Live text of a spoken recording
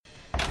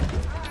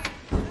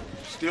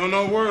Still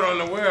no word on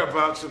the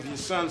whereabouts of your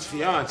son's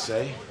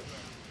fiancée.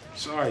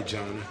 Sorry,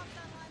 Jonah.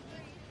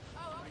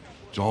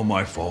 It's all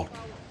my fault.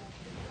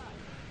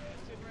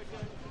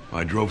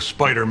 I drove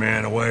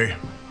Spider-Man away.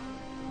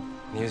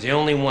 He was the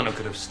only one who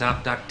could have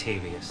stopped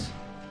Octavius.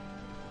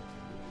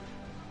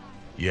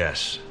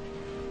 Yes.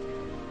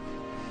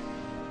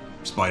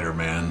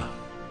 Spider-Man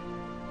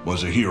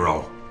was a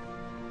hero.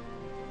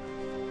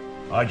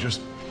 I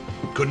just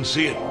couldn't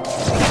see it.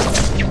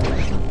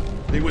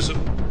 He was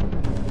a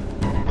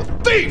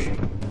thief!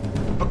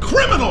 A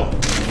criminal!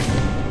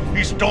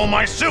 He stole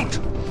my suit!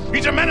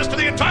 He's a menace to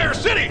the entire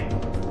city!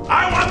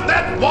 I want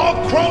that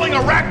wall-crawling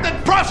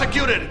arachnid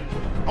prosecuted!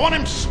 I want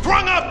him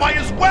strung up by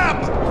his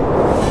web!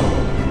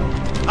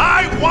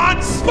 I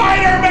want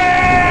Spider-Man!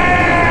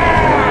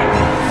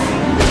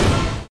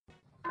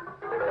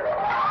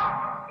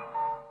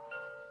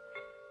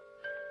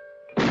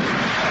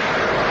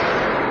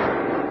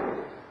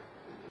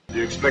 Do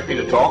you expect me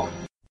to talk?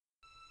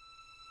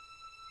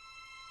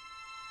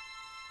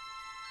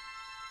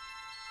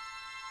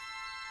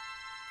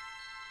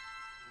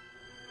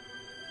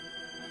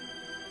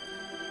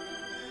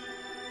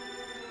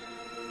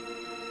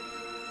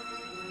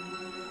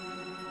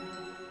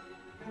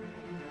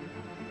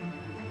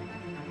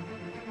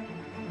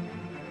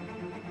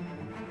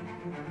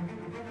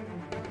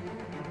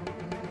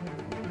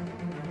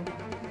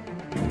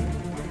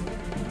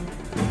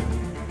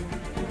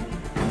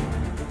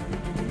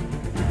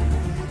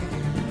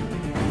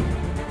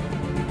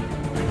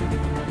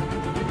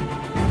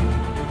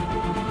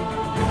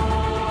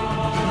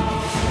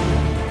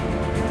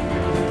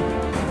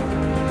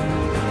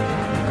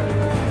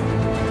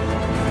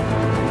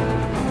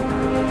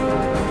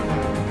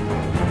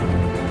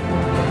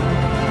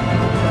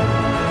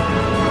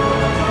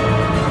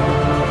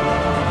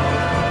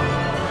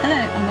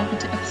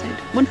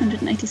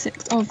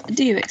 Of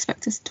Do You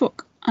Expect Us to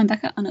Talk? I'm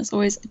Becca, and as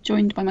always,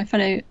 joined by my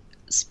fellow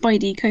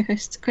Spidey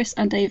co-hosts Chris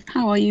and Dave.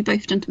 How are you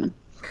both, gentlemen?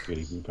 Good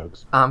evening,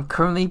 folks. I'm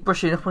currently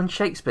brushing up on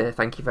Shakespeare,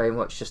 thank you very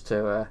much, just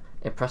to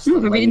impress the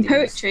ladies. We're reading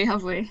poetry,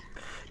 have we?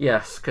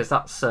 Yes, because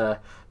that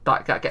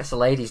gets the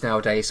ladies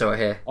nowadays, so I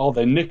hear. Oh,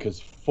 their knickers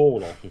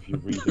fall off if you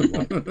read it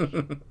like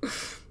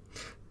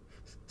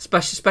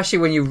Especially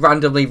when you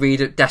randomly read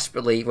it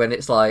desperately when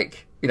it's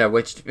like, you know,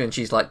 when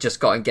she's like just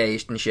got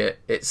engaged and shit.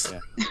 It's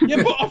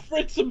yeah, but I've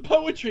read some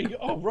poetry.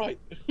 Oh, right.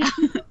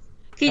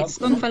 Keats,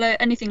 Longfellow,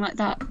 anything like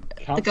that.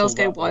 Cancel the girls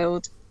go that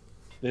wild.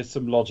 There's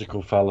some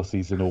logical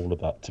fallacies in all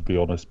of that, to be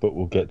honest, but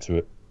we'll get to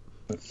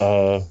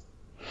it.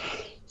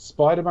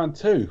 Spider-Man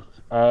 2.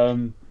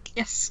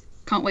 Yes,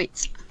 can't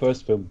wait.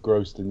 First film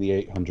grossed in the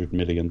 800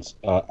 millions.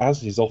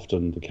 As is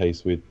often the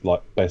case with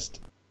like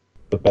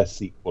the best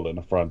sequel in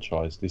a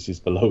franchise, this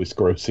is the lowest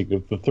grossing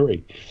of the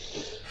three.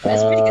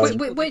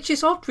 Which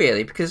is odd,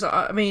 really, because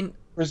I mean,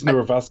 Prisoner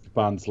of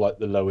Azkaban's like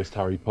the lowest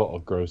Harry Potter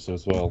grosser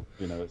as well.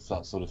 You know, it's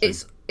that sort of thing.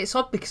 It's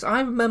odd because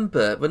I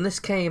remember when this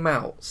came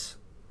out,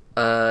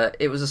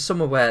 it was a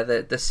summer where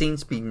there seemed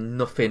to be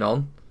nothing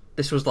on.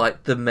 This was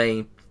like the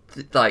main,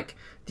 like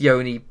the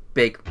only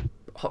big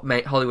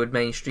Hollywood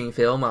mainstream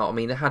film out. I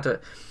mean, they had a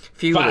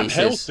few Van releases.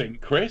 Helsing,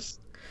 Chris.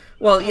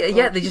 Well,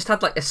 yeah, they just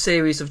had like a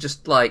series of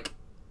just like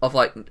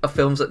of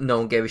films that no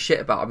one gave a shit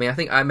about. I mean, I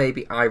think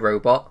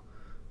iRobot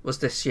was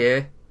this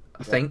year.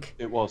 I think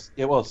it was.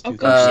 Oh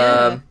gosh,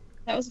 yeah,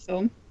 that was a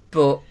film.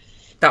 But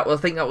I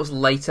think that was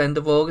late end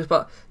of August.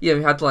 But yeah,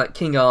 we had like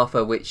King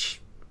Arthur,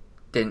 which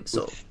didn't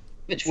sort of.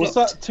 Which was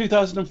that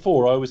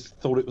 2004? I always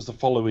thought it was the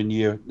following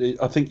year.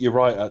 I think you're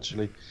right,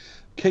 actually.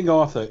 King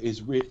Arthur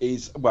is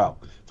well.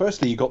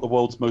 Firstly, you got the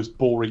world's most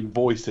boring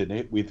voice in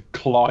it with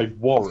Clive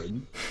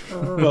Warren,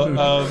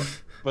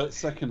 but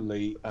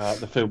secondly,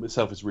 the film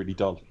itself is really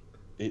dull.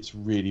 It's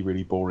really,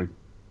 really boring.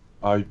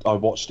 I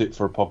watched it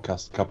for a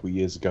podcast a couple of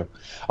years ago.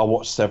 I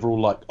watched several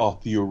like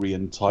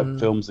Arthurian type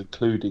films,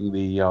 including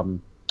the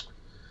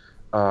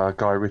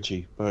Guy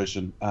Ritchie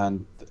version,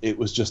 and it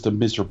was just a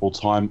miserable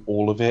time,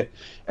 all of it.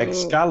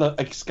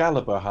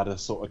 Excalibur had a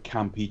sort of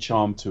campy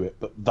charm to it,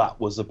 but that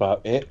was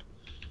about it.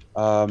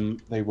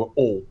 They were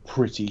all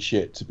pretty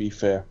shit, to be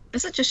fair.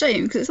 It's such a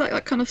shame because it's like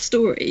that kind of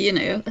story, you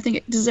know. I think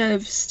it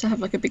deserves to have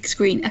like a big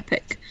screen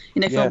epic,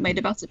 film made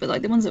about it. But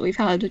like the ones that we've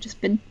had have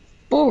just been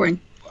boring.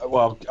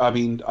 Well, I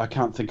mean, I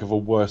can't think of a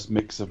worse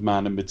mix of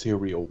man and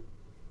material.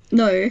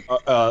 No.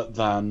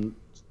 Than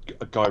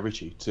Guy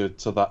Ritchie to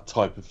that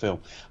type of film.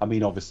 I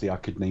mean, obviously, I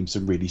could name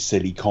some really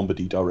silly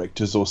comedy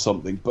directors or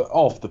something, but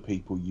of the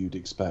people you'd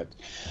expect.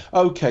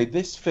 Okay,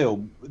 this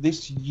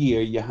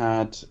year you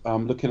had,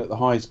 looking at the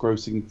highest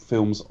grossing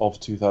films of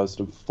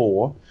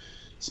 2004,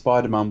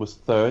 Spider-Man was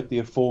third, the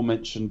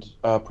aforementioned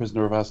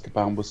Prisoner of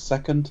Azkaban was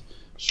second,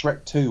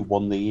 Shrek 2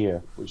 won the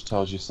year, which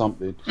tells you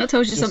something. That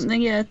tells you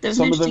something, yeah. There was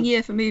an interesting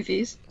year for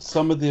movies.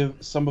 Some of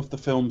the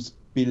films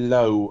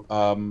below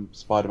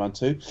Spider-Man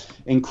 2,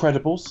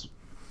 Incredibles,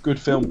 good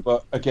film,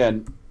 but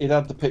again, it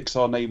had the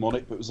Pixar name on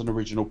it, but it was an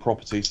original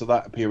property, so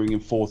that appearing in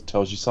fourth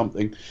tells you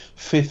something.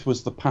 Fifth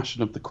was The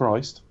Passion of the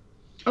Christ.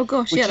 Oh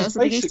gosh, yeah, that was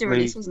the big Easter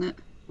release, wasn't it?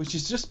 which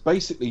is just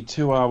basically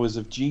 2 hours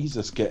of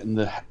Jesus getting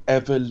the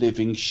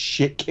ever-living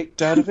shit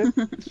kicked out of him.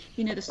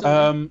 You know the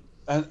story.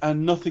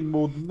 And nothing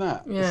more than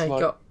that. Yeah, you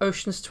got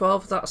Ocean's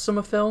 12, that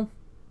summer film.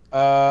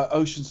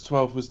 Ocean's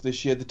 12 was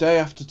this year. The Day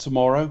After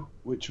Tomorrow,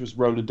 which was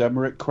Roland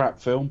Emmerich, crap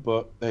film,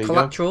 but there you go.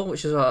 Collateral,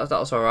 which is that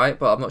was alright,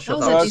 but I'm not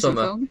sure that that was a was decent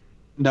summer. film.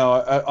 No,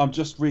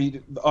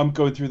 I'm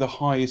going through the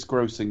highest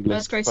grossing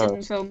list. Most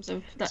grossing films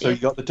of that So year.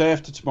 you got The Day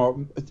After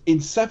Tomorrow. In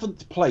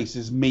 7th place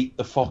is Meet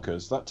the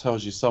Fockers. That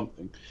tells you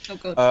something. Oh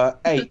god.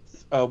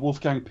 8th,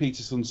 Wolfgang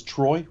Petersen's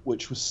Troy,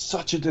 which was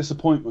such a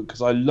disappointment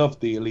because I loved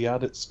the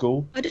Iliad at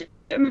school. I don't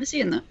remember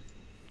seeing that.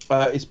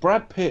 It's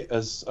Brad Pitt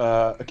as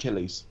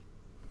Achilles.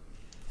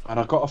 And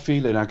I got a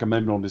feeling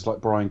Agamemnon is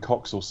like Brian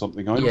Cox or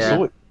something. I never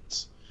saw it.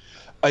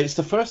 It's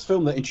the first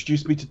film that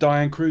introduced me to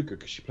Diane Kruger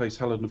because she plays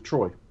Helen of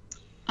Troy.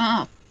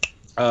 Ah.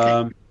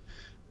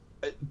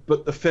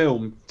 But the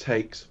film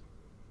takes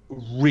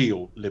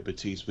real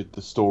liberties with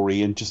the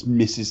story and just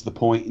misses the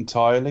point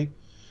entirely.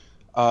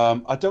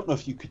 I don't know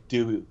if you could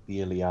do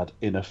the Iliad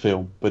in a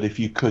film, but if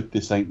you could,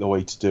 this ain't the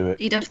way to do it.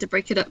 You'd have to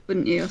break it up,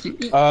 wouldn't you? I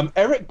think.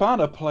 Eric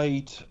Bana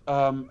played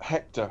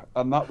Hector,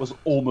 and that was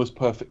almost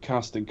perfect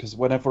casting because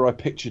whenever I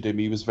pictured him,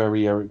 he was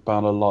very Eric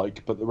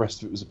Bana-like, but the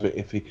rest of it was a bit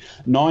iffy.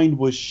 9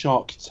 was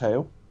Shark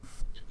Tale,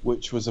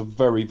 which was a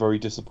very, very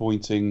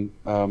disappointing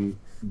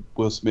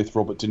Will Smith,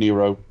 Robert De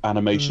Niro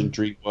animation,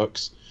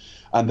 DreamWorks.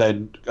 And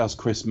then, as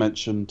Chris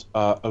mentioned,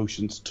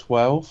 Ocean's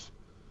 12.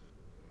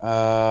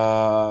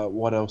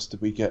 What else did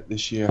we get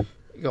this year?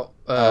 You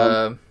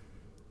got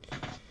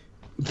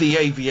The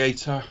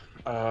Aviator,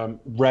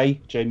 Ray,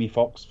 Jamie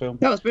Foxx film.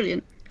 That was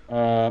brilliant.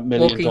 $1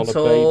 Million Walking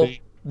Tall,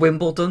 Baby.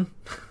 Wimbledon.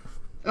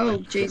 Oh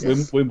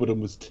Jesus. Wimbledon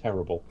was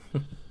terrible.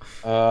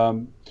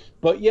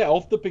 But yeah,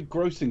 of the big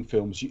grossing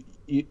films,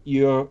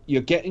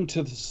 you're getting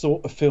to the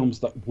sort of films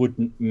that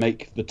wouldn't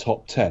make the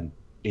top 10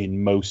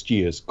 in most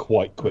years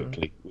quite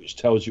quickly, which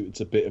tells you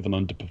it's a bit of an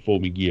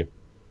underperforming year.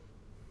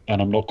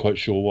 And I'm not quite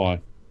sure why.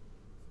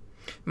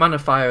 Man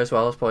of Fire as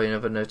well is probably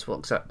another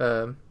notable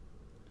film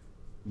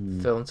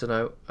to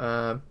note.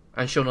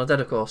 And Shaun of the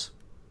Dead, of course.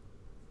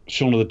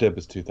 Shaun of the Dead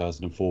was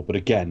 2004, but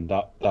again,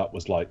 that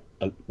was like,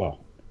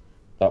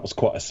 that was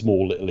quite a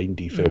small little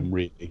indie film,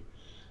 really.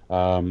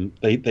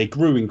 They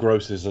grew in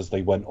grosses as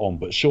they went on,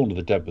 but Shaun of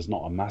the Dead was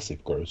not a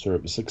massive grosser.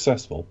 It was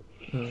successful.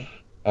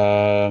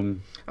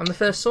 And the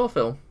first Saw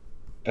film.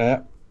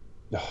 Yeah.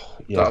 That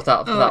was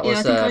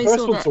I first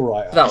saw one's that. all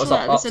right. That I was saw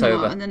that at the cinema,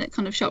 October. and then it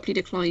kind of sharply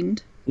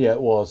declined. Yeah,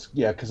 it was.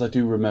 Yeah, because I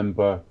do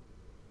remember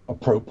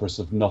Apropos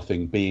of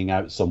Nothing being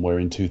out somewhere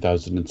in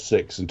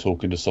 2006 and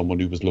talking to someone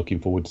who was looking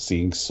forward to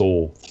seeing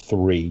Saw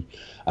 3,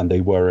 and they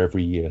were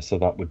every year, so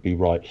that would be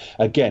right.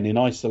 Again, in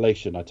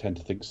isolation, I tend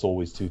to think Saw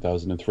is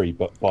 2003,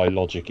 but by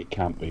logic, it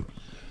can't be.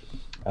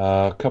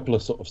 A couple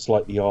of sort of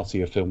slightly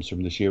artier films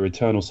from this year.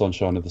 Eternal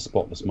Sunshine of the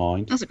Spotless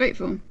Mind, That's a great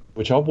film.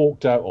 which I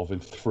walked out of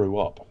and threw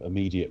up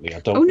immediately.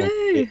 I don't Oh, know.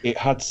 no. It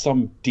had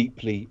some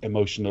deeply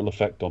emotional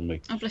effect on me.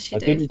 Oh bless you, I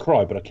Dave. didn't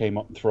cry, but I came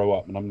up and throw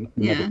up, and I'm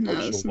Yeah, never no,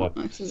 quite it's sure why. not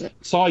nice, is it?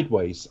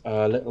 Sideways,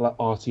 a little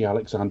arty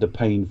Alexander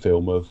Payne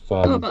film of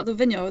Oh, about the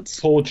vineyards.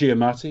 Paul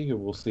Giamatti, who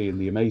we'll see in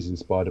The Amazing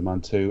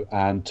Spider-Man 2,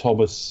 and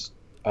Thomas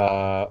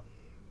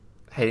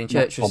Hayden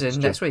Church was in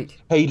next week.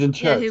 Hayden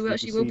Yeah, Church. who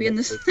actually will be in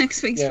this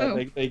next week's Yeah,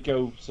 film. they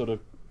go sort of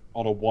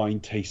on a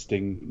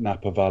wine-tasting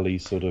Napa Valley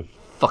sort of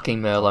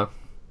Fucking Merlot.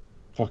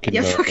 fucking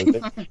Yeah, Merlot. fucking They-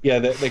 Merlot. yeah,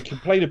 they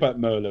complain about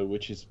Merlot,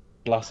 which is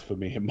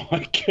blasphemy in my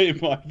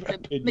It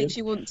opinion. makes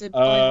you want to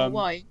buy Um,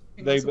 more wine.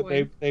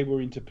 They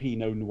were into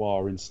Pinot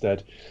Noir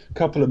instead. A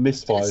couple of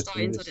misfires from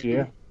Philistines, I this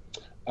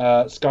don't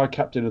year. Sky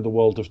Captain of the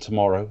World of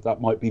Tomorrow.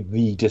 That might be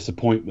the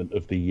disappointment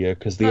of the year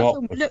because the That art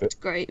film looked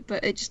great,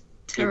 but it just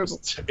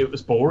terrible. It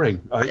was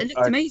boring. It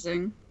looked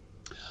amazing.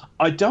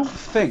 I don't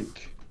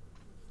think,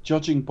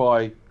 judging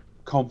by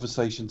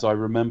conversations I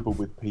remember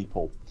with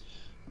people,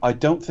 I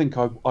don't think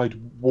I'd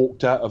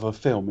walked out of a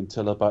film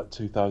until about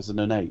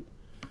 2008.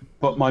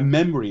 But my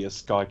memory as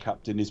Sky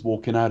Captain is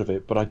walking out of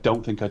it, but I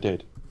don't think I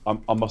did.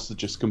 I must have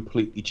just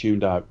completely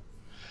tuned out.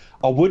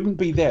 I wouldn't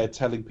be there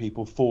telling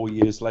people 4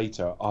 years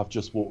later I've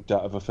just walked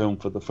out of a film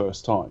for the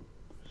first time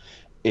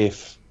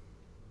if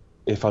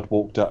I'd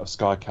walked out of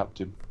Sky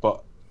Captain.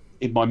 But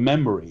in my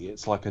memory,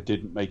 it's like I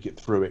didn't make it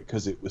through it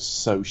because it was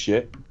so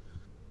shit.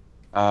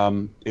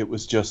 It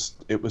was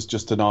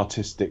just an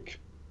artistic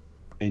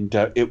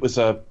it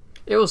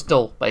was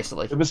dull,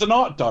 basically. It was an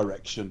art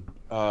direction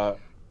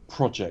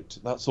project.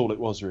 That's all it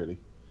was, really.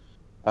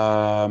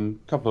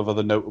 Couple of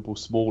other notable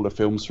smaller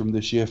films from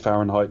this year.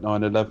 Fahrenheit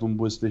 9/11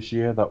 was this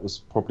year. That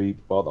was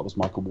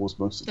Michael Moore's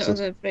most That successful. was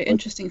a very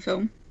interesting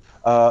film.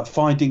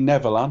 Finding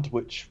Neverland,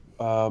 which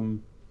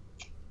Johnny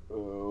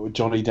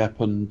Depp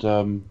and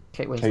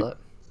Kate Winslet.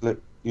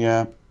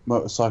 yeah,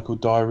 Motorcycle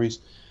Diaries.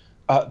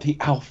 The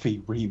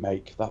Alfie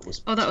remake. That was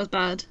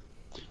bad.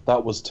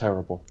 That was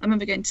terrible. I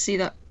remember going to see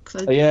that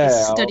because I Yeah,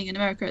 was studying in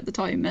America at the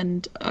time,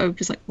 and I was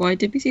just like, why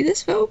did we see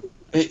this film?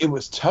 It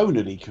was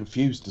tonally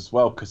confused as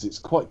well because it's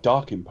quite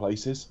dark in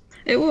places.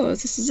 It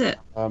was. This is it.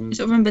 I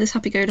just remember this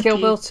happy-go-lucky. Kill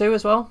Bill 2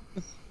 as well.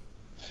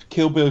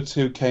 Kill Bill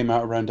 2 came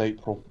out around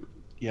April.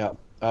 Yeah.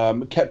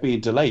 It kept being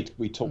delayed.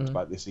 We talked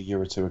about this a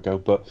year or two ago,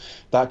 but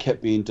that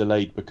kept being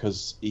delayed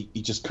because he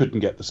just couldn't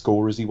get the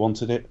score as he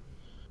wanted it.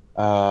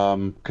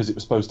 Because it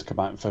was supposed to come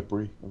out in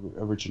February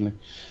originally.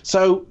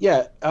 So,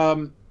 yeah,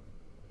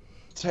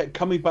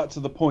 coming back to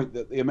the point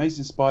that The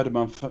Amazing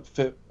Spider-Man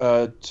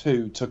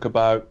 2 took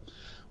about,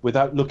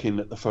 without looking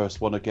at the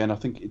first one again, I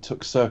think it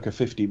took circa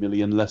 50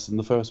 million less than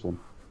the first one,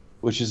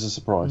 which is a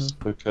surprise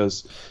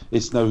because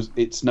it's no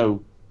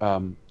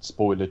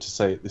spoiler to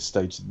say at this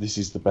stage that this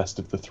is the best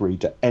of the three.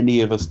 Do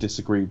any of us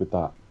disagree with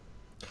that?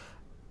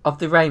 Of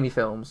the Raimi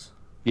films?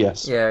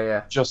 Yes.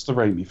 Yeah. Just the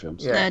Raimi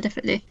films. Yeah,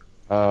 definitely.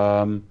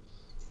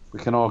 We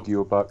can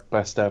argue about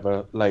best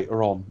ever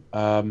later on.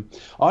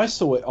 I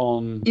saw it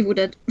on Evil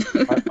Dead.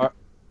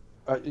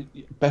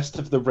 best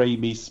of the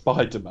Raimi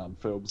Spider-Man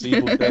films.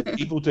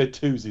 Evil Dead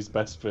 2 is his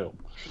best film.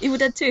 Evil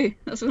Dead 2.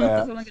 That's what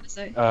I'm going to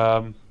say.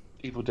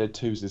 Evil Dead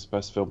 2 is his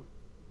best film.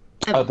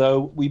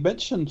 Although we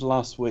mentioned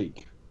last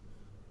week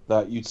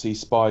that you'd see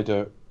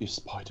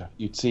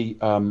you'd see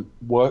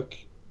work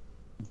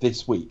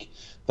this week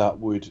that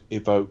would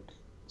evoke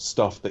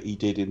stuff that he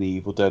did in the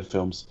Evil Dead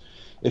films.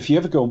 If you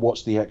ever go and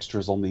watch the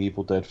extras on the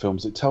Evil Dead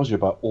films, it tells you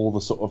about all the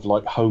sort of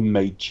like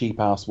homemade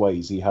cheap-ass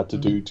ways he had to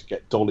do to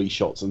get dolly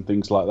shots and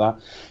things like that.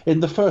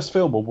 In the first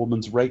film, a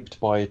woman's raped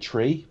by a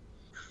tree.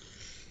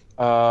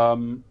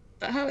 But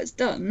how it's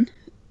done,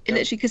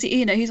 literally, because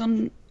he's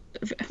on.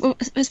 Well,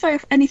 it's very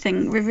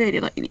anything really,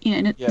 like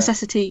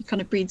necessity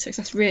kind of breeds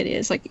success. Really,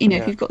 it's like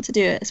if you've got to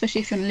do it,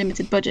 especially if you're on a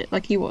limited budget,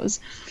 like he was.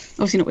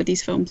 Obviously not with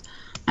these films,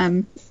 but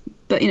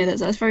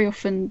that's very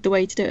often the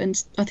way to do it.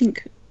 And I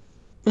think.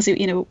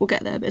 We'll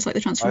get there, but it's like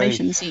the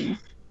transformation scene,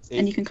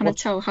 and you can kind of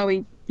tell how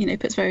he,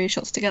 puts various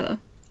shots together.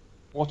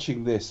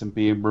 Watching this and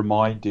being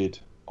reminded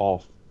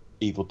of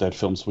Evil Dead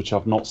films, which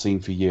I've not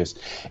seen for years.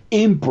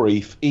 In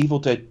brief, Evil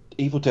Dead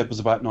was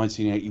about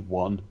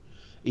 1981.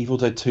 Evil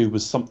Dead 2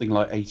 was something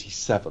like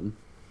 87.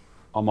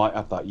 I might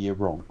have that year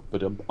wrong,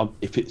 but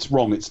if it's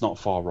wrong, it's not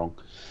far wrong.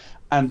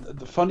 And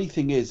the funny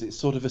thing is, it's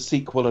sort of a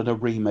sequel and a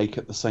remake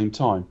at the same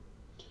time,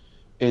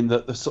 in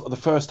that the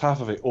first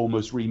half of it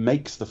almost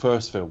remakes the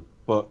first film.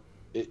 But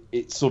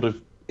it's sort of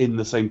in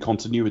the same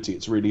continuity.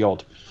 It's really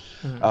odd.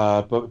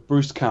 But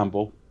Bruce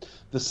Campbell.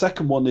 The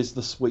second one is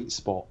the sweet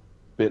spot,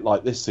 bit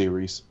like this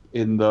series,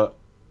 in that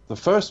the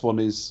first one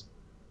is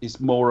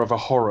more of a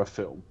horror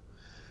film.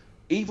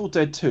 Evil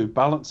Dead 2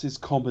 balances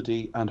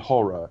comedy and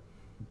horror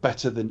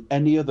better than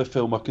any other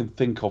film I can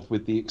think of,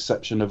 with the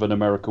exception of An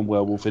American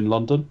Werewolf in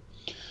London,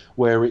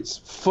 where it's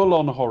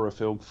full-on horror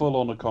film,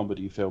 full-on a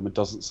comedy film, and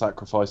doesn't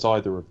sacrifice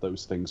either of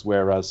those things,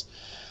 whereas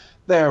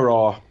there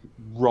are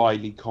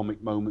wryly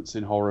comic moments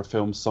in horror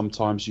films.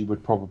 Sometimes you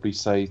would probably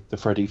say the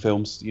Freddy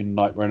films,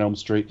 Nightmare on Elm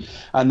Street.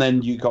 And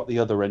then you got the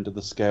other end of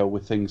the scale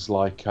with things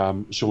like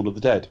Shaun of the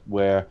Dead,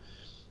 where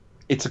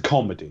it's a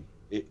comedy.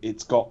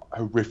 It's got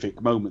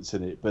horrific moments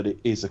in it, but it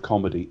is a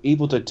comedy.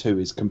 Evil Dead 2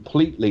 is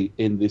completely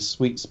in this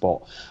sweet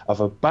spot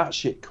of a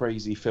batshit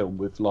crazy film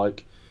with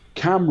like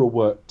camera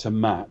work to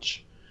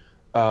match,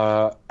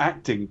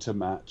 acting to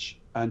match,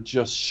 and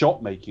just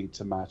shot making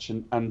to match.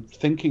 And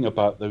thinking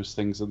about those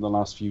things in the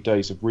last few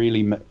days have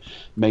really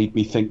made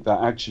me think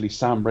that actually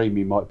Sam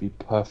Raimi might be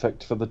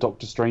perfect for the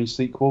Doctor Strange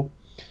sequel.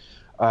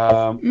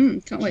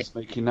 Can't wait.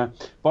 Making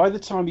that. By the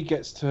time he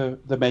gets to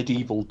the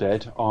Medieval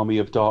Dead, Army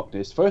of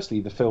Darkness, firstly,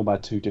 the film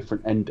had two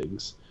different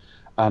endings.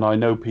 And I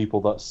know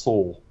people that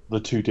saw the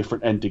two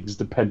different endings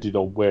depending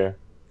on where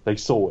they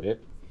saw it.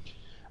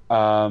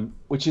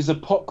 Which is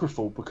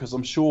apocryphal, because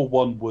I'm sure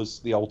one was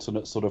the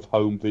alternate sort of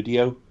home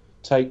video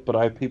take, but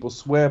I have people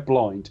swear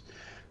blind,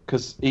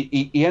 because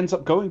he ends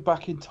up going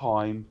back in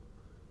time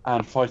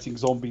and fighting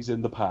zombies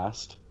in the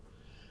past.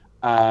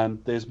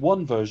 And there's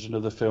one version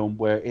of the film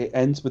where it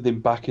ends with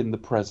him back in the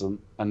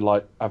present and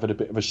like having a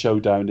bit of a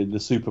showdown in the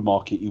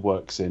supermarket he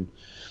works in.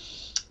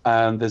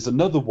 And there's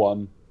another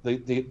one,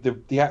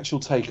 the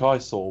actual take I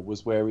saw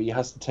was where he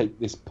has to take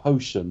this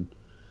potion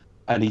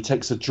and he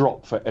takes a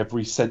drop for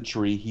every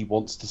century he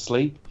wants to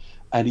sleep,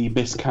 and he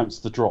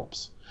miscounts the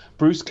drops.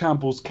 Bruce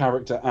Campbell's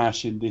character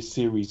Ash in this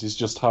series is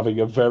just having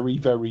a very,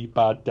 very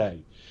bad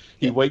day.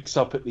 He wakes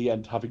up at the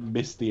end having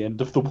missed the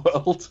end of the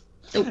world.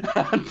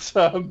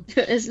 And,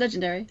 it's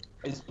legendary.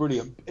 It's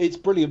brilliant. It's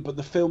brilliant, but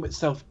the film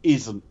itself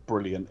isn't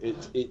brilliant.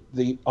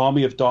 The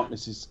Army of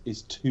Darkness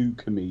is too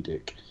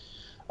comedic.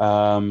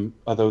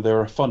 Although there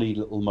are funny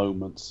little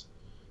moments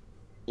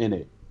in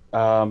it.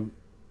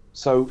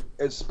 So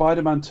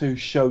Spider-Man 2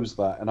 shows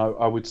that, and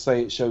I would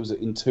say it shows it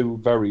in two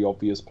very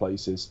obvious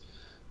places.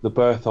 The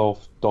birth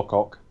of Doc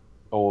Ock,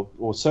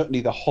 or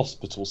certainly the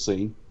hospital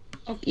scene.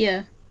 Oh,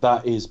 yeah.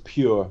 That is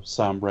pure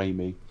Sam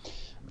Raimi.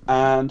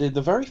 And in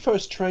the very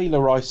first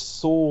trailer I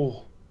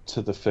saw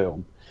to the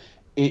film,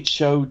 it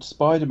showed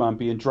Spider-Man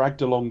being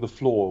dragged along the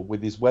floor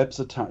with his webs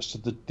attached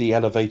to the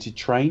elevated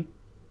train.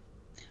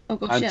 Oh,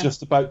 gosh, and yeah.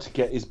 just about to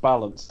get his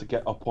balance to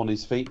get up on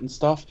his feet and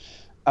stuff.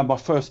 And my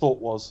first thought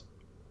was,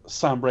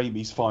 Sam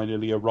Raimi's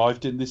finally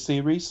arrived in this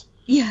series.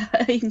 Yeah,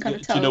 you can kind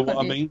of tell. Do you know what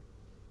I mean?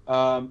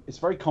 It's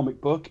very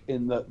comic book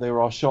in that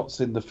there are shots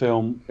in the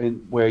film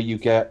where you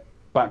get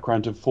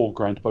background and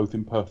foreground both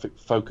in perfect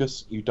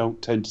focus. You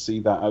don't tend to see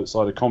that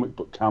outside of comic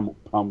book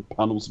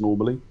panels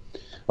normally,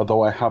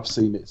 although I have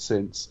seen it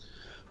since.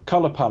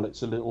 Colour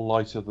palette's a little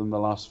lighter than the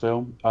last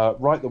film,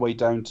 right the way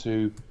down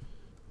to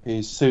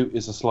his suit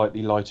is a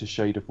slightly lighter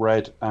shade of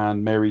red,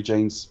 and Mary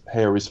Jane's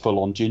hair is full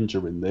on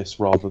ginger in this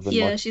rather than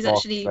she's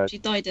actually red. She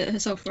dyed it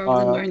herself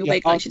rather than wearing a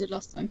wig like she did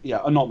last time. Yeah,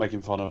 I'm not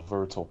making fun of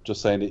her at all.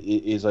 Just saying it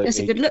is it's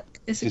a good look.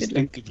 It's a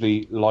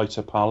distinctively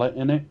lighter palette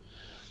in it.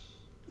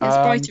 It's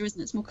brighter, isn't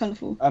it? It's more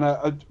colourful.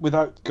 And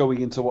without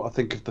going into what I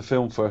think of the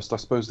film first, I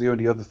suppose the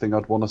only other thing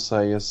I'd want to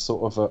say is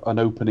sort of an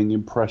opening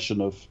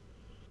impression of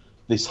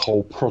this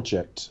whole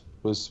project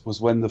was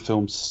when the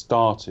film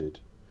started.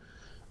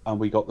 And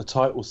we got the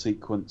title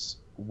sequence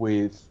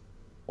with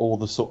all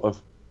the sort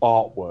of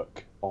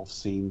artwork of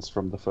scenes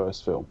from the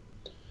first film.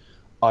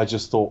 I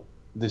just thought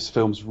this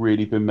film's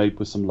really been made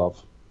with some love.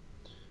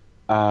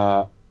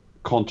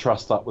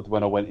 Contrast that with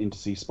when I went in to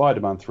see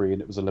Spider-Man 3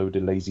 and it was a load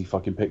of lazy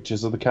fucking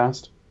pictures of the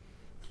cast.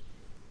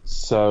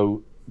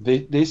 So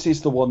this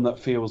is the one that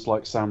feels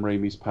like Sam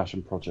Raimi's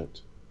passion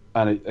project.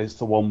 And it's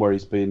the one where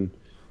he's been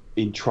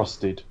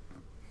entrusted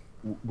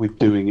with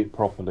doing it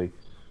properly.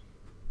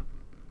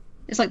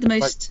 It's like the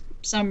most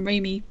Sam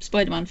Raimi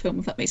Spider-Man film,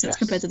 if that makes sense,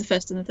 compared to the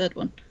first and the third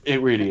one.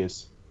 It really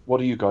is. What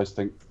do you guys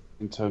think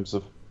in terms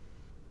of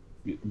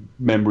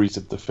memories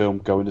of the film,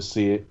 going to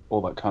see it,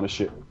 all that kind of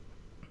shit?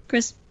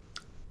 Chris?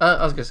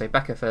 I was going to say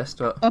Becca first,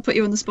 but... I'll put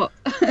you on the spot.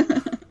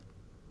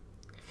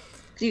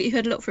 You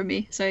heard a lot from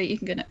me, so you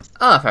can go next.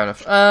 Fair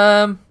enough.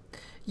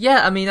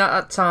 Yeah, I mean, at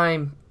that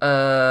time,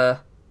 I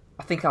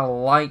think I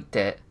liked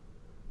it.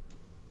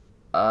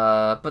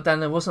 But then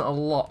there wasn't a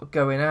lot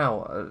going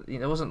out.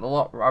 There wasn't a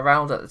lot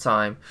around at the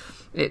time.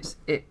 This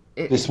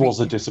was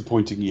a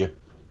disappointing year.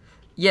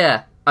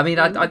 Yeah, I mean,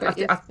 I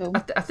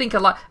think I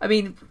like. I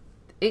mean,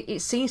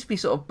 it seems to be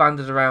sort of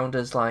banded around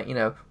as like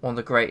one of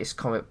the greatest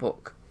comic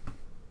book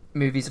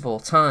movies of all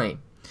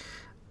time,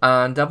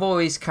 and I've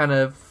always kind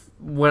of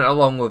went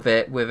along with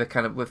it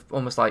with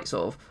almost like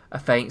sort of a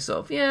faint sort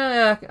of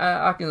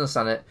I can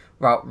understand it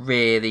without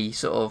really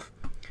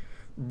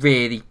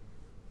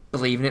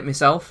believing it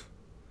myself.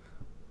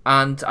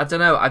 And I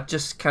don't know, I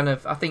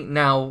think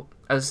now,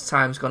 as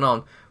time's gone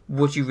on,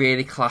 would you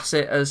really class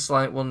it as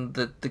like one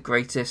of the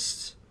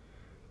greatest,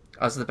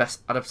 as the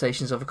best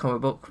adaptations of a comic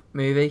book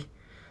movie?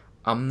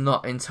 I'm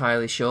not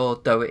entirely sure,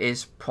 though it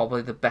is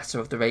probably the better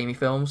of the Raimi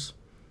films,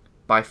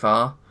 by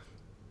far.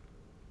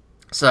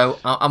 So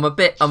I'm a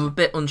bit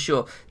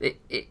unsure. It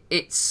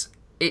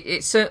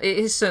is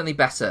certainly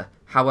better.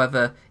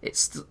 However,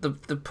 it's the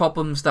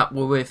problems that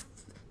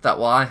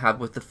I had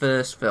with the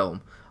first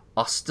film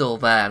are still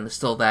there, and they're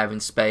still there in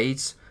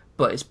spades,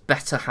 but it's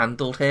better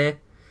handled here,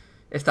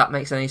 if that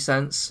makes any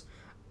sense.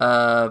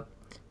 But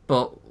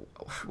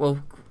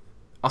well,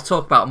 I'll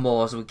talk about it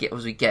more as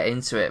we get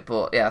into it.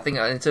 But yeah, I think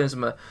in terms of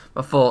my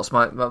thoughts,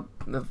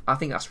 I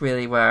think that's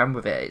really where I am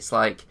with it. It's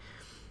like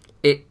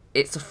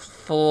it's a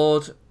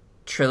flawed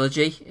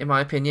trilogy in my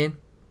opinion,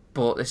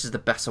 but this is the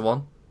better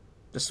one.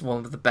 This is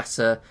one of the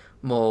better,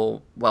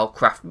 more well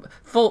crafted,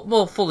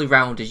 more fully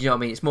rounded. You know what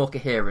I mean? It's more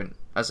coherent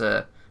as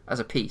a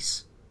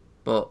piece.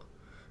 But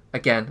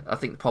again, I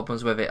think the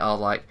problems with it are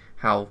like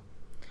how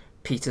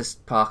Peter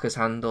Parker's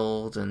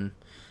handled and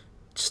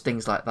just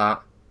things like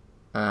that.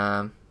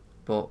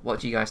 But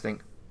what do you guys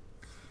think?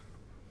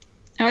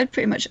 I would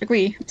pretty much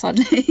agree,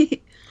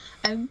 sadly.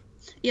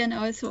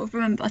 I sort of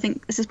remember, I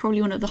think this is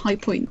probably one of the high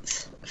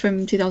points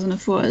from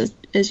 2004.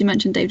 As you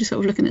mentioned, Dave, just sort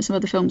of looking at some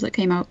other films that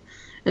came out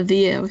of the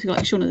year. I feel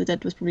like Shaun of the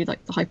Dead was probably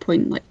like the high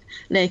point, like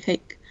Layer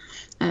Cake.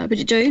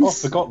 Bridget Jones. Oh, I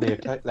forgot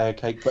Layer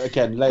Cake, but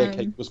again, Layer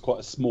Cake was quite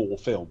a small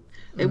film.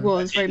 It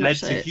was very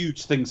much. It led to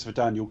huge things for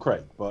Daniel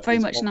Craig, but very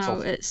much now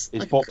it's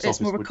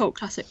more of a cult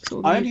classic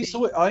sort of I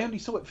only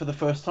saw it for the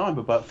first time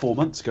about 4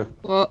 months ago.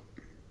 What?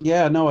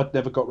 Yeah, no, I'd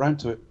never got round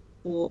to it.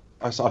 What?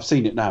 I've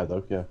seen it now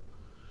though. Yeah.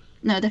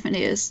 No, it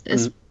definitely is.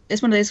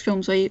 It's one of those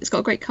films where it's got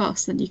a great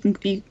cast, and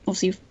you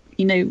obviously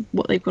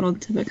what they've gone on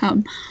to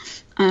become.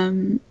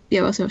 We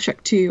also have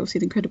Shrek 2,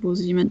 obviously The Incredibles,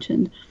 as you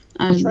mentioned.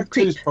 Shrek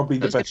 2 is probably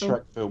the best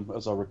Shrek film,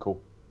 as I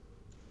recall.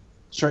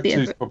 Shrek 2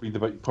 is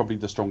probably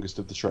the strongest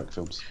of the Shrek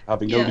films,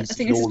 having only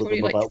seen all of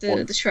them about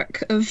once. The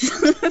Shrek of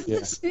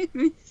this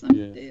movie.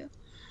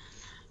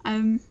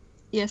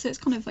 So it's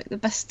kind of like the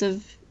best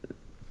of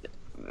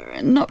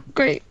not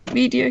great,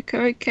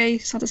 mediocre, okay,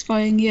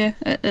 satisfying,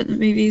 at the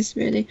movies,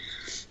 really.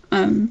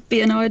 But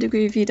no, I'd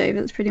agree with you,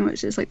 David. It's pretty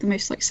much like the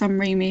most like Sam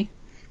Raimi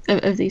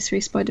of these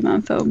three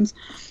Spider-Man films.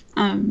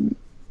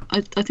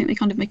 I think they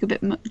kind of make a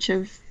bit much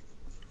of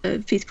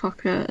Peter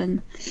Parker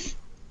and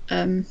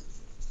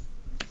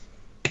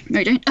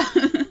Mary Jane.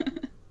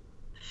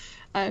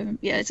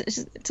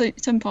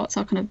 Some parts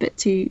are kind of a bit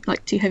too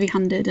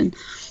heavy-handed and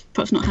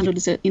perhaps not handled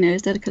as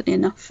delicately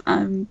enough.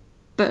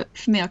 But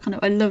for me,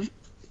 I love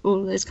all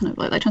of those kind of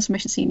like that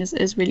transformation scene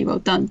is really well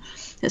done.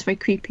 It's very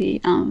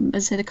creepy. As I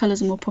say, the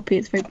colours are more poppy.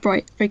 It's very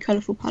bright, very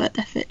colourful palette.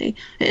 Definitely,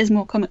 it is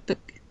more comic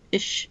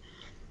book-ish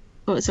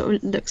or it sort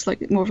of looks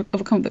like more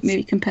of a comic book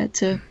movie compared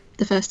to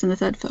the first and the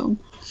third film.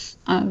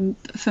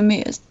 For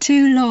me, it's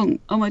too long.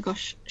 Oh my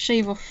gosh,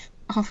 shave off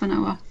half an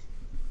hour,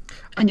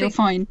 and you're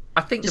fine.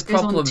 I think just the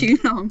problem goes on too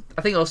long.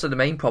 I think also the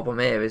main problem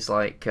here is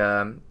like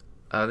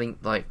I think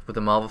like with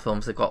the Marvel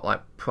films, they've got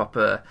like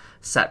proper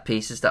set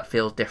pieces that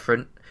feel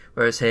different,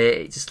 whereas here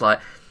it's just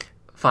like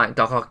fighting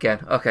Doc Ock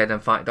again. Okay, then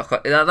fighting Doc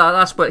Ock.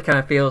 That's what it kind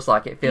of feels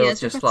like. It feels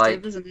just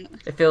like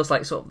it feels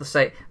like sort of the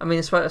same. I mean,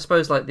 I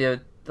suppose like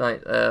the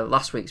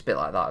last week's bit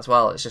like that as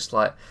well. It's just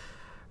like,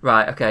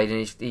 right, okay,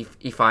 then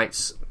he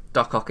fights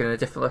Doc Ock in a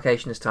different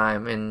location this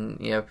time,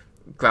 and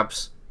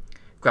grabs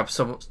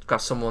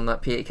someone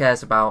that Peter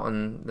cares about,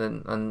 and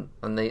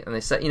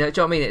they say, do you know what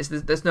I mean?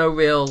 There's no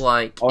real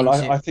like. Oh,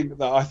 I think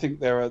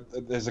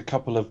there's a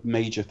couple of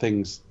major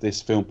things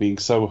this film being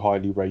so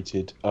highly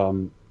rated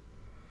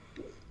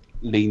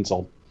leans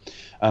on,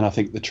 and I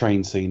think the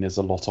train scene is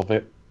a lot of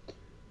it.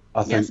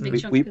 I think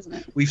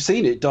we've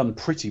seen it done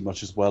pretty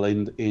much as well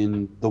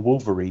in the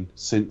Wolverine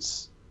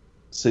since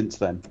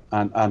then,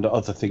 and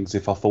other things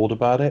if I thought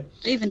about it.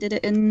 They even did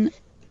it in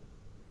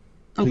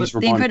The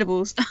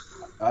Incredibles.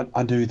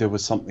 I knew there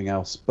was something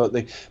else, but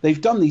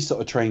they've done these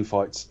sort of train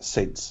fights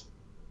since,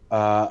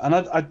 and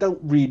I don't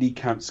really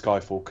count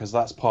Skyfall because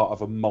that's part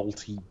of a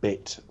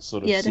multi-bit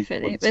sort of sequence.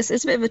 Definitely. It's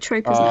a bit of a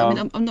trope, isn't it? I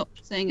mean, I'm not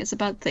saying it's a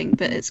bad thing,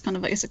 but it's kind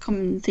of like it's a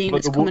common theme,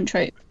 it's a common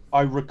trope.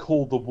 I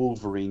recall the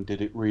Wolverine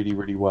did it really,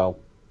 really well.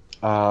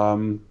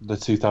 The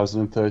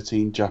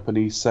 2013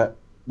 Japanese set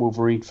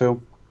Wolverine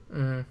film.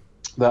 Mm.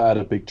 That had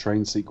a big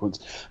train sequence,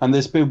 and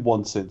there's been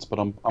one since, but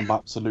I'm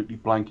absolutely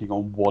blanking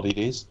on what it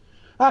is.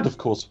 And of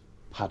course,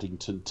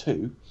 Paddington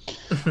 2.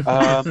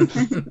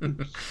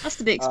 That's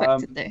to be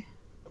expected, though.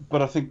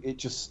 But I think it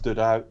just stood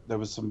out. There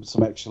was some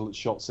excellent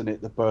shots in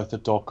it, the birth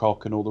of Doc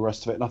Ock and all the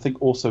rest of it. And I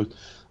think also,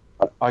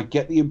 I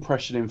get the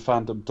impression in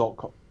fandom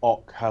Doc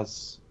Ock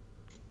has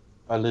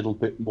a little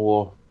bit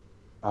more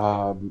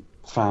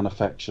fan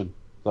affection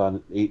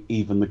than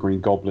even the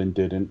Green Goblin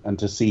did, and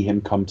to see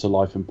him come to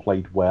life and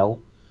played well.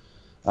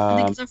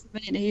 I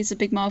think he's a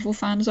big Marvel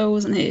fan as well,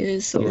 wasn't he?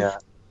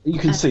 You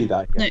can see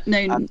that. Yeah.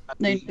 Known for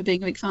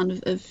being a big fan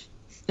of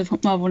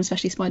Marvel, and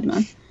especially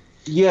Spider-Man.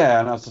 Yeah,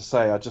 and as I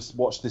say, I just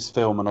watched this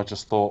film and I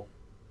just thought,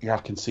 I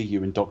can see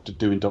you in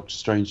doing Doctor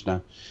Strange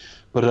now.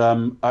 But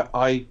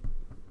I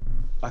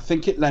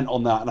think it lent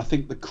on that, and I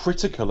think the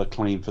critical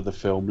acclaim for the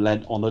film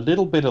lent on a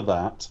little bit of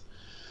that,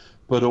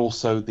 but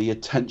also the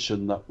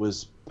attention that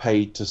was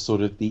paid to sort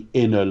of the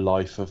inner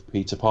life of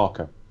Peter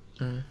Parker.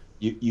 Mm.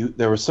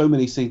 There are so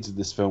many scenes in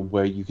this film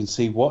where you can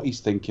see what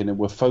he's thinking, and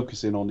we're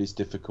focusing on his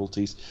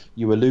difficulties.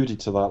 You alluded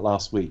to that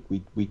last week.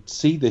 We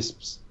see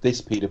this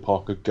Peter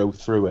Parker go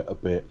through it a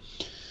bit.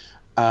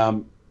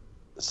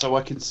 So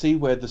I can see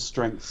where the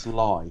strengths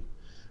lie,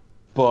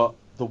 but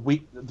the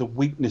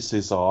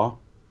weaknesses are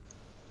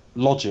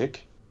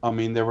logic. I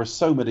mean, there are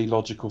so many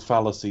logical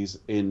fallacies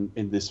in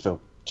this film.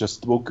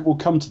 Just we'll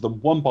come to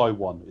them one by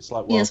one. It's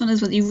like, well, it's one of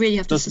those ones you really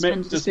have to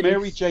suspend. Does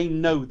Mary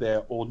Jane know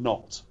there or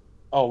not?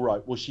 Oh,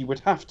 right. Well, she would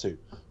have to,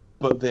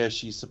 but there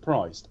she's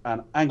surprised.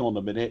 And hang on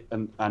a minute,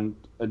 and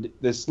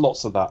there's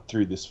lots of that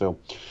through this film.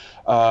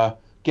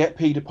 Get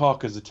Peter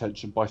Parker's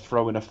attention by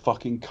throwing a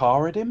fucking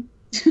car at him.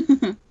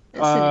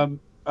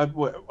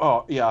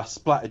 I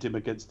splattered him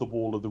against the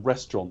wall of the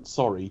restaurant.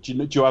 Sorry.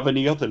 Do you have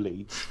any other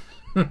leads?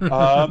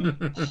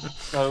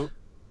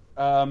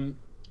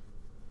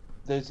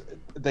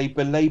 They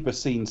belabor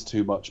scenes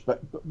too much,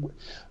 but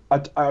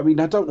I mean,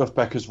 I don't know if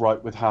Becca's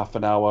right with half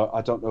an hour.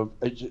 I don't know,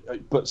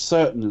 but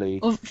certainly.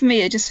 Well, for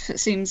me, it just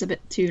seems a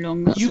bit too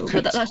long.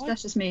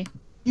 That's just me.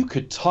 You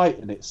could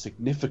tighten it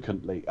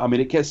significantly. I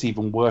mean, it gets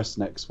even worse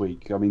next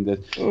week. I mean,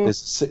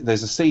 there's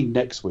a scene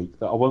next week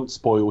that I won't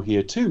spoil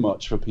here too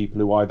much for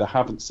people who either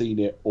haven't seen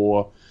it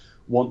or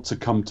want to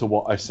come to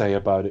what I say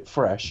about it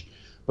fresh.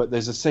 But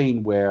there's a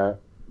scene where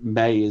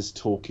May is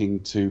talking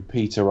to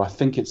Peter. I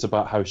think it's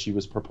about how she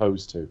was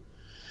proposed to,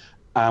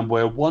 and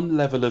we're one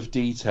level of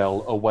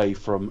detail away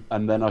from,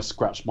 and then I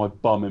scratched my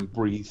bum and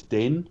breathed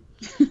in,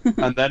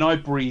 and then I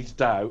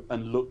breathed out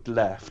and looked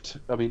left.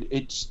 I mean,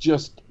 it's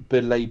just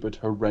belabored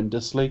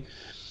horrendously.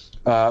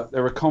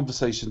 There are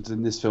conversations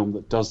in this film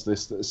that does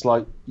this, that it's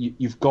like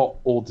you've got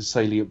all the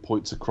salient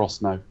points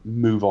across now,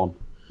 move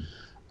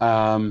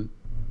on.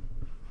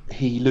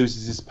 He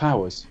loses his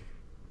powers.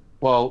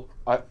 Well,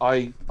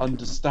 I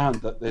understand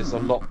that there's a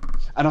lot,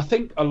 and I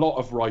think a lot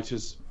of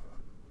writers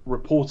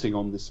reporting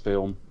on this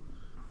film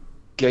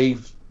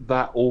gave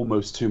that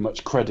almost too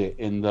much credit,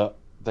 in that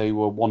they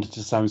wanted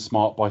to sound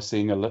smart by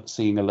seeing a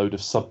load of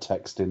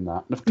subtext in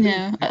that.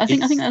 Yeah, I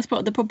think that's part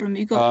of the problem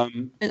you got.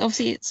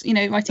 Obviously, it's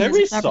writing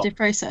is a collaborative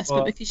process,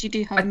 but because you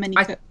do have many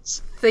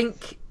books. I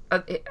think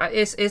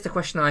here's the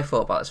question I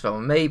thought about this film,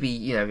 and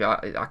maybe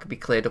I could be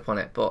cleared up on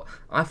it, but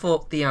I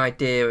thought the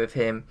idea of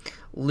him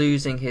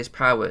losing his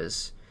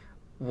powers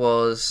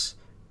was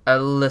a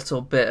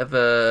little bit of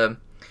a.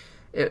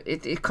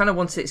 It kind of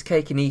wants its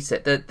cake and eat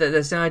it.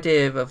 There's an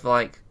idea of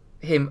like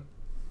him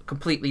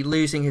completely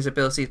losing his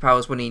abilities,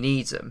 powers when he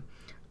needs them,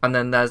 and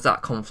then there's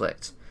that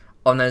conflict.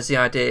 and there's the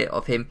idea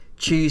of him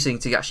choosing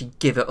to actually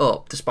give it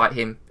up despite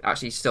him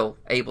actually still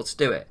able to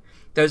do it.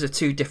 Those are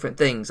two different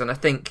things, and I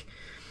think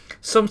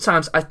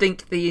sometimes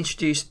they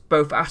introduce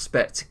both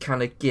aspects to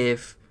kind of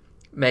give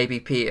maybe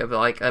Peter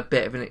like a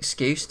bit of an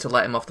excuse to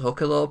let him off the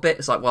hook a little bit.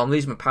 It's like, well, I'm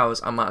losing my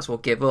powers, I might as well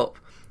give up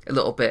a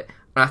little bit.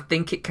 And I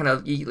think it kind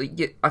of you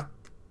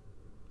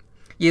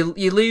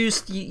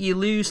lose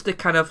the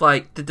kind of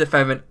like the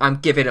deferment. I'm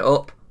giving it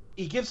up.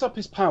 He gives up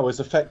his powers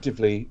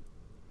effectively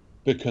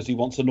because he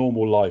wants a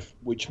normal life,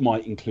 which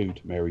might include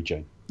Mary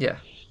Jane. Yeah.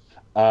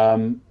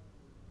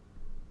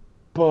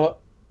 But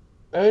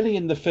early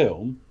in the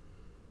film,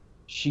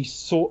 she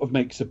sort of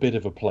makes a bit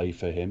of a play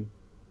for him,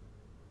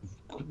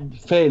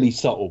 fairly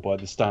subtle by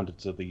the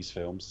standards of these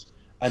films,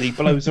 and he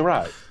blows her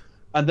out.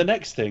 And the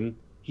next thing,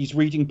 he's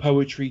reading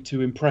poetry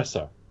to impress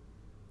her.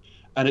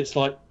 And it's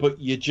like, but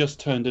you just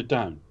turned her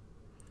down.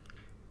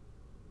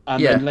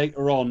 And then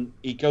later on,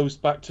 he goes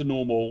back to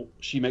normal,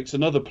 she makes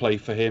another play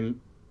for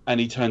him, and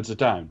he turns her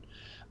down.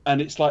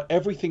 And it's like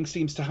everything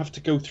seems to have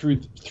to go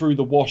through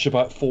the wash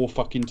about 4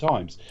 fucking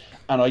times.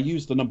 And I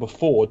use the number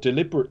 4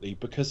 deliberately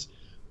because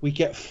we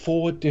get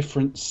 4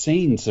 different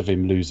scenes of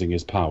him losing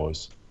his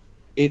powers.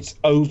 It's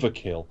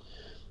overkill.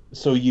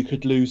 So you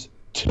could lose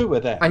 2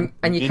 of them.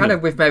 And you kind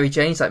of with Mary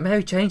Jane, like,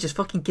 Mary Jane, just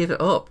fucking give it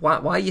up. Why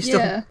are you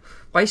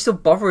still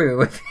bothering her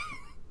with it?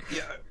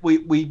 Yeah,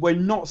 we're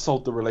not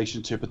sold the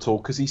relationship at all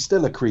because he's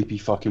still a creepy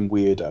fucking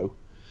weirdo.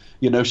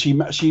 You know, she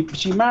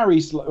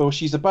marries, or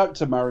she's about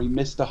to marry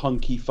Mr.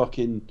 Hunky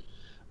fucking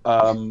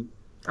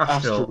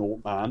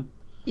astronaut man.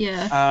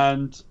 Yeah.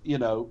 And, you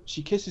know,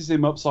 she kisses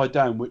him upside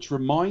down, which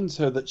reminds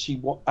her that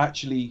she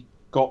actually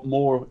got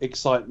more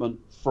excitement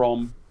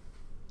from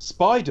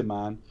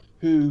Spider-Man,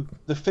 who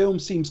the film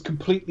seems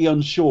completely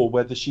unsure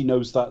whether she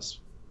knows that's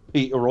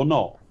Peter or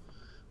not.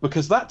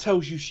 Because that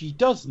tells you she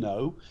does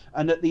know,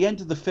 and at the end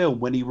of the film,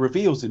 when he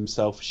reveals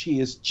himself, she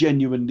is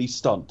genuinely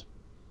stunned.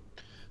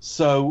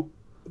 So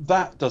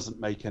that doesn't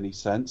make any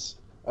sense.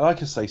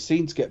 Like I say,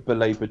 scenes get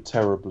belaboured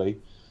terribly.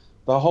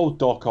 The whole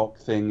Doc Ock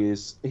thing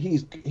is,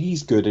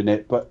 he's good in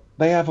it, but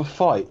they have a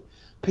fight.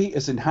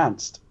 Peter's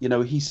enhanced. You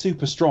know, he's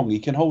super strong. He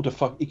can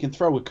he can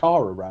throw a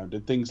car around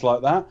and things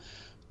like that.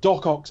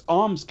 Doc Ock's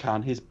arms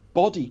can, his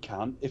body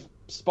can. If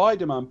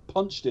Spider-Man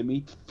punched him,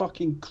 he'd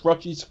fucking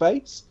crush his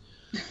face.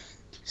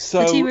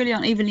 So the two really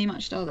aren't evenly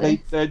matched, are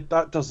they?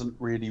 That doesn't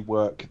really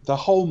work. The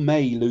whole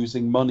May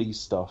losing money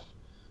stuff,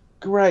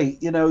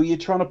 great. You know, you're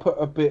trying to put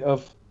a bit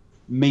of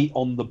meat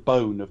on the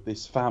bone of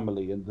this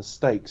family and the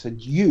stakes, and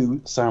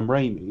you, Sam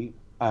Raimi,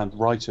 and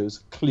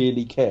writers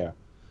clearly care.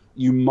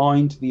 You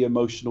mind the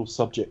emotional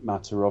subject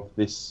matter of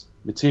this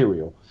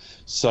material.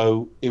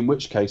 So, in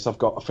which case, I've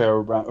got a fair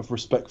amount of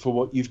respect for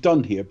what you've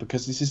done here,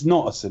 because this is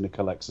not a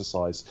cynical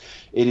exercise.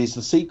 It is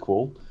the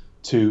sequel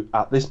to,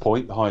 at this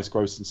point, the highest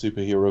grossing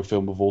superhero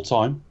film of all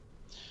time.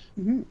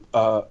 Mm-hmm.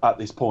 At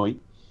this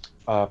point,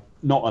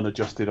 not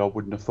unadjusted, I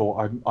wouldn't have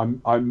thought.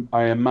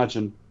 I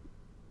imagine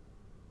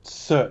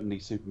certainly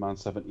Superman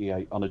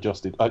 78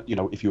 unadjusted. You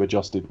know, if you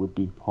adjusted, would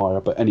be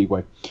higher. But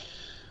anyway,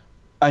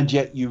 and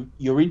yet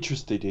you're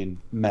interested in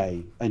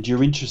May, and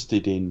you're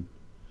interested in.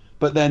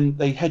 But then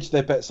they hedge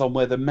their bets on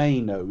where the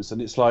May knows,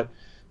 and it's like,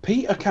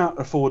 Peter can't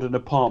afford an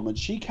apartment,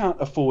 she can't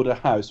afford a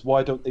house,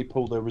 why don't they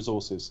pool their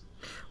resources?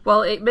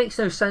 Well, it makes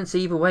no sense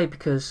either way,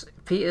 because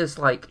Peter's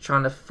like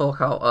trying to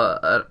fork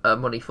out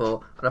money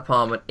for an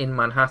apartment in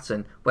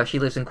Manhattan where she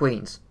lives in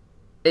Queens.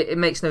 It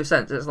makes no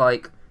sense. It's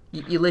like,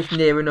 you live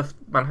near enough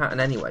Manhattan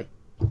anyway.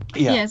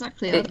 Yeah,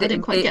 exactly. I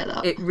didn't quite get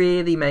that. It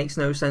really makes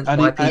no sense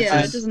and why it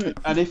doesn't.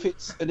 And if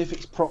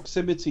it's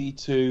proximity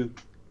to,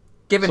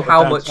 given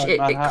how much it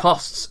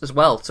costs as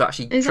well to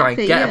actually try and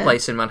get a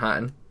place in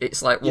Manhattan,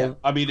 it's like, well... Yeah,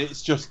 I mean,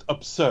 it's just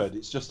absurd.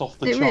 It's just off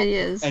the chart. It really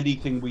is.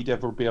 Anything we'd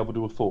ever be able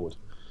to afford.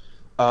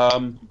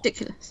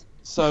 Ridiculous.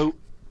 So,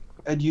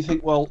 and you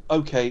think, well,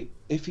 okay,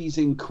 if he's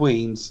in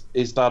Queens,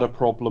 is that a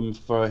problem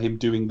for him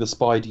doing the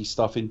Spidey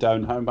stuff in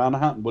downtown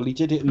Manhattan? Well, he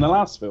did it in the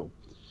last film.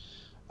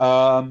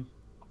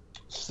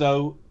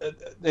 So,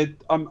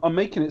 I'm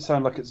making it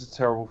sound like it's a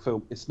terrible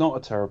film. It's not a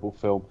terrible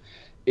film.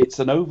 It's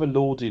an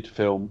overlauded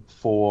film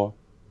for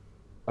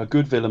a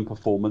good villain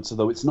performance,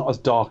 although it's not as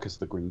dark as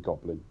The Green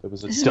Goblin.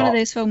 This is one of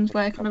those films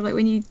where kind of like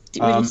when you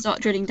really start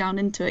drilling down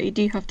into it, you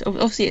do have to.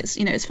 Obviously, it's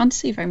it's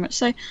fantasy very much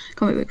so,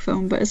 comic book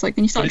film, but it's like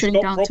when you start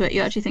drilling down to it,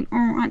 you actually think,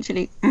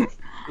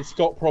 It's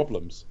got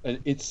problems, and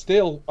it's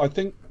still. I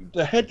think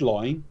the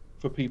headline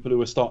for people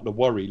who are starting to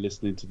worry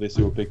listening to this,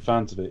 who are big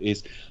fans of it,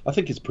 is I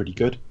think it's pretty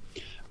good,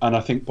 and I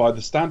think by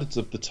the standards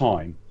of the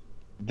time,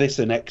 this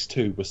and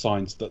X2 were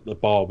signs that the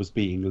bar was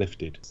being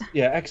lifted.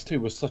 Yeah, X2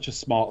 was such a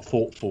smart,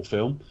 thoughtful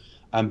film,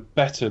 and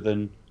better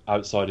than,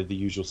 outside of The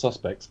Usual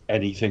Suspects,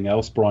 anything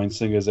else Bryan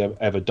Singer's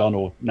ever done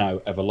or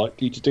now ever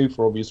likely to do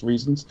for obvious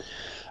reasons.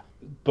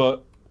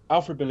 But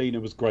Alfred Molina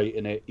was great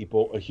in it. He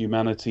brought a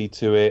humanity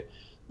to it.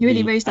 You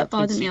really raised that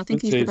bar, didn't you? I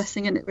think he's the best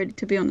thing in it, really,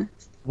 to be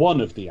honest. One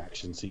of the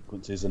action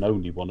sequences, and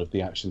only one of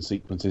the action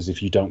sequences,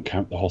 if you don't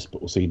count the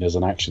hospital scene as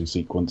an action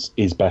sequence,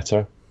 is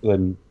better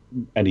than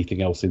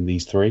anything else in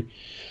these three.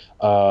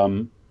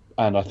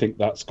 and I think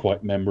that's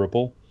quite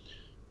memorable.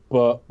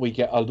 But we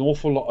get an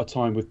awful lot of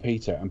time with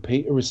Peter, and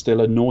Peter is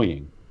still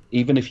annoying.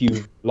 Even if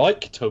you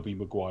like Tobey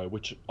Maguire,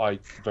 which I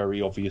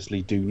very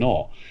obviously do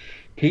not,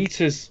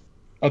 Peter's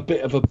a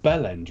bit of a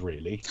bellend,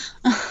 really.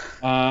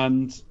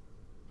 And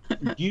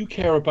you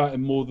care about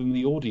him more than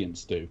the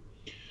audience do,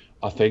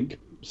 I think,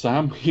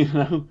 Sam,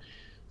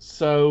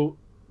 So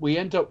we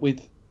end up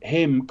with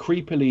him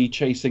creepily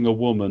chasing a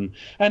woman,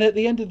 and at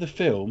the end of the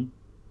film,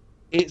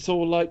 it's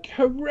all like,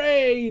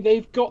 hooray,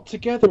 they've got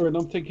together, and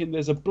I'm thinking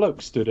there's a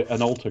bloke stood at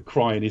an altar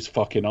crying his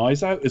fucking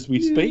eyes out as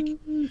we speak.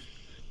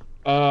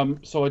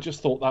 So I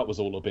just thought that was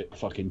all a bit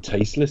fucking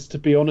tasteless, to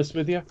be honest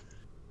with you.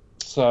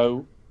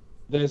 So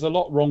there's a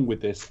lot wrong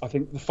with this. I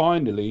think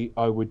finally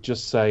I would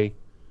just say,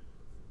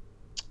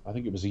 I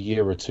think it was a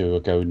year or two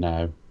ago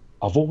now,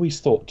 I've always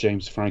thought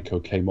James Franco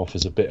came off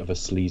as a bit of a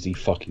sleazy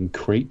fucking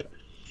creep.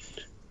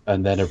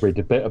 And then I read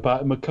a bit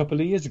about him a couple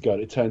of years ago,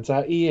 and it turns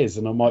out he is,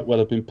 and I might well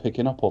have been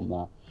picking up on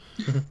that.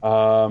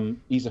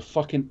 He's a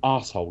fucking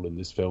arsehole in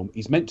this film.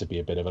 He's meant to be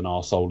a bit of an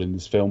arsehole in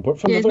this film, but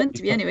from he's meant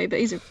to be anyway. But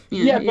he's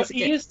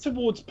he is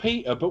towards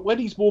Peter. But when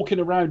he's walking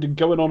around and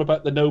going on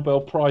about the Nobel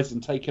Prize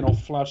and taking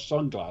off flash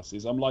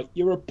sunglasses, I'm like,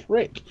 you're a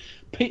prick.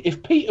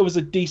 If Peter was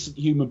a decent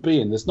human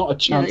being, there's not a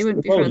chance they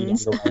wouldn't be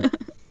friends.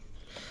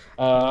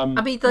 I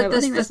mean, I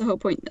think that's the whole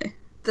point, though.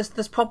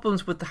 There's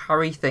problems with the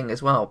Harry thing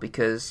as well,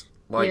 because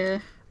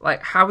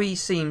like Harry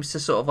seems to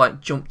sort of like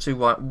jump to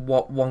like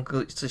what one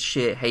gets to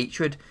sheer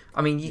hatred.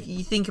 I mean,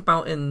 you think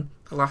about in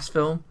the last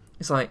film,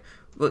 it's like,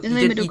 look, you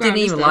didn't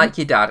even like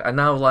your dad, and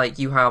now like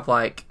you have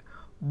like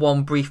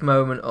one brief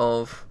moment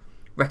of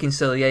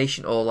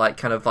reconciliation, or like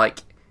kind of like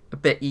a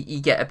bit, you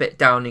get a bit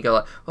down and you go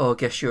like, oh, I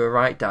guess you were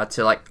right, Dad,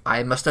 to like,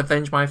 I must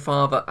avenge my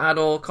father at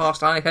all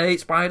cost, I hate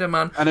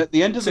Spider-Man. And at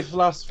the end of the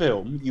last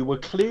film, you were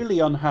clearly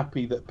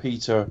unhappy that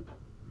Peter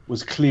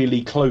was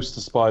clearly close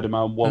to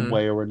Spider-Man one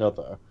way or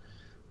another.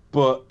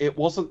 But it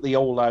wasn't the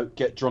all-out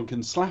get drunk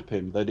and slap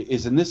him that it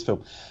is in this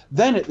film.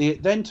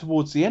 Then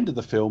towards the end of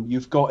the film,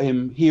 you've got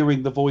him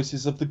hearing the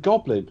voices of the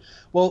Goblin.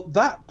 Well,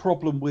 that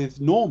problem with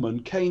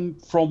Norman came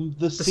from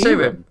the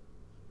serum.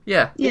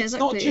 Yeah, it's exactly.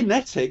 not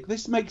genetic.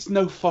 This makes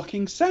no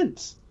fucking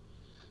sense.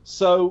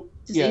 So,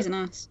 he's an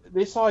ass.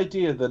 This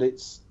idea that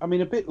it's, a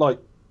bit like,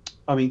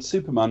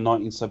 Superman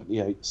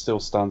 1978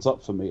 still stands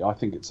up for me. I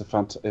think it's a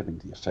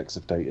fantastic. The effects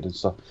have dated and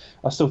stuff.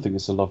 I still think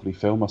it's a lovely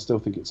film. I still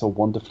think it's a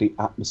wonderfully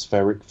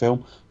atmospheric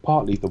film.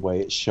 Partly the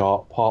way it's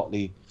shot,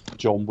 partly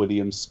John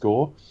Williams'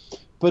 score.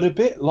 But a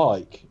bit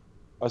like,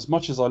 as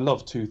much as I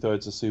love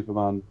 2/3 of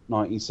Superman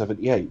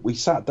 1978, we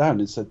sat down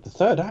and said the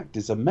third act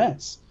is a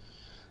mess.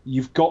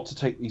 You've got to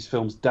take these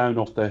films down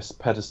off their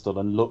pedestal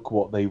and look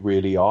what they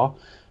really are.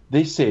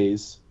 This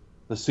is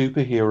the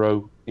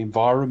superhero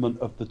environment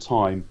of the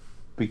time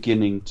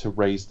beginning to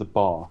raise the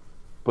bar,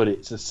 but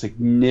it's a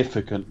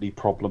significantly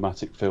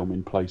problematic film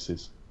in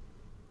places.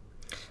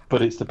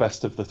 But it's the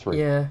best of the three.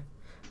 Yeah,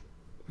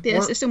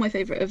 it's still my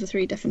favourite of the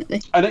three,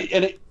 definitely.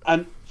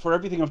 And for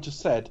everything I've just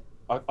said,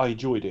 I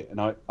enjoyed it,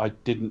 and I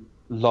didn't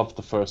love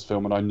the first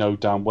film, and I know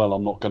damn well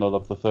I'm not going to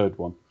love the third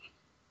one.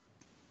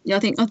 Yeah, I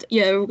think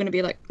we're all going to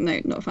be like, no,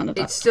 not a fan of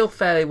that. It's still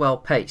fairly well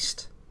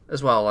paced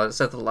as well. Like I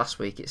said last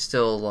week, it's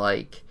still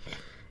watchable.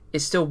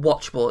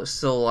 It's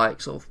still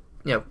like sort of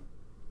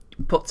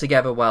put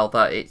together well,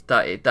 that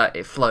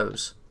it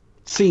flows.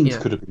 Scenes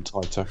could have been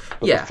tighter,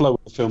 but the flow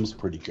of the film's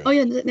pretty good. Oh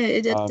yeah, no,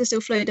 it does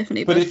still flow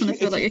definitely, but I kind of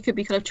feel like it could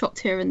be kind of chopped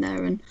here and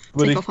there and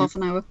take off half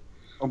an hour.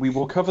 And we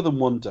will cover them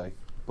one day,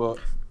 but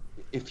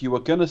if you were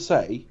going to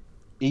say,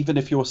 even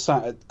if you're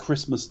sat at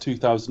Christmas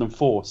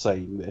 2004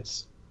 saying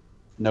this,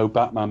 no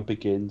Batman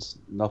Begins,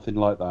 nothing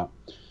like that.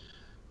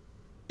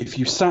 If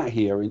you sat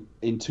here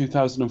in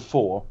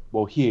 2004,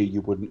 well, here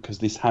you wouldn't, because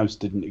this house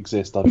didn't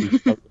exist. I'd be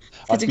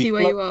physically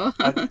where you are.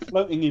 I'd be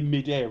floating in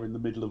midair in the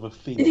middle of a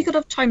field. If you could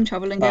have time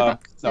travel and go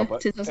back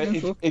to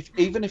 2004.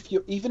 Even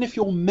if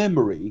your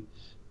memory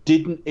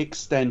didn't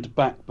extend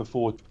back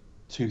before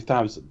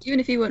 2000, even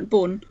if you weren't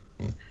born,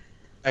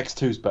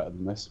 X2's better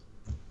than this.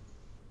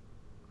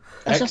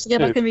 Let's just go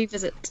back and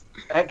revisit.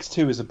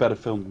 X2 is a better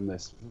film than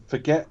this.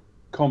 Forget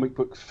comic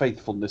book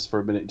faithfulness for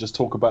a minute. Just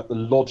talk about the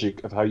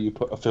logic of how you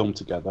put a film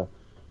together.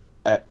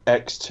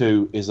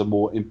 X2 is a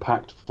more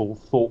impactful,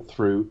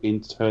 thought-through,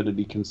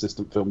 internally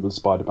consistent film than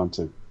Spider-Man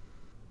 2.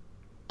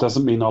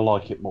 Doesn't mean I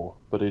like it more,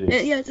 but it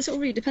is. Yeah, it sort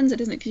of really depends,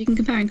 doesn't it? Because you can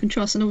compare and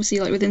contrast, and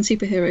obviously, like within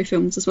superhero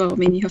films as well. I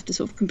mean, you have to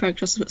sort of compare and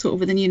contrast sort of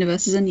within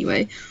universes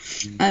anyway.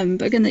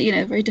 But again,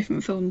 very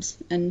different films,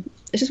 and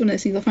it's just one of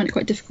those things I find it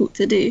quite difficult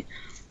to do,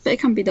 but it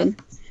can be done.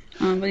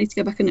 We need to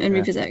go back and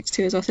revisit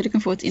X2 as well. So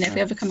looking forward to, if we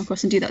ever come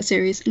across and do that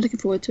series, looking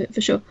forward to it for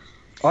sure.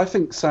 I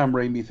think Sam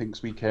Raimi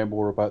thinks we care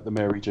more about the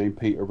Mary Jane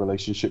Peter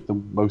relationship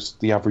than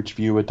the average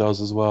viewer does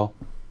as well.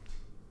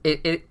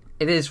 It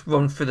is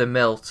run through the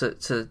mill to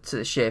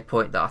the sheer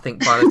point that I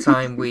think by the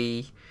time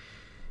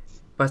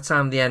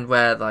the end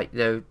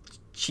where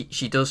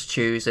she does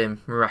choose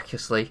him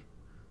miraculously,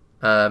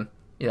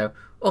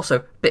 Also,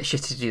 a bit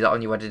shitty to do that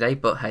on your wedding day,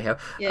 but hey ho.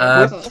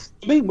 Yeah,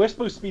 I mean, we're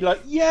supposed to be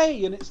like,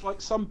 yay, and it's like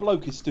some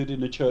bloke is stood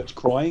in a church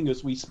crying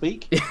as we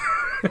speak.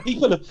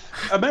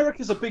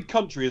 America's a big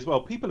country as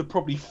well. People have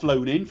probably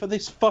flown in for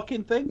this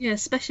fucking thing. Yeah,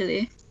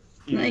 especially.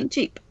 It ain't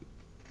cheap.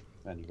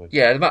 Anyway.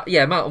 Yeah,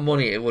 amount of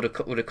money it would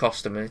have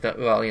cost them.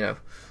 Well, you know,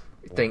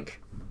 I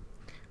think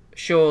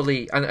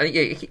surely, and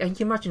you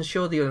imagine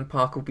surely Owen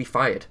Parker will be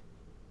fired.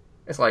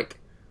 It's like,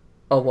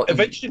 oh, what?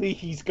 Eventually,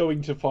 he's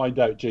going to find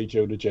out, J.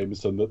 Jonah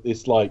Jameson, that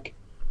this like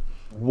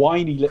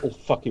whiny little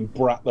fucking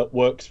brat that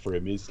works for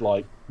him is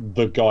like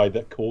the guy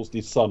that caused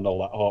his son all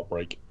that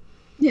heartbreak.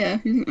 Yeah.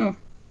 Oh.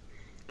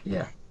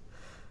 Yeah.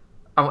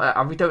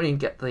 And we don't even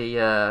get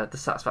the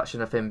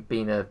satisfaction of him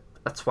being a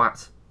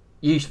twat.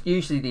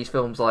 Usually these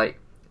films, like,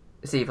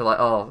 it's either like,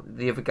 oh,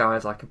 the other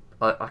guy's like a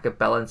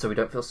bellend, so we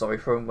don't feel sorry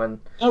for him when.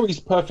 No, he's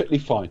perfectly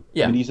fine.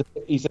 Yeah, I mean,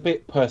 he's a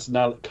bit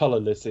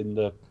colourless in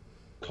the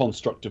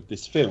construct of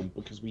this film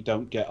because we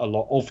don't get a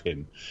lot of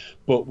him,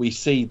 but we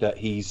see that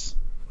he's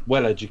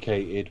well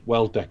educated,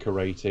 well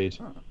decorated,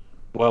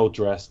 well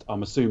dressed.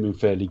 I'm assuming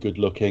fairly good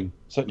looking,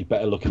 certainly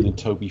better looking than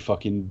Toby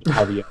fucking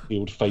Harry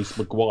Field face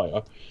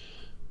Maguire.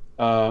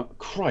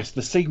 Christ,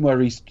 the scene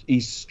where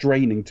he's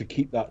straining to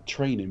keep that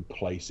train in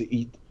place.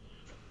 That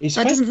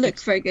doesn't look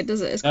very good, does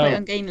it? It's quite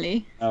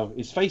ungainly. No,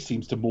 his face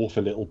seems to morph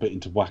a little bit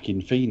into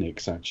Joaquin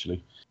Phoenix,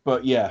 actually.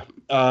 But yeah,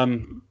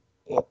 and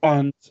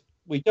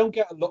we don't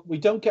get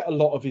a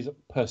lot of his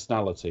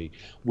personality.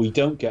 We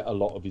don't get a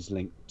lot of his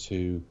link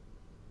to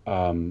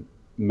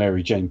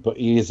Mary Jane, but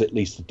he is at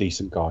least a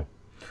decent guy.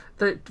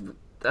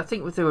 I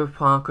think with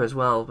Parker as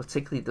well,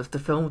 particularly the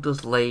film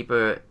does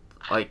labour.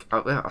 Like,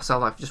 I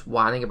sound like just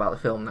whining about the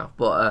film now,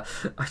 but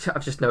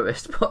I've just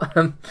noticed. But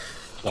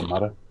doesn't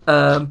matter.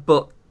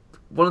 But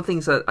one of the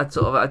things that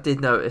I did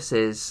notice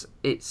is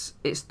it's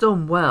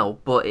done well,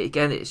 but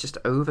again, it's just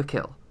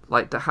overkill.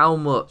 Like how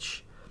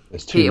much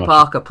Peter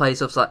Parker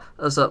plays up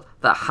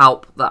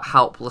that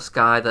helpless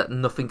guy that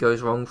nothing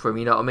goes wrong for him.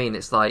 You know what I mean?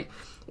 It's like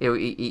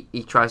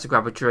he tries to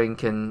grab a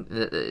drink and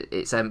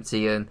it's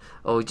empty, and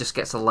he just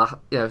gets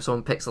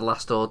someone picks the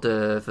last hors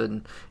d'oeuvre,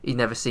 and he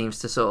never seems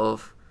to sort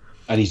of.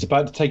 And he's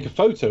about to take a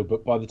photo,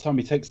 but by the time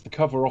he takes the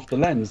cover off the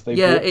lens, they've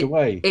walked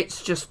away.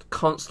 It's just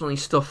constantly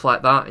stuff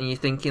like that, and you're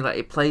thinking like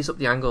it plays up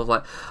the angle of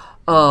like,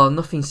 oh,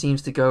 nothing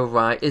seems to go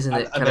right, isn't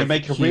it? And they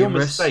make a real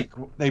mistake.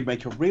 They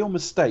make a real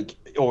mistake,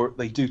 or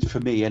they do for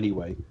me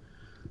anyway.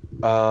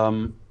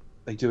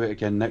 They do it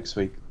again next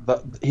week.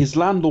 That his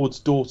landlord's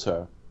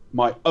daughter,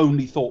 my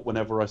only thought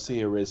whenever I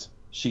see her is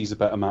she's a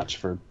better match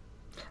for him.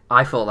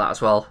 I thought that as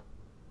well.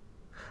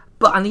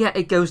 And yet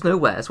it goes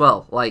nowhere as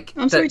well. Like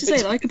I'm sorry to say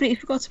that I completely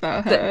forgot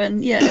about her,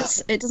 and yeah,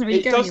 it doesn't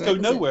really go anywhere. It does go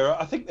nowhere.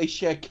 I think they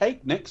share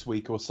cake next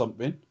week or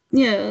something.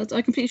 Yeah,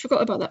 I completely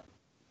forgot about that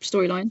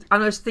storyline.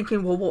 And I was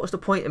thinking, well, what was the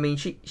point? I mean,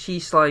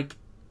 she's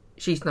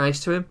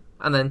nice to him,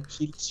 and then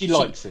she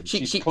likes him.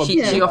 She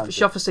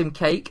offers him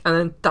cake, and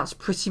then that's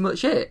pretty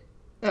much it.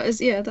 That's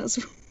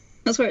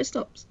where it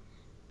stops.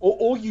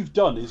 All you've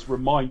done is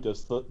remind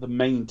us that the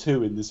main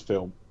two in this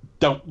film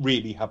don't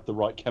really have the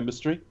right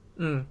chemistry.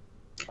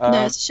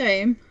 No, it's a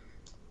shame.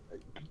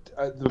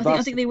 I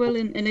think they will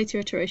in later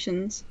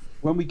iterations.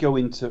 When we go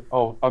into...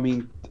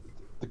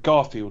 the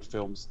Garfield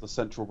films, the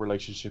central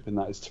relationship in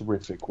that is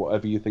terrific,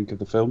 whatever you think of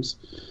the films.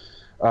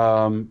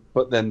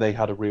 But then they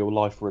had a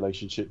real-life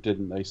relationship,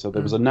 didn't they? So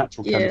there was a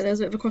natural chemistry. Yeah,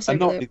 there's a bit of a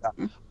crossover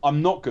there.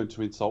 I'm not going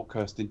to insult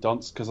Kirsten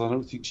Dunst, because I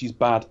don't think she's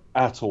bad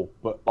at all.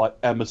 But like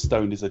Emma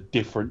Stone is a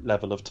different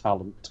level of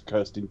talent to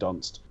Kirsten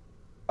Dunst.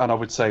 And I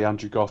would say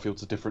Andrew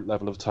Garfield's a different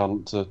level of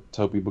talent to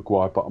Tobey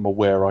Maguire, but I'm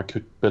aware I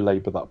could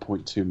belabour that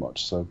point too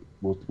much, so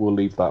we'll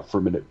leave that for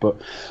a minute.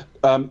 But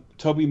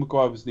Tobey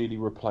Maguire was nearly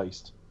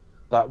replaced.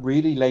 That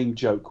really lame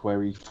joke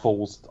where he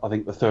falls, I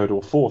think the third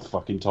or fourth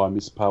fucking time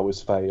his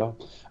powers fail,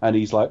 and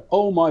he's like,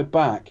 "Oh, my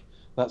back."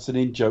 That's an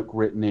in-joke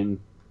written in.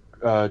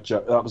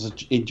 That was an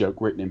in-joke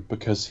written in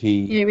because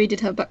he. Yeah, he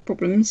did have back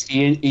problems.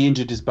 He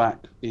injured his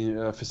back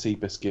for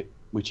Seabiscuit,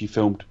 which he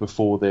filmed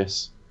before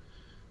this.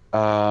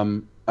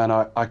 And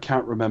I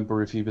can't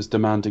remember if he was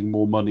demanding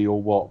more money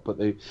or what, but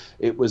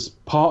it was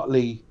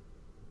partly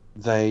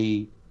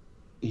they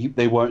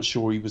weren't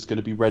sure he was going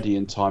to be ready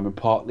in time, and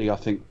partly I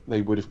think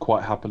they would have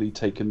quite happily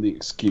taken the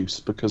excuse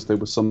because there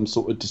was some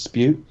sort of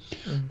dispute.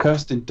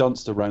 Kirsten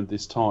Dunst around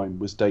this time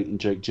was dating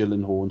Jake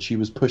Gyllenhaal, and she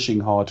was pushing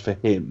hard for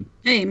him.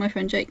 Hey, my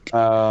friend Jake.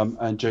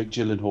 And Jake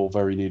Gyllenhaal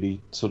very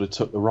nearly sort of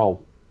took the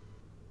role.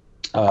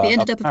 He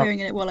ended up appearing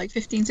in it,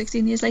 15,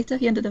 16 years later?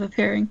 He ended up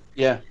appearing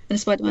in a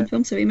Spider-Man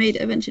film, so he made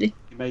it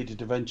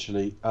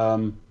eventually.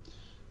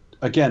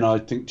 Again, I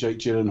think Jake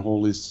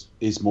Gyllenhaal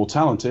is more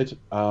talented.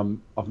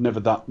 I've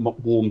never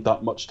warmed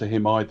that much to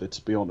him either,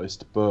 to be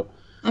honest. But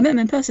I met him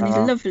in person. He's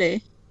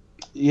lovely.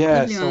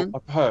 Yeah, lovely so man.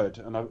 I've heard,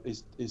 and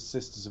his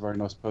sister's a very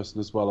nice person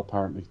as well.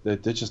 Apparently,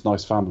 they're just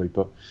nice family.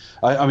 But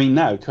I mean,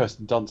 now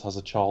Kirsten Dunst has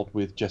a child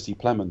with Jesse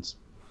Plemons,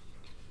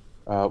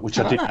 which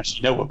I didn't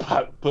actually know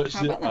about. But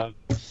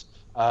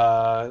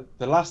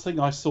the last thing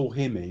I saw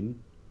him in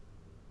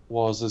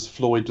was as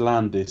Floyd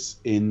Landis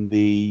in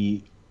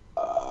the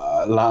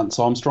Lance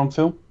Armstrong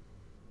film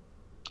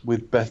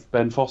with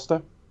Ben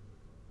Foster.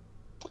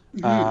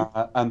 And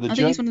I think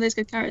he's one of those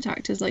good character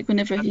actors. Like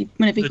whenever he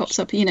pops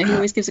up, he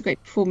always gives a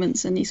great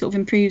performance, and he sort of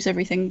improves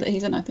everything that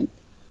he's in. I think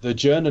the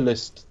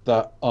journalist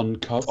that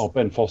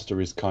Ben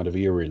Foster is kind of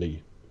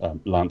eerily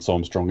Lance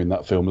Armstrong in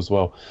that film as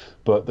well,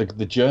 but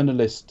the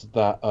journalist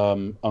that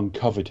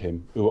uncovered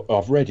him, who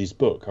I've read his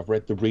book, I've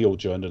read the real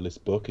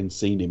journalist book and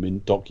seen him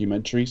in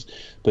documentaries,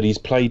 but he's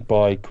played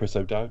by Chris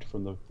O'Dowd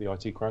from the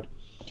IT Crowd,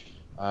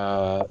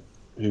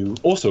 who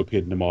also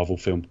appeared in a Marvel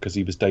film because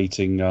he was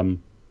dating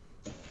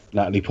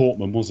Natalie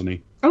Portman, wasn't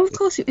he? Oh, of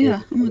course,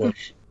 yeah. Oh my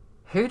gosh.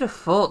 Who'd have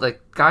thought the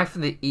guy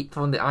from the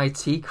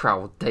IT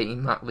Crowd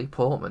dating Natalie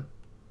Portman?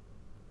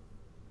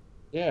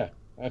 Yeah.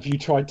 Have you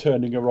tried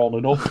turning her on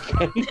and off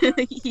again?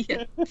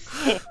 Yeah.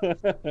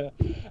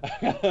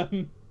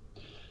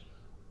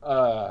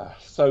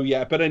 So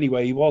yeah, but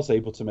anyway, he was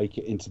able to make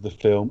it into the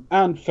film,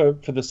 and for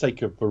the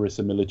sake of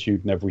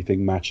verisimilitude and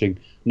everything matching,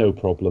 no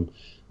problem.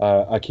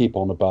 I keep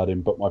on about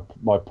him, but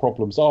my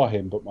problems are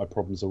him, but my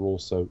problems are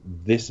also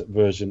this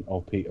version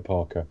of Peter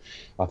Parker.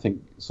 I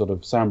think sort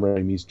of Sam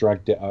Raimi's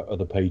dragged it out of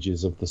the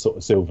pages of the sort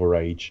of Silver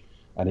Age,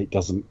 and it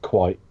doesn't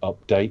quite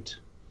update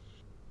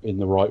in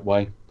the right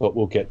way, but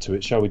we'll get to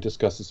it. Shall we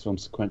discuss this film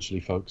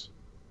sequentially, folks?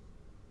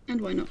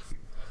 And why not?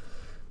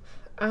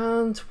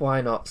 And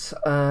why not?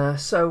 I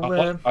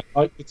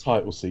like the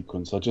title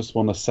sequence. I just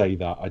want to say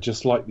that. I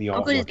just like the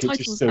artwork. The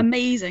title's say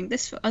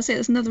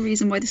that's another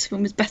reason why this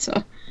film is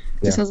better.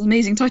 This has an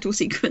amazing title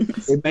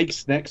sequence. It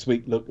makes next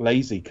week look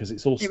lazy because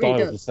it's all styled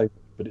really the same,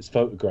 but it's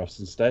photographs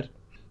instead.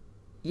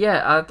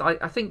 Yeah,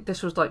 I think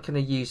this was like kind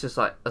of used as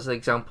an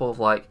example of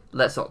like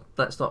let's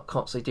not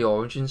constantly do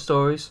origin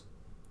stories,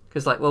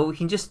 because like we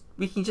can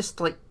just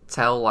like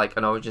tell like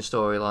an origin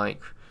story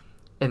like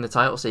in the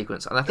title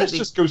sequence, and I think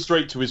just go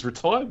straight to his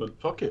retirement.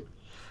 Fuck it.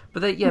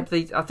 But I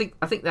think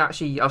they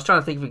actually, I was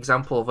trying to think of an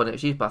example of when it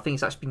was used, but I think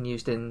it's actually been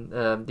used in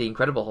The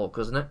Incredible Hulk,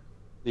 wasn't it?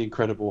 The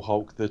Incredible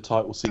Hulk, the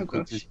title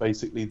sequence is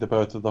basically the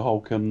birth of the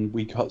Hulk, and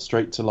we cut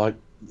straight to like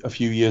a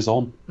few years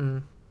on.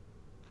 Mm.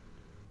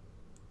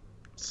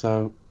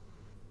 So,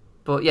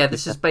 but yeah,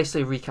 this is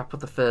basically a recap of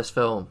the first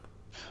film,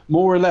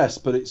 more or less.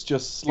 But it's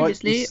just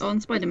slightly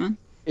on Spider-Man.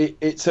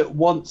 It's at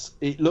once.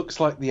 It looks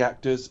like the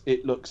actors.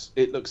 It looks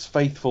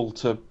faithful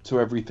to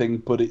everything,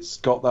 but it's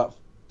got that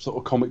sort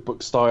of comic book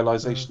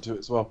stylization to it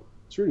as well.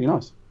 It's really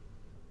nice.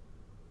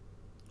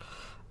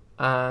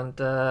 And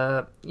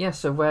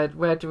so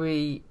where do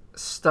we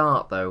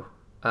start though?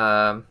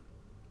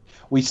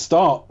 We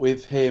start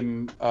with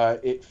him.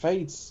 It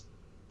fades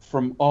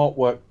from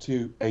artwork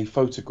to a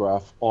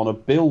photograph on a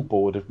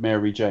billboard of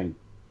Mary Jane.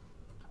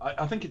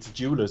 I think it's a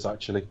jeweler's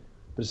actually,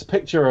 but it's a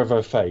picture of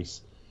her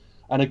face.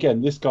 And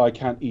again, this guy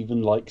can't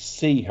even like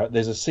see her.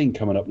 There's a scene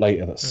coming up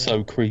later that's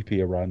so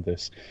creepy around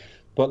this,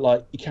 but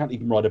like you can't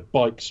even ride a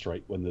bike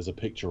straight when there's a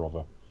picture of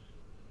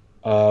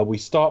her. We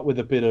start with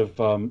a bit of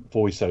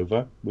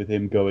voiceover with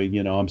him going,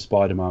 I'm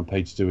Spider-Man,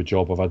 paid to do a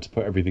job. I've had to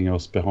put everything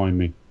else behind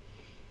me.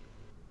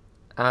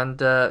 And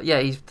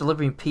he's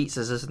delivering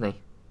pizzas, isn't he?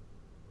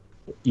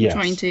 Yes.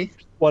 Trying to.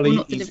 Well,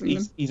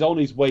 he's on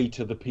his way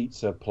to the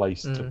pizza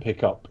place to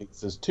pick up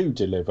pizzas to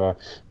deliver,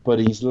 but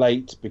he's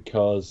late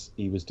because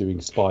he was doing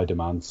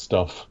Spider-Man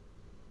stuff.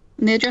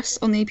 And the address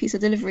on the pizza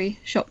delivery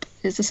shop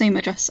is the same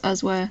address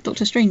as where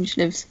Doctor Strange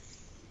lives.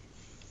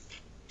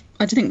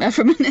 I had to think there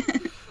for a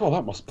minute. Oh,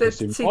 that must piss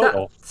him right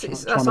off. Trying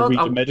to read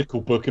a medical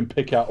book and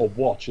pick out a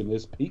watch, and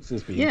there's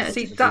pizzas being... Yeah,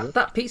 see,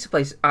 that pizza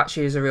place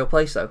actually is a real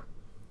place, though.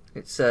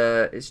 It's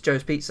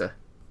Joe's Pizza.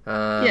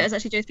 Yeah, it's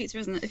actually Joe's Pizza,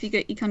 isn't it? If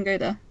you can go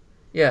there.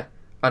 Yeah.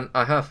 And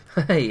I have.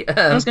 Hey,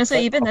 I was going to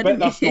say, you've been there,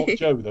 didn't you? That's not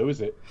Joe, though, is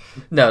it?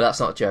 No,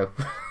 that's not Joe.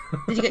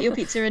 Did you get your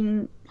pizza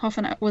in half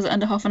an hour? Was it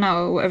under half an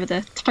hour or whatever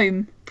the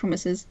time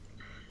promises?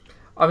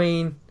 I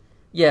mean,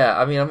 yeah.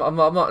 I mean, I'm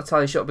not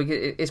entirely sure,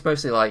 because it's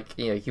mostly like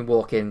you can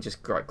walk in,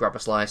 just grab a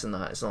slice and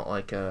that. It's not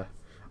like I'm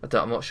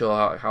not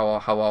sure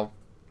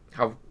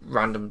how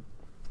random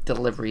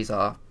deliveries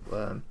are.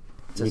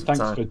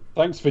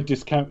 Thanks for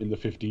discounting the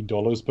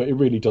 $15, but it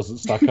really doesn't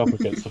stack up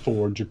against the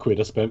 400 quid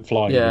I spent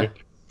flying you.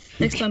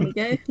 Next time we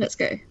go, let's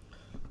go.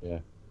 Yeah.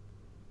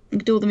 We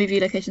can do all the movie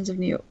locations of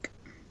New York.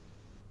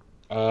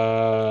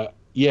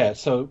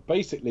 So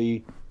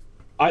basically,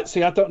 I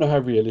don't know how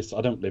realistic...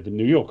 I don't live in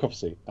New York,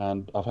 obviously,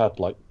 and I've had,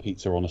 like,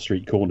 pizza on a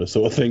street corner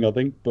sort of thing, I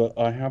think, but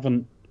I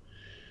haven't...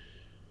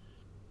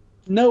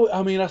 No,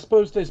 I mean, I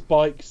suppose there's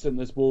bikes and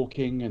there's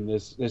walking and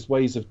there's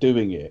ways of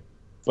doing it,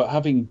 but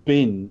having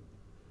been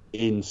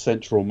in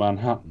central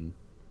Manhattan,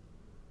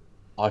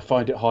 I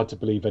find it hard to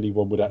believe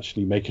anyone would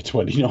actually make a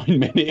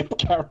 29-minute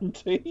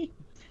guarantee.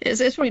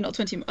 It's probably not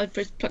 20. I'd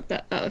pluck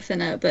that out of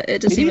thin air, but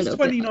it does seem a little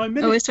 29 bit.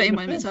 minutes. Oh, it's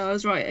 29 minutes. I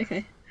was right.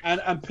 Okay.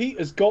 And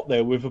Peter's got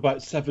there with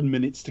about 7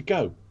 minutes to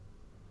go,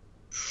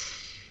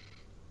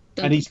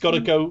 and he's got to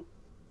go.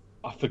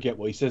 I forget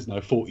what he says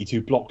now.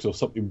 42 blocks or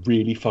something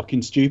really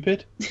fucking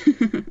stupid.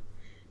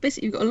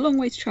 Basically, you've got a long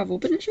way to travel,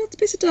 but in a short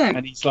space of time.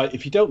 And he's like,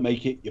 if you don't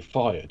make it, you're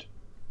fired.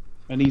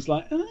 And he's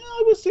like,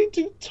 I was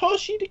into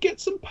Toshi to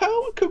get some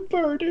power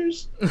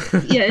converters.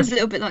 Yeah, it's a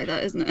little bit like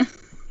that, isn't it?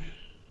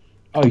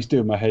 Oh, he's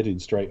doing my head in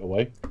straight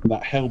away. And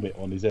that helmet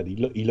on his head,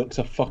 he looks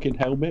a fucking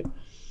helmet.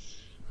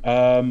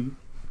 I'm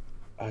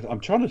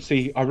trying to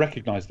see. I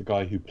recognise the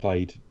guy who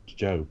played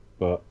Joe,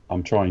 but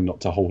I'm trying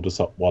not to hold us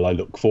up while I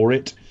look for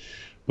it.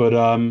 But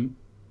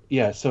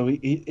yeah, so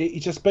he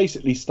just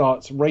basically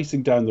starts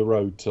racing down the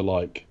road to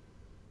like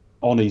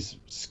on his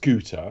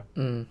scooter,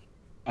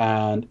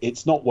 and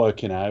it's not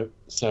working out.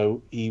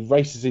 So he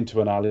races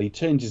into an alley,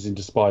 changes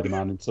into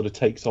Spider-Man, and sort of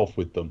takes off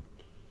with them.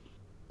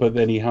 But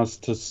then he has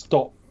to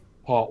stop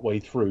partway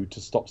through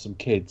to stop some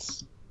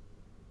kids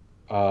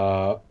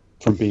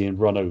from being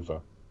run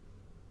over.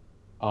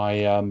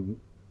 I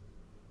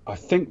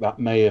think that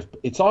may have...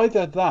 It's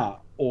either that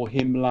or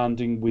him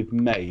landing with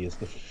May as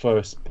the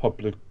first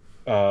public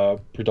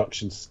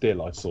production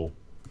still I saw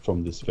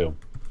from this film.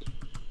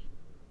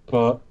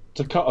 But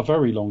to cut a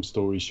very long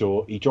story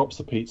short, he drops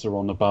the pizza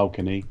on the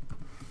balcony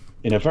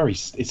in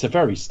it's a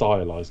very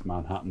stylized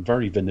Manhattan,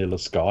 very vanilla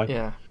sky.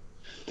 Yeah.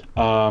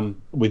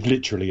 With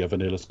literally a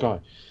vanilla sky.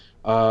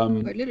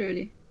 Quite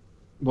literally.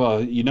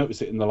 Well, you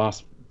notice it in the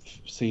last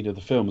scene of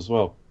the film as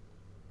well.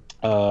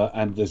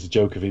 And there's a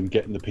joke of him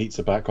getting the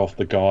pizza back off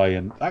the guy,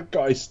 and that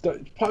guy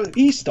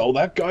he stole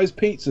that guy's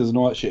pizzas and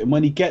all that shit. And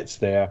when he gets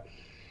there,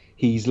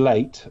 he's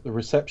late. The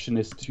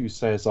receptionist who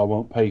says I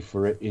won't pay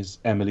for it is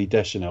Emily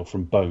Deschanel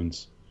from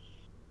Bones.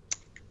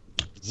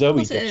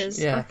 Zoe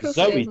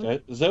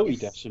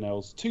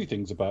Deschanel's two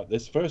things about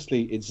this.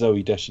 Firstly, it's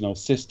Zoe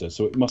Deschanel's sister,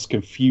 so it must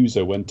confuse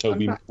her when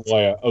Tobey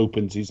Maguire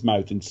opens his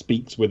mouth and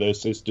speaks with her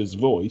sister's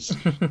voice.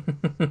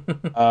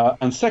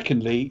 And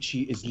secondly,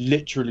 she is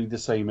literally the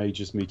same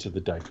age as me to the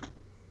day.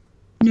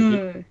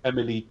 No.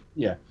 Emily,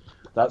 yeah,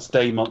 that's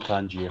day, month,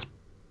 and year.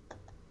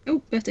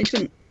 Oh, birthday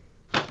twin.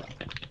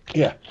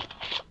 Yeah,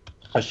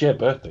 I share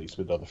birthdays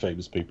with other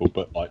famous people,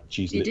 but like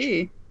she's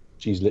literally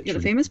You got a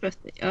famous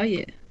birthday? Oh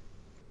yeah.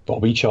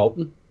 Bobby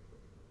Charlton,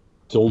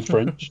 Dawn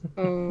French.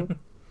 Oh.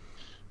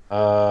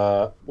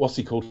 What's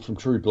he called from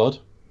True Blood?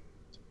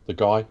 The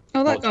guy.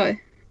 Oh, that guy.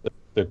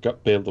 The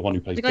one who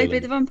plays the guy who Billy.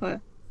 played the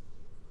vampire.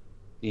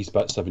 He's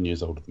about 7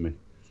 years older than me.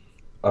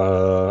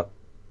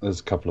 There's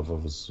a couple of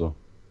others as well.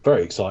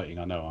 Very exciting.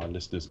 I know our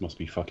listeners must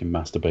be fucking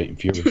masturbating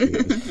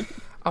furiously.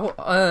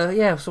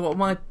 Yeah. So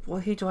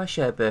who do I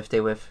share a birthday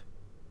with?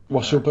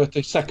 What's your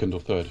birthday? 2nd or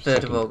 3rd?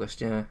 3rd of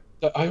August. Yeah.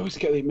 I always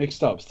get it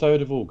mixed up.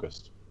 3rd of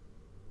August.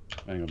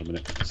 Hang on a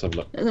minute. Let's have a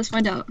look. Let's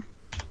find out.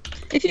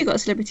 If you've got a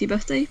celebrity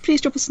birthday, please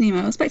drop us an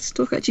email.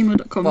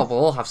 expectedtalk@gmail.com. Well, we'll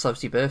all have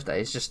celebrity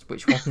birthdays, just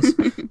which ones?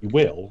 You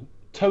will.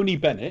 Tony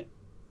Bennett.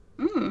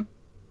 Oh.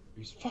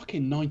 He's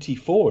fucking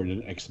 94 in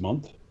the next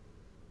month.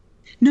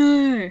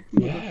 No.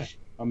 Yeah.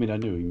 I mean, I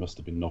knew he must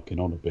have been knocking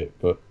on a bit,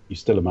 but you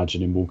still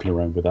imagine him walking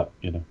around with that,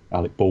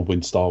 Alec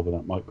Baldwin style with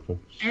that microphone.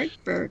 Eric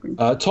Bergman.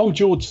 Tom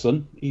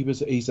Georgeson,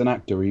 he's an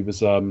actor. He was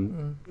he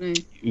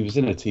was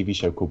in a TV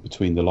show called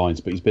Between the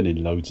Lines, but he's been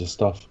in loads of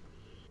stuff,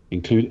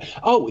 including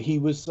he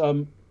was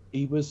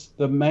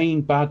the main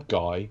bad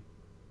guy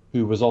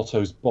who was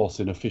Otto's boss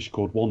in A Fish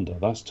Called Wanda.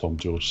 That's Tom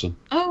Georgeson.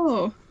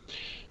 Oh.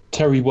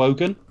 Terry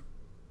Wogan.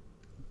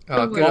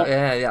 Oh, good.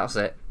 Yeah, that's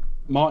it.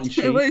 Martin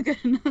Sheen.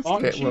 Wogan.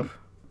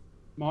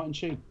 Martin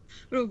Sheen.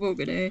 We're all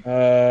Wogan, eh?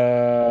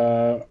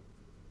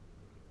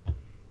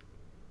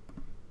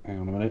 Hang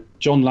on a minute.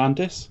 John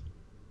Landis.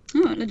 Oh,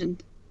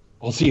 legend.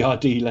 Ozzy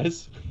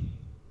Ardiles.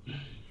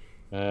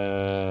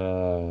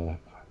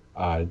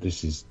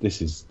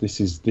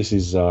 This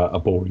is a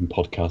boring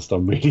podcast.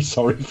 I'm really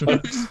sorry,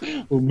 folks.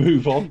 We'll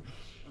move on.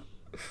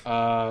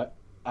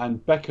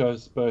 And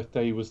Becca's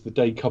birthday was the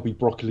day Cubby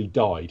Broccoli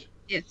died.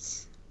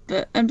 Yes,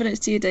 but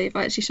unbeknownst to you, Dave,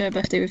 I actually share a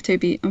birthday with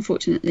Toby.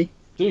 Unfortunately.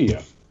 Do you?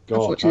 God,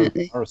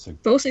 unfortunately. Embarrassing.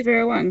 But also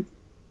Vera Wang.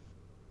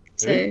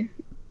 So,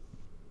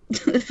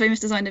 the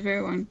famous designer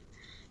Vera Wang.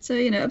 So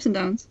ups and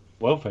downs.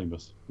 Well,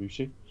 famous. Who's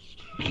she?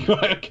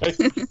 Okay.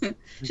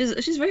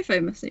 she's very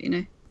famous,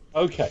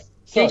 Okay.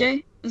 So,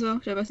 JJ as well.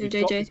 Share a birthday with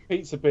JJ. Got his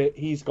pizza bit.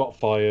 He's got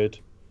fired.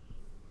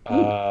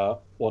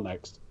 What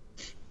next?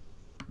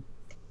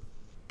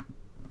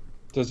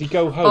 Does he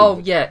go home? Oh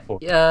yeah.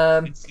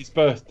 It's his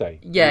birthday.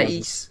 Yeah,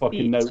 he's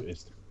fucking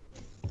noticed.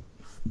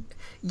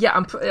 Yeah,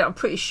 I'm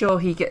pretty sure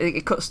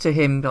it cuts to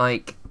him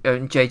like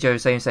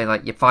JJ saying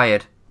like you're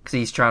fired because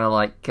he's trying to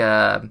like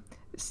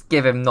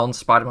give him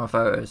non-Spider-Man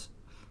photos.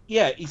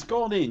 Yeah, he's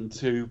gone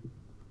into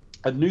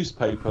a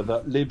newspaper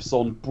that lives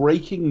on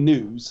breaking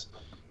news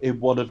in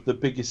one of the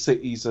biggest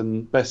cities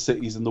and best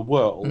cities in the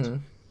world,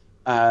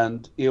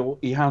 and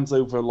he hands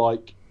over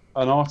like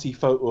an arty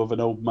photo of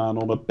an old man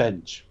on a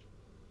bench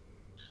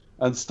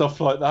and stuff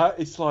like that.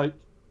 It's like,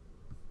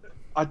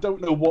 I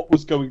don't know what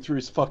was going through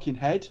his fucking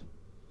head,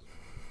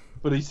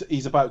 but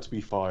he's about to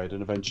be fired,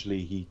 and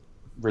eventually he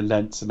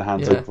relents and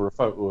hands over a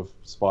photo of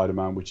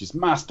Spider-Man, which is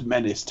masked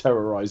menace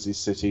terrorizes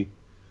city.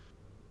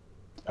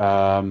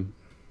 I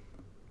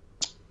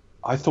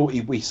thought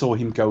we saw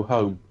him go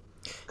home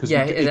because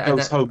he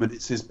goes home and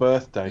it's his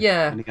birthday.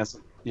 Yeah, and he has.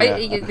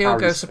 He'll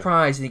go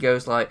surprised and he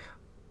goes like,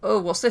 "Oh,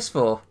 what's this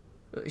for?"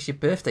 It's your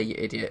birthday, you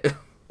idiot.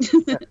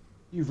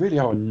 You really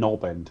are a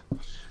knob end.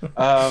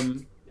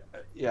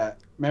 Yeah,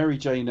 Mary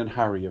Jane and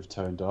Harry have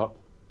turned up,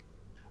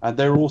 and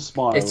they're all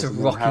smiles. It's a and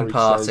then rocking Harry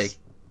party. says,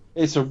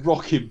 it's a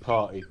rocking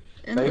party.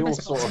 And They the all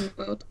best sort box in of,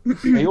 the world.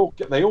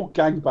 they all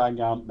gangbang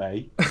Aunt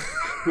May.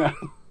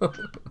 Oh,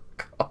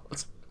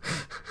 God.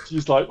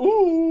 She's like,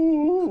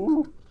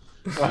 ooh,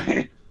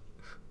 right?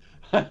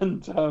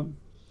 And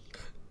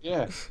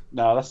yeah,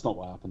 no, that's not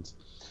what happens.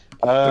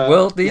 The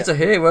world needs a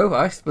hero.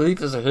 I believe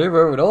there's a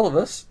hero in all of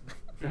us.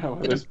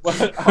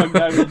 I'm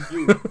now in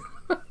you.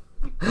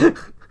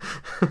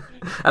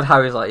 And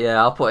Harry's like, yeah,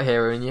 I'll put a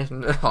hero in you.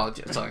 Oh,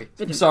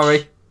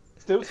 sorry.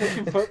 Still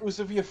taking photos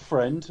of your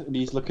friend, and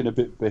he's looking a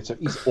bit bitter.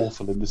 He's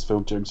awful in this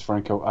film, James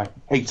Franco. I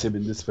hate him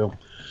in this film.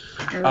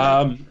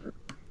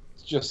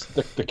 Just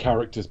the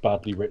character's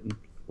badly written,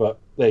 but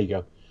there you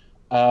go.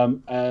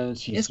 And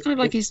she's... It's kind of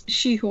like he's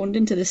shoehorned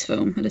into this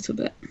film a little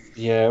bit.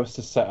 Yeah, it was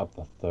to set up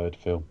the third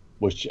film,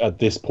 which at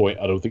this point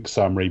I don't think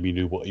Sam Raimi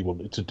knew what he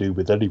wanted to do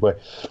with anyway.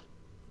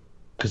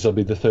 Because I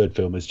mean, the third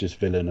film is just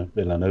villain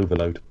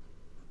overload.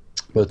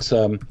 But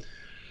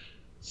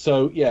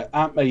so yeah,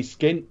 Aunt May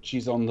skint.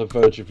 She's on the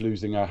verge of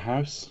losing her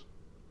house,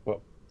 but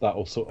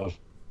that'll sort of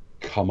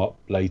come up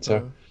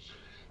later.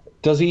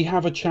 Does he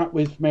have a chat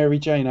with Mary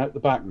Jane out the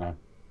back now?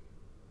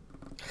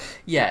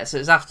 Yeah, so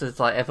it's after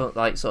like everyone,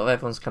 like sort of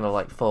everyone's kind of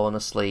like fallen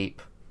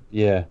asleep.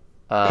 Yeah,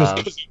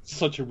 because it's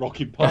such a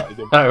rocking party.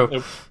 They're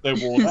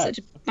worn out. Such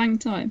a bang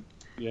time.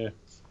 Yeah.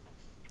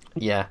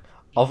 Yeah.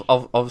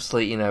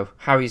 Obviously, you know,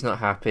 Harry's not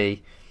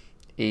happy.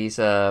 He's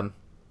I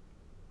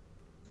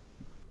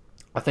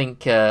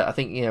think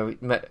you know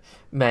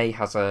May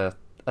has a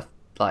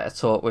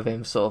talk with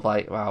him, sort of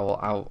like,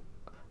 well,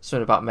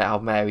 something about how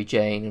Mary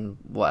Jane and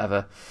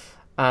whatever,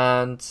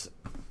 and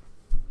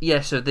yeah,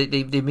 so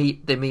they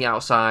meet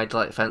outside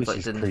like fence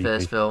like in the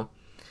first film.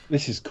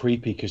 This is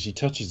creepy because she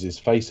touches his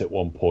face at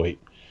one point,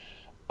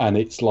 and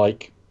it's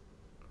like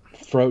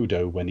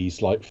Frodo when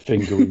he's like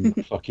fingering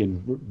fucking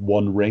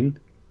One Ring.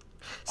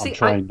 I'm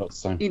trying not to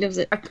sound. He loves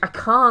it. I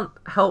can't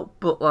help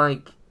but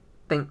like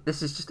think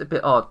this is just a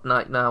bit odd.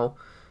 Like now,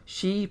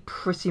 she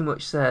pretty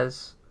much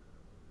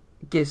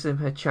gives him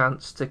her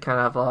chance to kind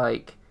of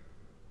like,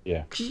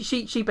 yeah.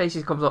 She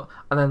basically comes up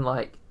and then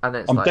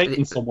it's I'm like,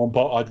 dating someone,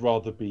 but I'd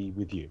rather be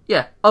with you.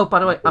 Yeah. Oh,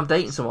 by the way, I'm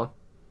dating someone.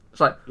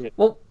 It's like,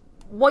 well,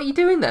 what are you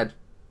doing then?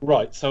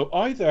 Right. So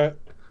either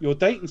you're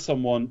dating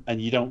someone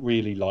and you don't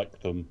really like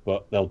them,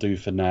 but they'll do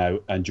for now,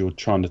 and you're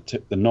trying to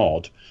tip the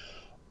nod,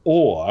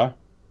 or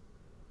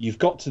you've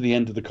got to the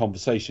end of the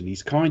conversation.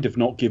 He's kind of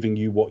not giving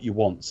you what you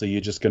want, so you're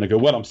just going to go,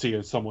 well, I'm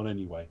seeing someone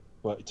anyway.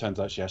 But it turns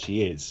out she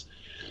actually is.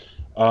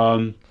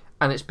 And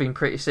it's been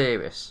pretty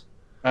serious.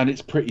 And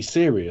it's pretty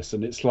serious.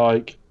 And it's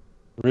like,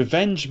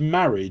 revenge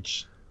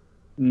marriage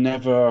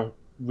never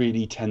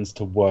really tends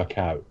to work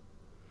out.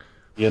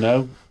 You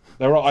know?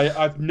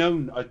 I've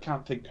known, I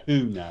can't think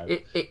who now,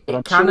 but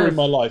I'm sure in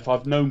my life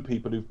I've known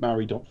people who've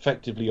married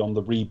effectively on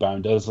the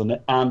rebound as an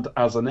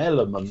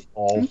element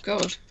of... Oh,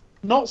 God.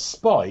 Not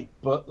spite,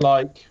 but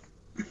like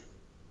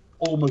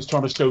almost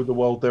trying to show the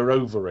world they're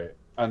over it.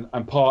 And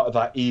part of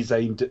that is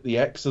aimed at the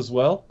ex as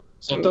well.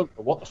 So I don't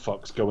know what the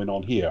fuck's going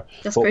on here.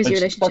 That's a crazy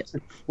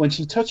relationship. When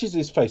she touches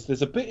his face,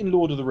 there's a bit in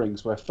Lord of the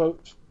Rings where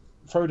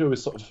Frodo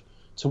is sort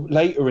of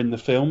later in the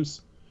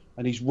films,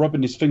 and he's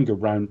rubbing his finger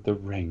round the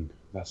ring.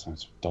 That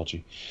sounds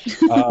dodgy.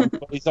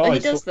 But his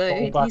eyes does, sort of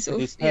fall back in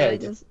his yeah,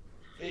 head.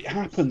 It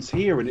happens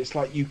here, and it's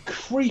like, you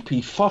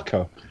creepy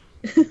fucker.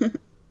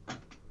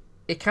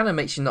 It kind of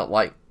makes you not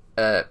like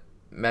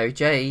Mary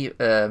J,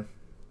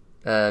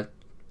 MJ,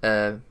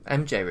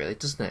 really,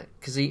 doesn't it?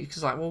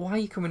 Because like, well, why are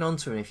you coming on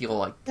to him if you're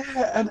like...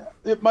 Yeah, and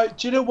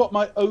do you know what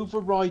my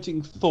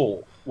overriding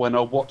thought when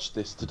I watched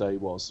this today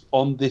was,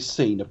 on this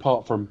scene,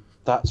 apart from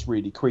that's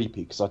really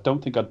creepy, because I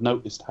don't think I'd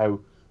noticed how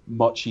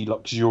much he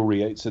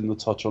luxuriates in the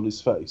touch on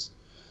his face.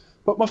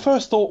 But my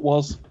first thought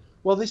was,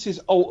 well, this is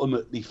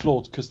ultimately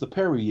flawed, because the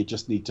pair of you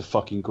just need to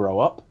fucking grow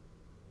up.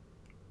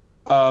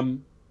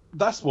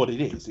 That's what it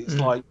is. It's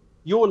like,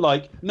 you're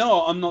like,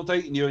 no, I'm not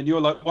dating you, and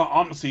you're like, well,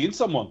 I'm seeing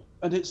someone.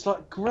 And it's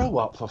like, grow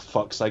up, for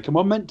fuck's sake. Am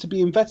I meant to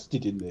be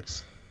invested in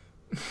this?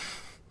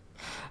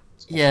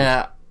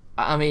 Yeah,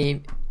 I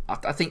mean,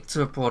 I think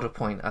to a broader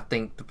point, I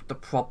think the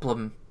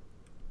problem,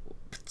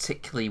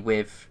 particularly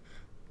with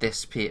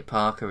this Peter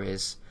Parker,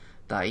 is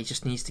that he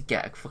just needs to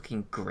get a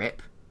fucking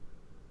grip.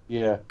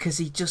 Yeah. Because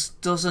he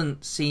just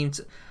doesn't seem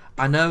to...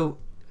 I know...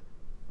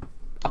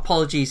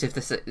 Apologies if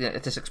this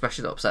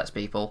expression upsets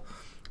people.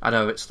 I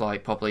know it's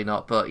like probably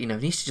not, but you know,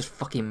 he needs to just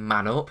fucking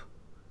man up. Do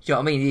you know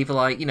what I mean? Either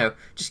like, you know,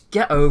 just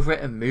get over it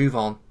and move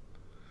on,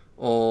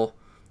 or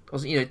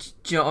you know, do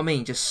you know what I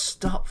mean? Just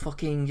stop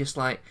fucking just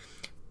like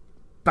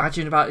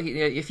badgering about. You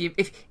know,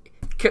 if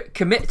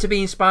commit to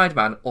being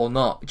Spider-Man or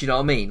not. Do you know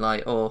what I mean?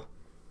 Like, or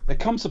there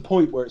comes a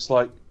point where it's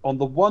like, on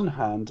the one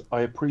hand,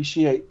 I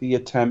appreciate the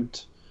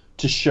attempt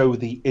to show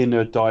the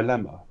inner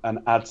dilemma and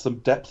add some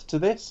depth to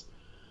this.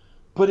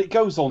 But it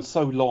goes on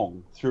so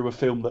long through a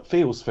film that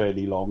feels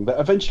fairly long that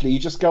eventually you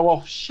just go,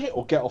 oh shit,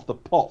 or get off the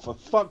pot, for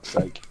fuck's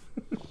sake.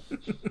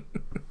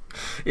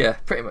 Yeah,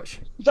 pretty much.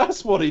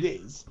 That's what it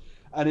is.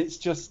 And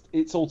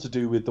it's all to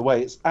do with the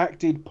way it's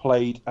acted,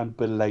 played, and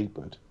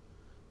belaboured.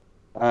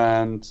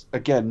 And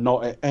again,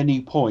 not at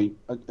any point,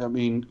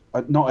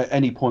 not at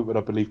any point would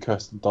I believe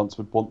Kirsten Dunst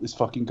would want this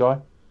fucking guy.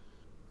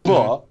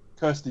 But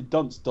Kirsten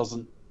Dunst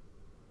doesn't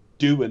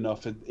do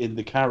enough in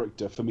the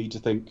character for me to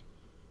think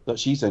that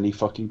she's any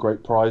fucking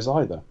great prize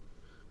either.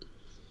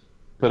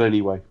 But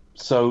anyway,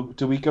 so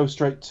do we go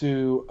straight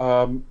to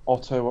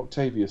Otto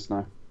Octavius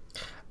now?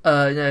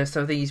 No,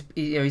 so he's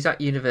at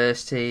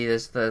university.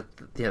 There's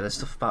there's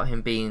stuff about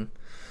him being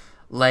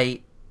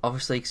late,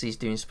 obviously, because he's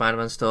doing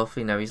Spider-Man stuff.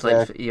 He's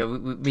late.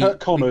 Kurt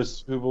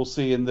Connors, who we'll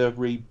see in the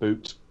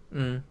reboot.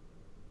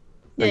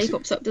 Yeah, he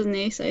pops up, doesn't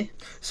he?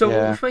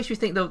 Which makes me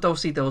think they'll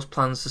see those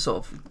plans to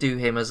sort of do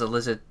him as a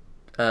lizard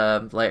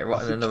later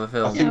on in another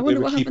film. I think they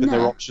were keeping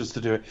their options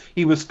to do it.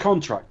 He was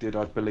contracted,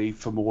 I believe,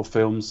 for more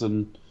films,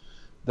 and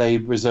they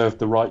reserved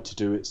the right to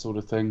do it, sort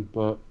of thing.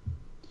 But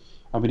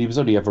I mean, he was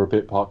only ever a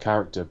bit part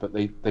character, but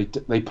they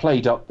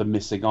played up the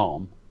missing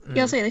arm.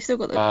 Yeah, I'll say they still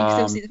got. You can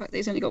still see the fact that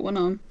he's only got one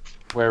arm.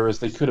 Whereas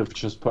they could have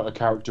just put a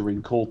character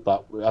in called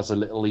that as a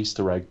little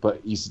Easter egg,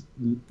 but he's,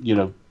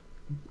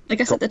 I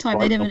guess at the time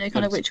they didn't know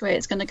kind of which way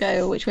it's going to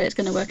go or which way it's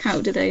going to work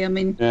out, did they? I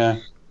mean, yeah,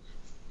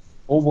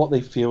 or what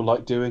they feel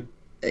like doing.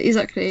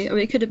 Exactly. I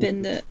mean, it could have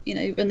been that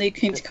when they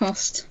came to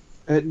cast.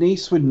 At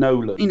least with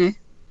Nolan,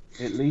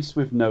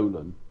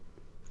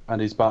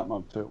 and his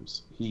Batman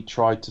films, he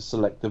tried to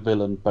select the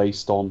villain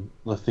based on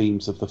the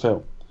themes of the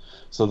film.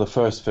 So the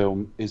first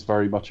film is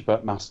very much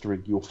about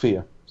mastering your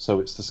fear, so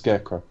it's the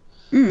Scarecrow.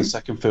 The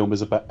second film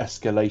is about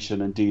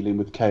escalation and dealing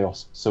with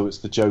chaos, so it's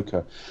the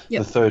Joker.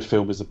 Yep. The third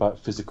film is about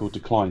physical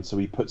decline, so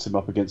he puts him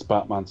up against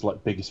Batman's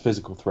biggest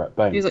physical threat,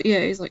 Bane.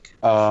 He's like.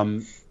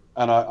 And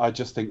I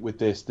just think with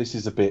this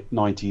is a bit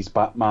 90s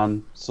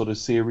Batman sort of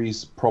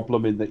series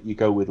problem in that you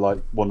go with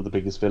one of the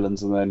biggest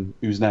villains and then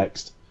who's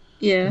next?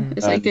 Yeah,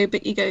 it's up and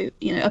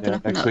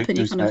up and up, and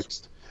you kind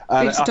next.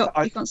 And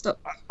you can't stop.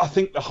 I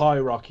think the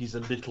hierarchy's a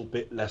little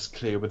bit less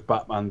clear with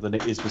Batman than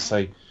it is with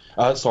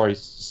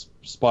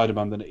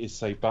Spider-Man than it is,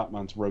 say,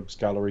 Batman's Rogues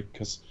Gallery,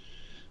 because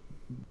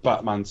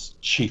Batman's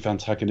chief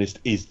antagonist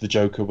is the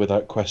Joker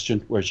without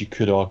question, whereas you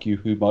could argue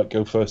who might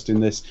go first in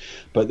this.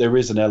 But there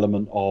is an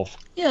element of...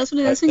 Yeah, that's one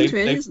of those things,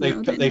 really, isn't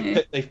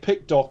it? They've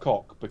picked Doc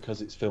Ock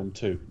because it's film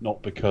 2,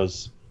 not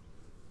because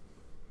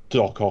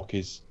Doc Ock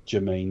is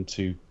germane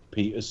to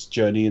Peter's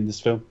journey in this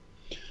film.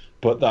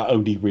 But that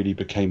only really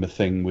became a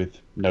thing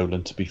with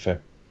Nolan, to be fair.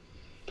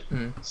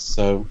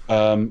 So, I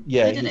don't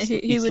know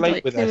who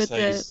would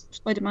the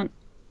Spider-Man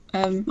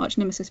arch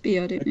nemesis be.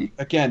 I don't know.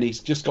 Again, he's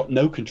just got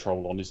no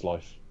control on his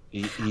life.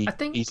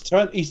 He's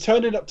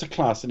turning up to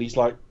class, and he's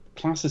like,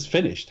 "Class is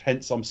finished.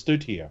 Hence, I'm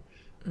stood here."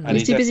 And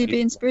he's too busy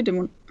being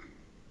Spider-Man.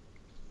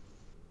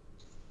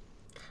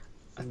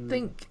 I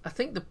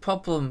think the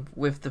problem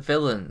with the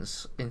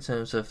villains in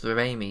terms of the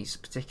Raimis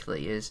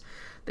particularly is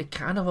they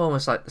kind of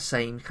almost like the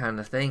same kind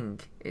of thing.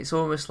 It's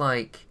almost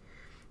like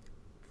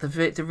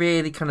they're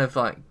really kind of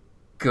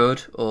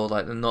good, or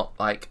they're not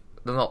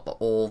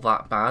all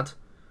that bad,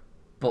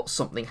 but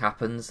something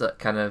happens that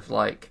kind of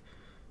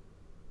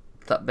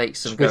that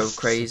makes them go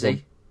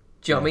crazy.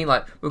 Do you know what I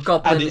mean? With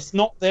Goblin, and it's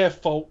not their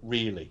fault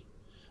really.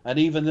 And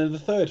even in the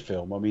third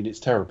film, I mean, it's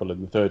terrible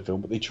in the third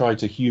film, but they try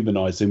to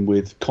humanise him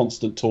with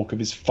constant talk of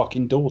his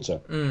fucking daughter.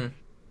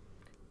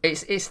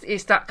 It's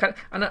that kind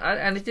of,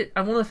 and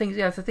one of the things,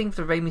 the thing with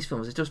the Raimi's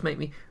films, it does make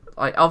me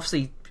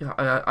obviously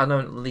I know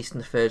at least in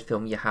the third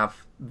film you have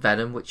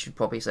Venom, which you'd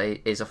probably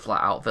say is a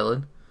flat out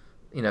villain.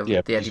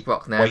 The Eddie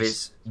Brock there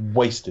is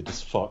wasted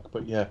as fuck,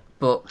 but yeah.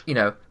 But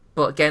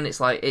again,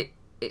 it's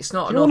it's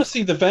not. If you want to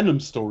see the Venom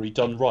story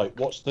done right,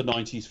 watch the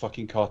 90s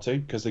fucking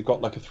cartoon, because they've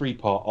got a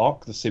 3-part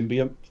arc, the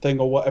symbiote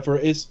thing or whatever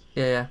it is.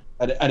 Yeah.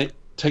 And it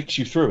takes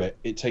you through it.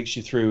 It takes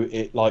you through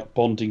it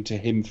bonding to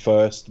him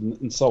first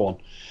and so on.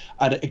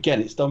 And again,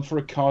 it's done for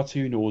a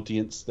cartoon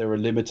audience. There are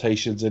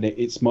limitations in it.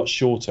 It's much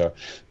shorter,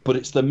 but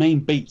it's the main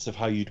beats of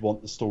how you'd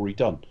want the story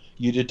done.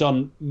 You'd have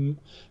done.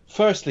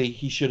 Firstly,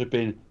 he should have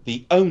been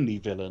the only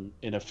villain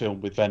in a film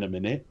with Venom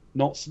in it,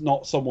 not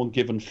someone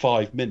given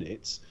 5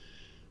 minutes,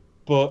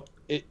 but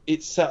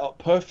it's set up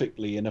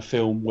perfectly in a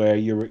film where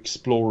you're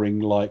exploring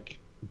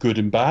good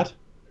and bad.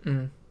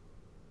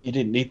 You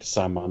didn't need the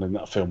Sandman in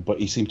that film, but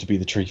he seemed to be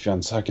the chief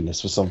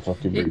antagonist for some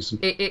fucking reason.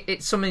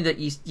 It's something that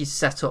you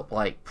set up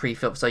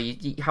pre-film, so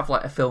you have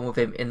a film with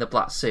him in the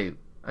black suit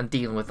and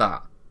dealing with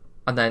that,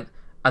 and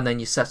then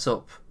you set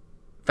up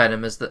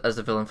Venom as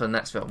the villain for the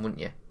next film, wouldn't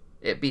you?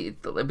 It'd be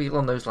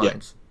along those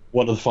lines. Yeah.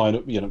 One of the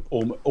final,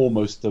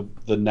 almost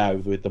the now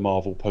with the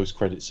Marvel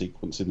post-credit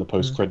sequence. In the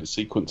post-credit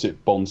sequence,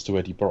 it bonds to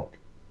Eddie Brock.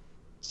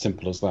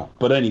 Simple as that.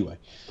 But anyway,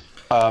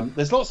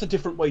 there's lots of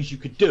different ways you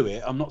could do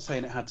it. I'm not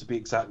saying it had to be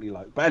exactly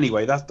but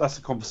anyway, that's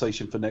a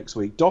conversation for next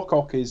week. Doc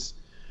Ock is,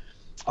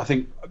 I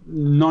think,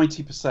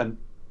 90%.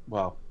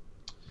 Well,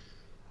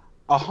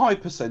 a high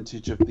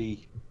percentage of the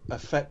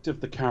effect of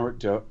the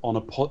character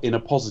in a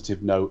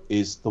positive note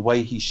is the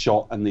way he's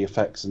shot and the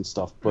effects and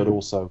stuff, but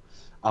also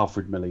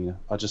Alfred Molina.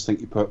 I just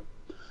think you put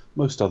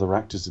most other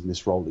actors in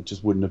this role, it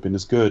just wouldn't have been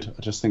as good.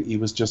 I just think he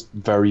was just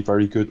very,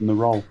 very good in the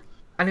role.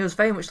 And it was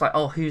very much like,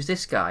 oh, who's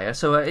this guy?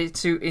 So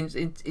to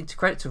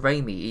credit to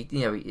Raimi,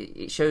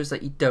 it shows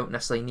that you don't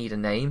necessarily need a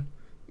name.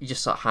 You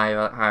just sort of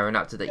hire an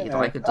actor that you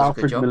like and does a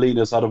good job. Alfred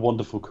Molina's had a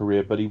wonderful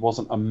career, but he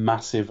wasn't a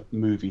massive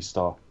movie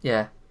star.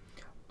 Yeah,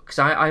 because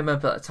I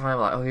remember at the time,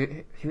 like, oh,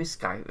 who is this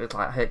guy? Like,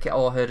 I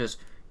heard us,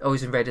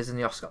 he's in Raiders in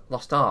the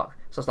Lost Ark.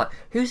 So I was like,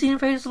 who's he in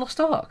Raiders of the Lost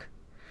Ark?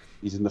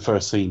 He's in the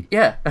first scene.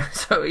 Yeah,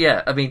 so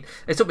yeah, I mean,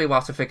 it took me a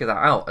while to figure that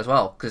out as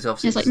well, because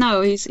obviously it's like,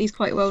 no, he's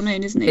quite well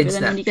known, isn't he? Internet. But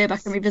then when you go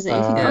back and revisit,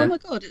 you think, oh my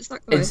god, it's that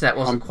guy. Internet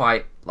wasn't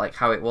quite like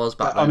how it was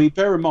back then. I mean,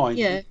 bear in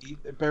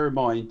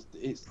mind,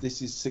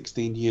 this is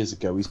 16 years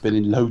ago. He's been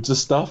in loads of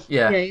stuff.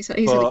 Yeah, he's had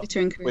a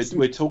glittering career.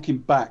 We're talking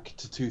back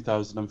to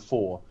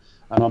 2004,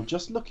 and I'm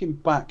just looking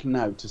back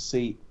now to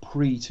see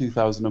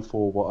pre-2004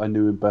 what I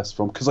knew him best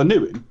from, because I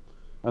knew him,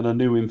 and I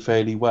knew him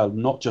fairly well,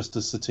 not just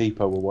as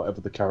Satipo or whatever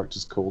the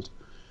character's called.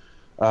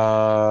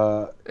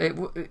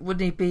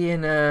 Wouldn't he be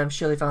in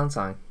Shirley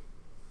Valentine?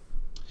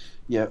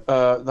 Yeah,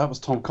 that was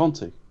Tom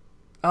Conti.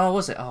 Oh,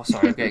 was it? Oh,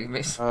 sorry, I'm getting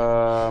mixed.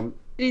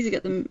 Easy to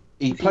get them.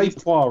 He played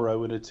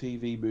Poirot in a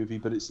TV movie,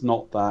 but it's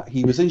not that.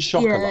 He was in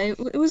Chocolat. Yeah,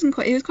 it wasn't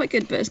quite. He was quite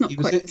good, but it's not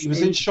quite. He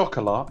was in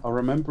Chocolat. I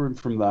remember him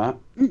from that.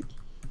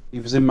 He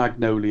was in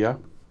Magnolia.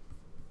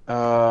 He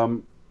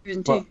was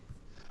in two.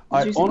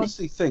 I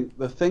honestly think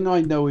the thing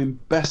I know him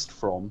best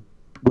from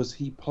was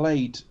he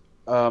played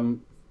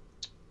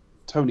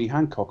Tony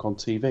Hancock on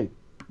TV.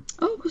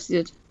 Oh, of course he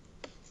did.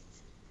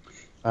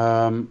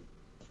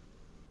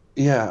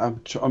 Yeah,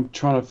 I'm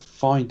trying to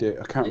find it.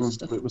 I can't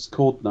remember what it was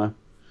called now.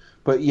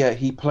 But yeah,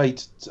 he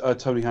played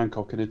Tony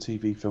Hancock in a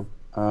TV film.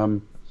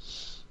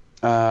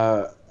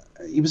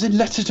 He was in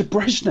Letter to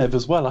Brezhnev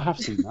as well. I have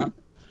seen that.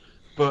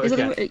 But it's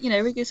again, like a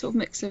really good sort of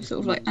mix of sort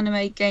of like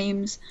anime,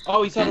 games,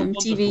 he's had a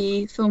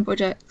TV, film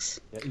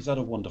projects. Yeah, he's had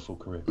a wonderful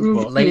career.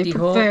 Lady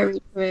Hawk,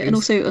 and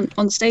also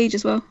on stage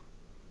as well.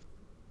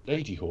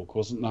 Lady Hawk,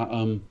 wasn't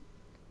that?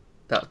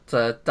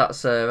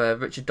 That's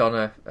Richard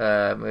Donner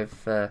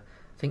with I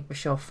think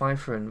Michelle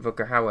Pfeiffer and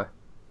Rutger Hauer.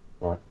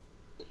 Right.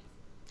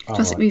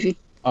 Classic movie.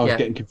 I was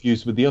getting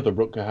confused with the other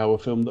Rutger Hauer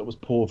film that was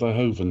Paul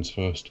Verhoeven's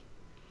first.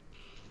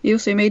 He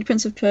also made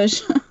Prince of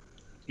Persia.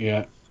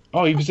 Yeah.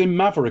 Oh, he was in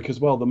Maverick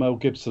as well, the Mel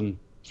Gibson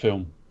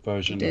film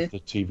version of the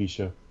TV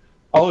show.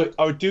 Oh,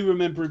 I do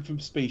remember him from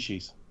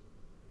Species.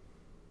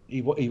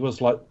 He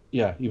was like,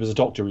 he was a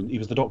doctor. He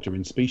was the doctor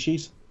in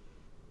Species.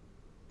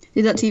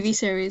 Did that TV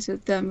series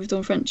with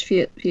Dawn French a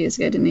few years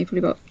ago, didn't he? Probably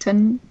about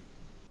 10.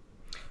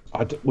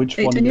 Which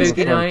one?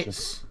 Boogie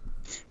Nights.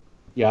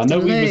 Yeah, I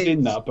know he was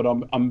in that, but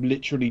I'm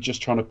literally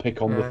just trying to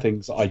pick on the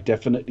things that I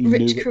definitely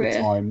knew at the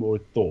time or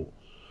thought.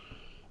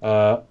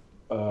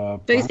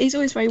 But he's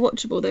always very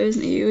watchable, though,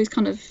 isn't he? He always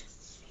kind of,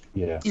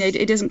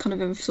 he doesn't kind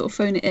of ever sort of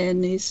phone it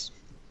in.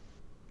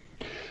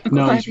 I'm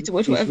quite happy to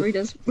watch whatever he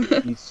does.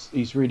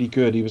 he's really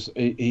good.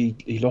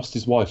 He lost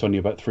his wife only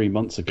about 3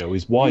 months ago.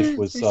 His wife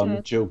was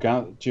Jill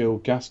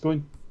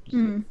Gascoigne.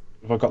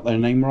 Have I got their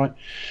name right?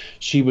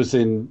 She was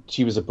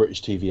a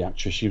British TV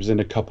actress. She was in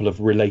a couple of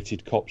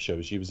related cop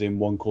shows. She was in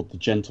one called The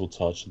Gentle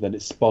Touch, and then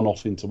it spun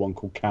off into one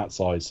called Cat's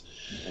Eyes.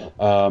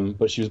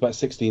 But she was about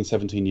 16,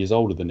 17 years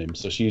older than him.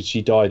 So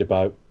she died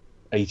about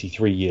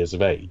 83 years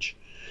of age,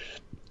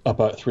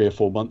 about 3 or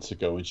 4 months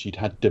ago, and she'd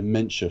had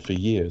dementia for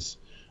years.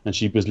 And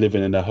she was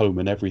living in her home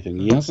and everything.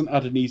 He hasn't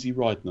had an easy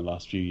ride in the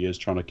last few years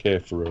trying to care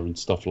for her and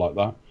stuff like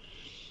that.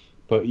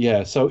 But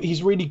yeah, so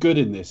he's really good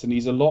in this, and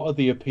he's a lot of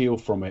the appeal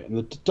from it. And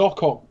the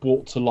Doc Ock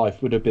brought to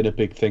life would have been a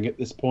big thing at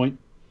this point.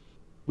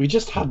 We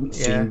just hadn't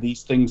seen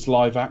these things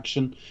live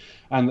action.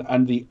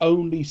 And the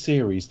only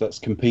series that's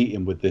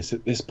competing with this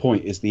at this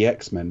point is the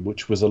X-Men,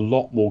 which was a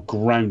lot more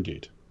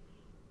grounded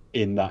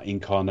in that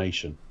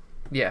incarnation.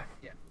 Yeah.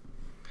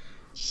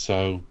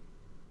 So...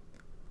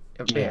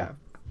 Yeah.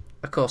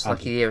 Of course,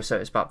 like a year or so,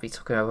 it's about to be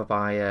taken over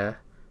by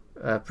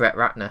Brett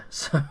Ratner,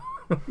 so...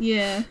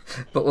 Yeah.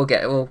 But we'll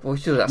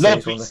do that.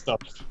 Lovely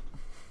stuff.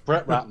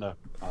 Brett Ratner,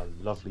 a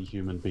lovely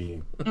human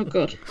being. Oh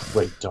God.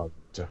 Great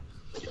doctor.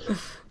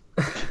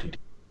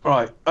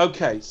 Right.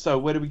 Okay. So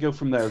where do we go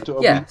from there?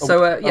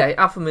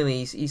 Alpha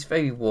Millie, he's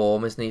very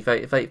warm, isn't he?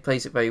 Very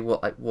plays it very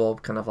warm,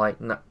 kind of like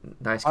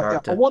nice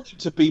character. I want him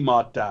to be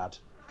my dad.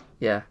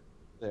 Yeah.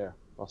 There,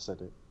 I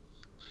said it.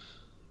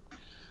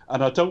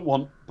 And I don't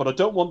want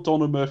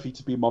Donna Murphy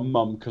to be my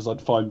mum because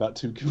I'd find that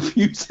too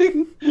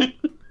confusing.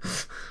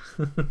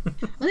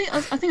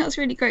 I think that's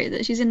really great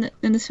that she's in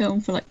this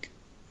film for like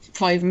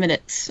 5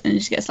 minutes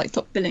and she gets like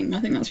top billing. I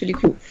think that's really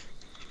cool.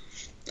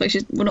 It's like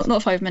she's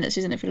not 5 minutes,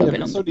 she's in it for a little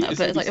bit longer than that,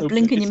 but it's like a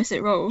blink and you miss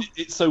it role.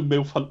 It's so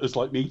MILF hunters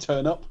like me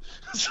turn up.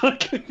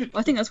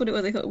 I think that's what it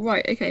was. They thought,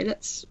 right, okay,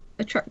 let's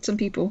attract some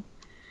people.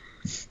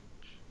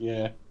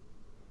 Yeah.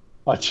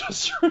 I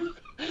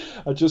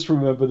just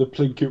remember the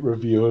Plinkett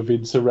review of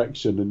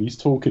Insurrection, and he's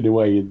talking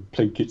away in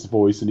Plinkett's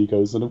voice, and he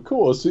goes, and of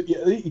course,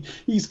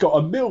 he's got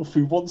a MILF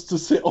who wants to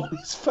sit on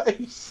his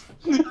face.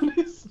 And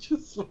it's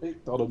just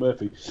like Donna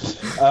Murphy.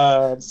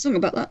 Song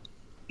about that.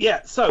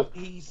 Yeah, so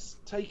he's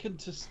taken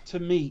to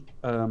meet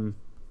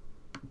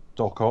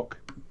Doc Ock.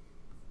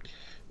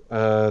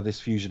 This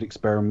fusion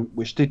experiment,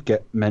 which did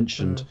get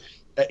mentioned.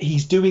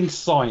 He's doing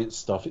science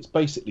stuff. It's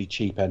basically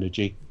cheap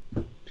energy.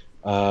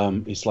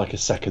 It's like a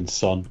second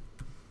sun,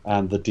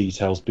 and the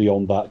details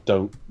beyond that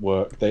don't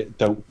work. They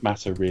don't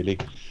matter really.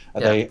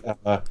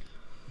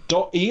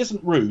 He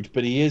isn't rude,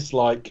 but he is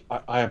like,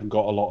 I haven't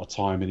got a lot of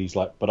time, and he's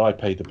like, but I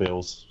pay the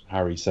bills,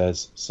 Harry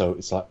says. So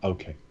it's like,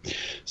 okay.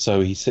 So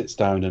he sits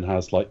down and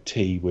has like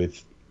tea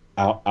with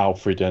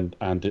Alfred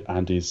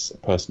and his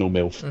personal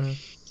MILF.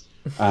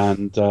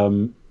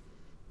 And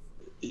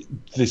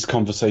this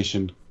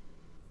conversation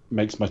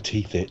makes my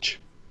teeth itch.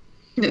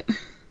 It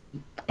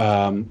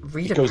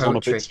goes on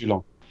a bit too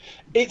long.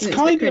 It's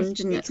kind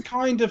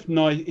of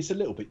nice. It's a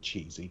little bit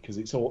cheesy because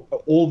it's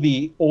all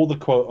the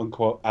quote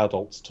unquote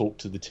adults talk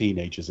to the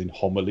teenagers in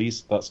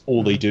homilies. That's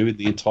all they do in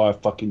the entire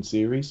fucking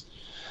series.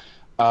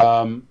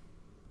 It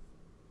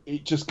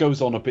just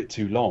goes on a bit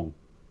too long,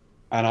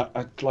 and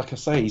I like I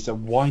say, he's a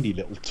whiny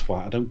little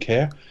twat. I don't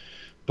care,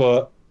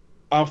 but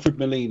Alfred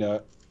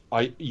Molina,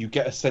 you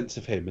get a sense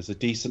of him as a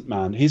decent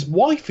man. His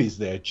wife is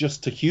there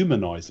just to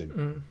humanise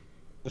him.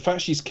 The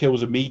fact she's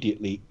killed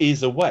immediately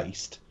is a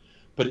waste.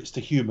 But it's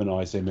to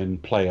humanise him and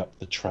play up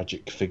the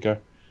tragic figure,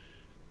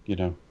 you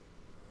know.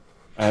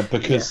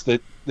 Because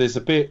there's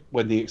a bit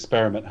when the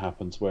experiment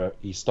happens where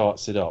he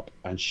starts it up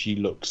and she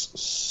looks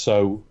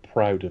so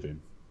proud of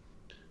him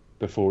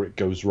before it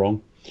goes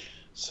wrong.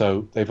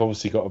 So they've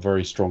obviously got a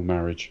very strong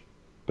marriage.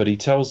 But he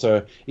tells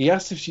her, he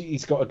asks if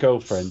he's got a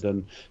girlfriend,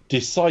 and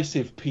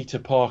decisive Peter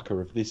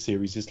Parker of this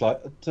series is like,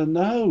 I don't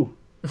know.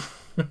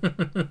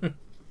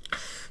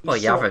 Well,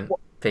 you haven't.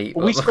 Pete.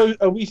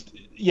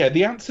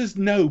 The answer's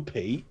no,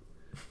 Pete.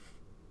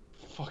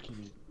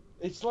 Fucking,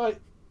 it's like,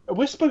 are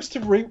we supposed to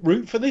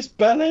root for this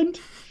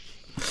bellend?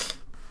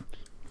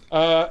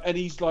 And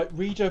he's like,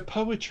 read her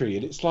poetry,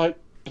 and it's like,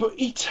 but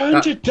he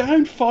turned her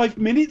down 5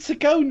 minutes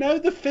ago. Now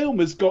the film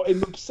has got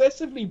him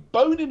obsessively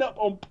boning up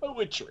on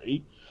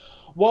poetry,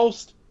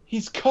 whilst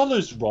his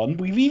colours run.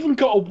 We've even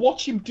got to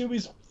watch him do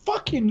his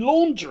fucking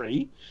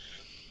laundry.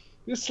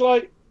 It's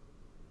like,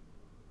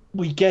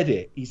 we get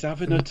it. He's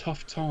having a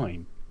tough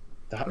time.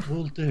 That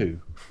will do.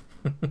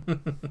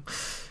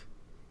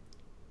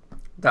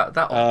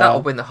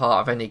 That'll win the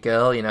heart of any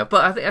girl, you know.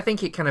 But I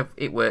think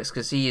it works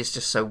because he is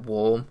just so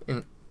warm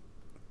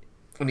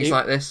when he's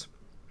like this.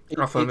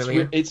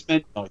 It's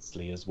meant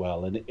nicely as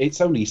well, and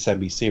it's only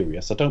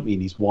semi-serious. I don't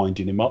mean he's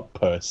winding him up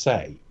per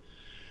se,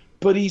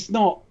 but he's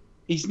not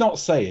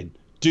saying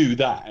do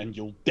that and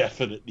you'll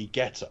definitely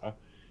get her.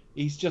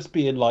 He's just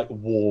being like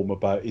warm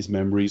about his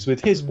memories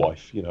with his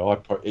wife. You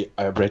know,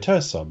 I read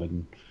her some,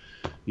 and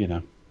you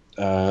know,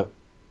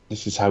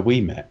 this is how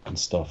we met and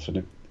stuff,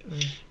 and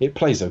it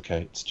plays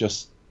okay. It's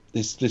just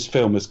this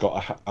film has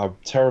got a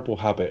terrible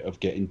habit of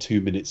getting 2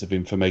 minutes of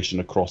information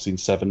across in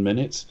 7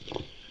 minutes.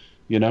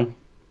 You know,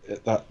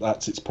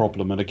 that's its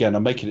problem. And again,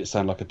 I'm making it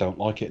sound like I don't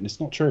like it, and it's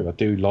not true. I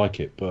do like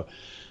it, but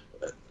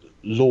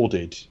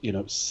lauded. You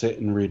know, sit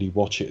and really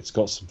watch it. It's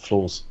got some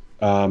flaws.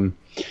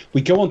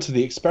 We go on to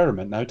the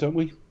experiment now, don't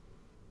we?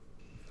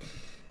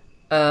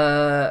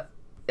 I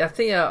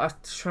think I'm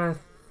trying to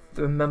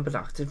remember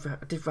that.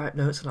 I did write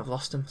notes and I've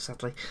lost them,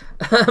 sadly.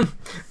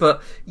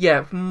 But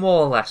yeah,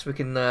 more or less we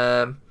can.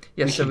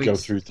 We can go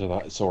through to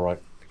that. It's all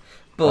right.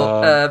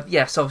 But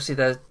yes, obviously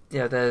there's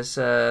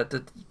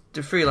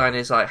the through line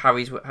is like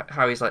Harry's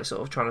like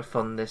sort of trying to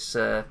fund this.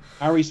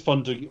 Harry's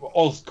funding,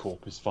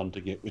 Oscorp is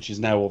funding it, which is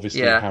now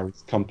obviously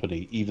Harry's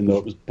company, even though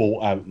it was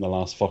bought out in the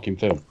last fucking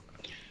film.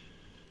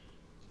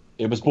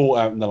 It was bought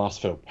out in the last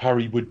film.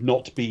 Harry would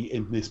not be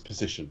in this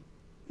position.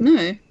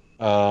 No.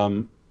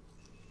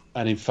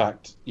 And in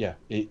fact,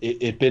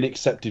 it had been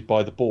accepted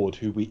by the board,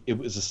 it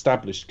was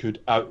established could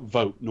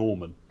outvote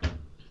Norman.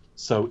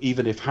 So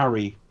even if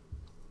Harry,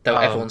 though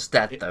everyone's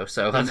dead though,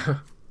 so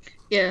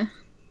yeah.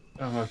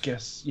 Oh, I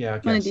guess. All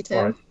right.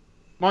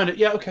 Mind it.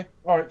 Yeah. Okay.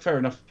 All right. Fair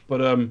enough.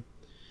 But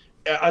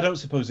I don't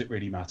suppose it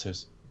really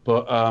matters.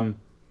 But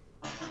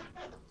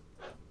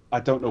I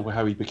don't know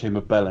how he became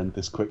a bellend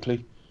this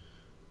quickly.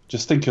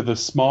 Just think of the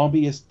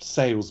smarmiest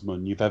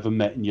salesman you've ever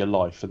met in your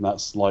life, and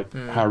that's like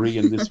Harry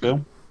in this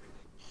film.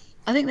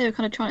 I think they were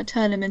kind of trying to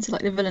turn him into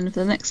like the villain of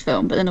the next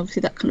film, but then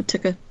obviously that kind of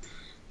took a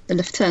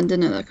left turn,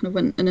 didn't it? That kind of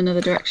went in another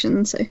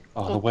direction. So.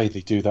 Oh, the way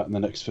they do that in the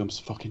next film's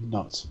fucking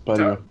nuts. But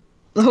anyway.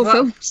 The whole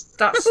film.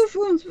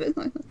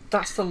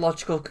 That's the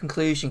logical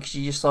conclusion, because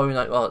you just saw him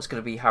like, well, it's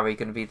going to be Harry,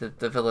 going to be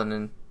the villain,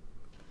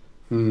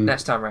 and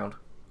next time round,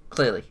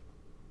 clearly.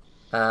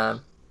 Was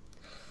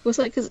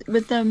like because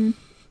with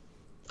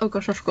oh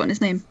gosh, I've forgotten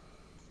his name.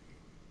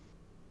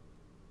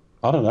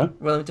 I don't know.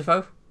 Willem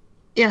Dafoe.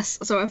 Yes,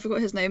 sorry, I forgot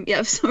his name. Yeah,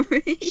 I'm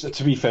sorry.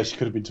 To be fair, she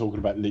could have been talking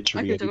about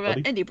literally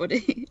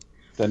anybody.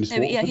 Dennis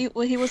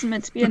Waterman. He wasn't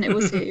meant to be in it,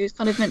 was he? He was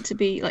kind of meant to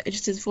be like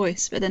just his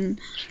voice, but then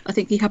I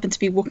think he happened to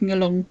be walking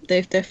along.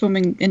 They're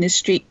filming in his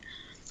street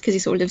because he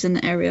sort of lives in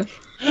the area,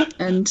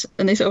 and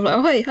they sort of like,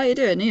 oh hey, how you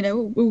doing? You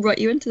know, we'll write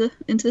you into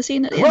the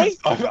scene at the end.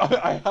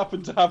 I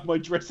happen to have my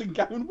dressing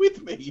gown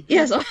with me.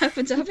 Yes, I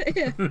happen to have it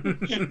here.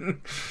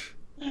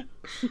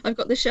 I've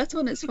got the shirt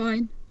on. It's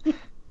fine.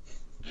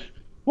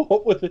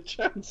 What were the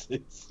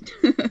chances?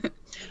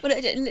 Well,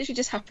 it literally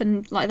just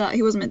happened like that.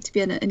 He wasn't meant to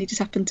be in it, and he just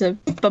happened to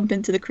bump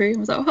into the crew and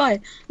was like, "Oh, hi,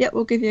 yeah,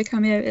 we'll give you a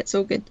cameo. It's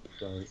all good."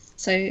 Right.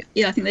 So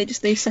yeah, I think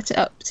they set it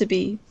up to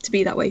be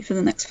that way for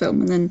the next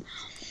film, and then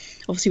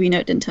obviously we know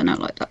it didn't turn out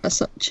like that as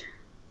such.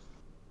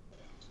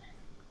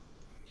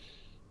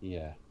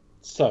 Yeah.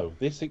 So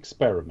this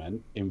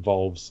experiment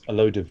involves a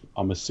load of,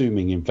 I'm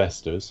assuming,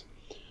 investors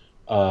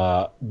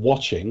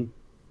watching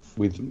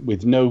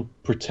with no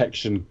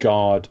protection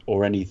guard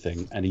or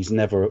anything, and he's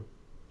never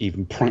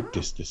even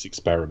practiced this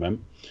experiment.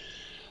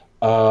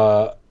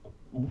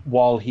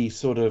 While he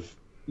sort of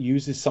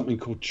uses something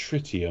called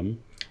tritium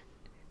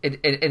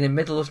in the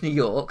middle of New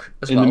York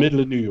as in well. the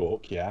middle of New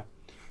York, yeah.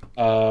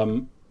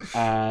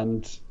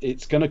 And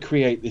it's going to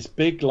create this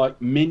big,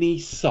 like, mini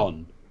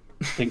sun.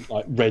 Think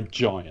like Red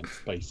Giant,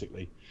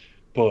 basically,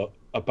 but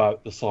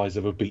about the size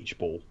of a beach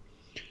ball.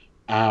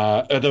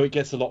 Although it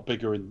gets a lot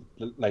bigger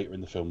later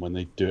in the film when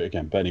they do it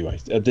again. But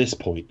anyway, at this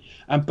point,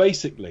 and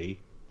basically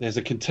there's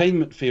a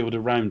containment field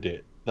around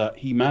it that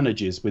he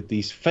manages with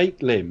these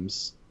fake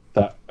limbs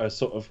that are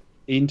sort of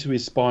into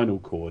his spinal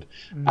cord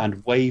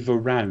and wave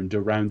around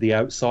the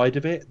outside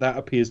of it. That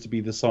appears to be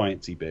the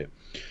sciencey bit.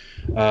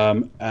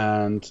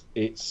 And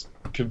it's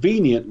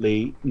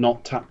conveniently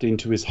not tapped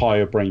into his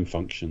higher brain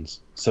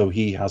functions, so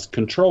he has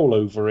control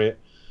over it,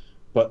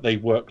 but they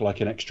work like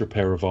an extra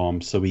pair of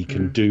arms, so he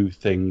can do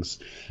things.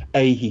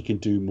 A, he can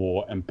do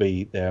more, and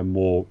B, they're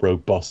more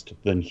robust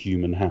than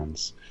human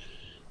hands.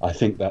 I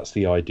think that's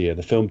the idea.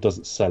 The film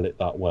doesn't sell it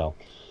that well.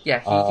 Yeah,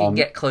 he can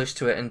get close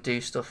to it and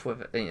do stuff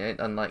with it,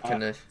 and like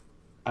kind of.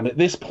 And at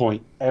this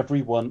point,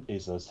 everyone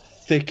is as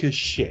thick as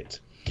shit.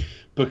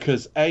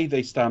 Because A,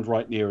 they stand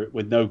right near it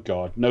with no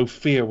guard, no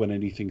fear when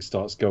anything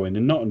starts going.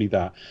 And not only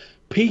that,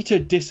 Peter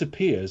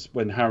disappears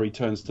when Harry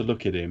turns to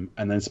look at him,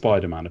 and then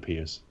Spider-Man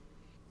appears.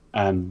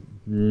 And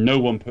no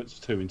one puts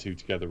two and two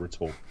together at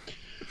all.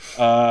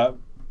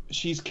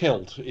 She's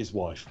killed his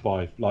wife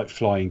by like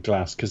flying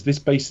glass, because this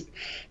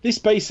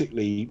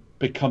basically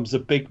becomes a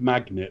big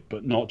magnet,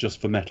 but not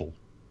just for metal.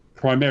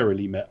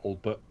 Primarily metal,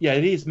 but yeah,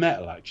 it is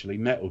metal actually.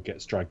 Metal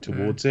gets dragged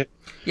towards it.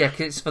 Yeah,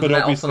 because it's for the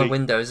metal for the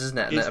windows, isn't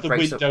it? And it's the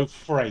window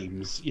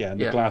frames, yeah,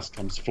 and the glass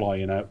comes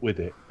flying out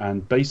with it,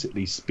 and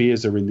basically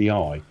spears her in the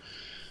eye.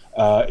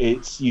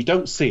 You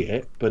don't see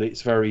it, but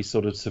it's very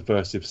sort of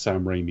subversive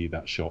Sam Raimi,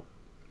 that shot.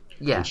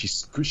 Yeah, and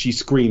she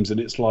screams, and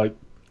it's like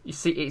you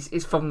see,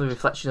 it's from the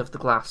reflection of the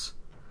glass,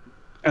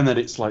 and then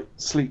it's like,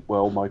 "Sleep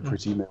well, my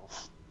pretty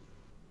MILF,"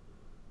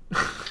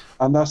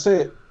 and that's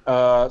it.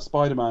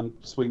 Spider-Man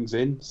swings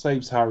in,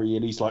 saves Harry,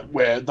 and he's like,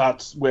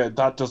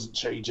 that doesn't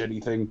change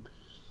anything,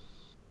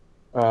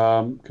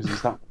 because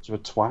he's that much of a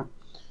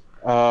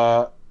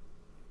twat.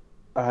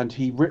 And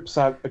he rips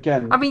out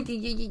again. I mean,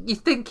 you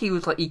think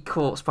he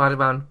caught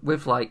Spider-Man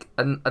with like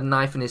a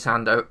knife in his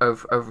hand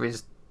over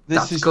his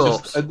dad's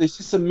corpse.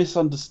 This is a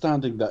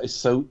misunderstanding that is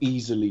so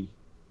easily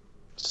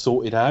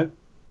sorted out.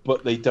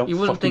 But they don't. You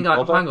wouldn't think,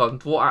 hang on,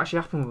 what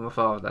actually happened with my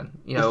father then?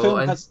 You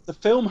know, the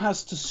film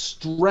has to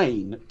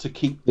strain to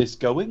keep this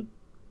going,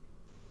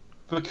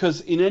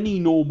 because in any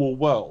normal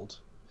world,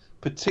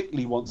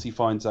 particularly once he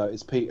finds out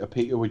it's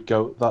Peter would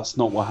go, "That's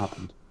not what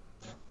happened,"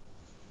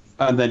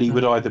 and then he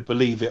would either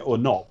believe it or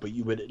not, but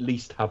you would at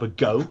least have a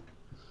go.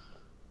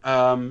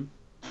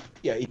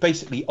 He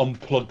basically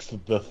unplugs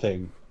the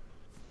thing.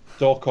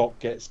 Doc Ock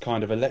gets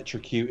kind of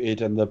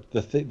electrocuted, and the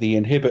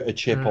inhibitor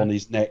chip on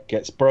his neck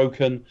gets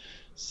broken.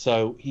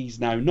 So he's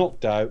now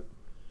knocked out.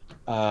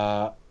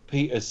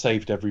 Peter's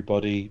saved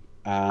everybody,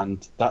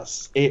 and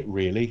that's it,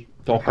 really.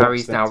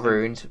 Harry's now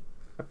ruined.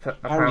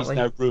 Harry's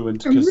now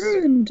ruined.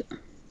 Ruined.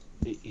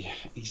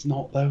 He's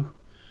not, though.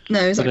 No,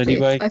 exactly. But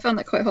anyway, I found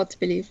that quite hard to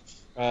believe.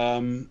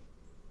 But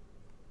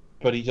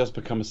he does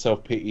become a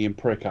self-pitying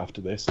prick after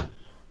this.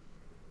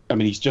 I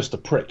mean, he's just a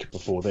prick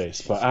before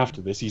this, but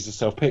after this, he's a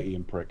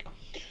self-pitying prick.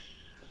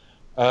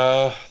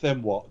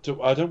 Then what?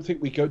 I don't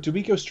think we go... Do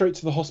we go straight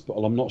to the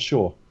hospital? I'm not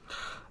sure.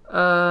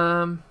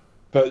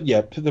 But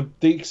yeah, the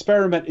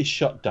experiment is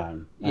shut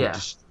down and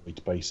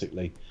destroyed,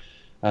 basically.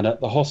 And at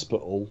the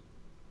hospital,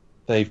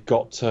 they've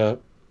got to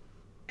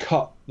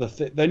cut the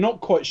thing. They're not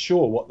quite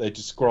sure what they're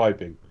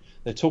describing.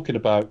 They're talking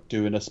about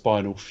doing a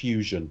spinal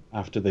fusion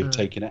after they've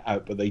taken it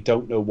out, but they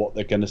don't know what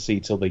they're going to see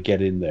till they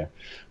get in there.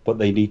 But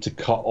they need to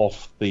cut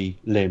off the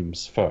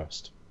limbs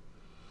first.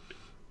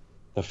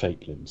 The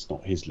fake limbs,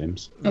 not his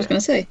limbs. I was going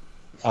to say.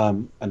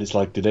 And it's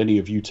like, did any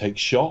of you take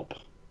shop?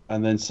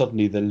 And then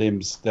suddenly the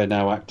limbs, they're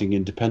now acting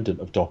independent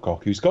of Doc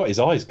Ock, who's got his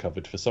eyes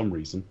covered for some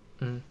reason.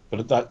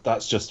 But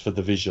that's just for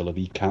the visual of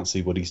he can't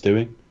see what he's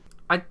doing.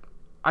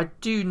 I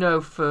do know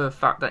for a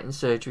fact that in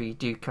surgery you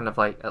do kind of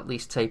like at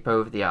least tape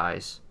over the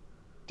eyes.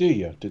 Do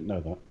you? Didn't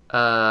know that.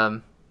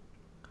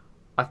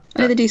 I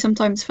know they do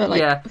sometimes for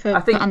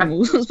for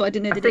animals, but I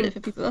didn't know they did it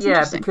for people. That's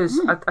interesting.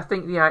 Because I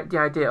think the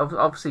idea of,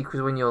 obviously,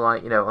 because when you're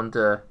like,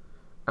 under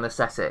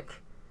anaesthetic,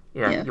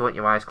 you want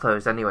your eyes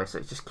closed anyway, so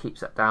it just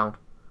keeps that down.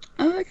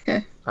 Oh,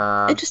 okay.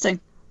 Interesting.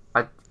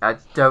 I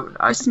don't.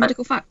 Just a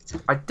medical fact.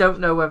 I don't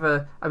know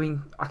whether. I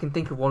mean, I can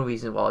think of one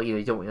reason why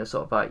you don't want your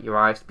sort of like your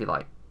eyes to be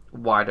like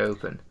wide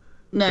open.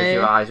 No, because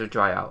your eyes will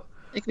dry out.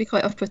 It could be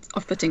quite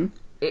off-putting.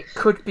 It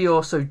could be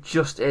also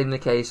just in the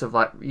case of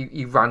like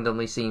you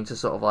randomly seem to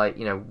sort of like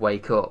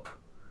wake up.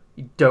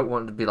 You don't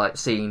want to be like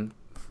seeing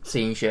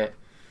shit.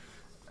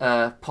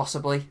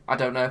 Possibly, I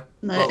don't know.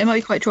 No, it might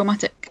be quite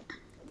traumatic.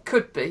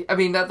 Could be. I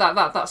mean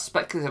that's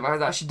speculative. I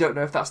actually don't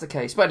know if that's the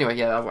case. But anyway,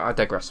 yeah, I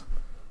digress.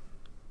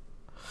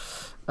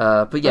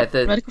 But yeah,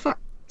 the medical fact.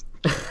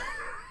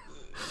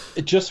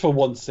 Just for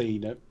one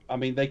scene, I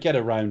mean, they get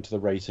around to the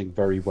rating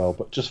very well,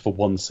 but just for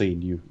one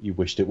scene, you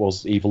wished it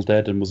was Evil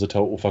Dead and was a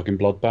total fucking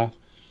bloodbath.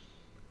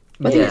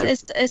 But I think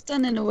it's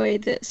done in a way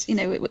that's,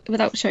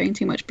 without showing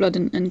too much blood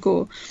and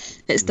gore,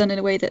 it's done in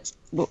a way that's,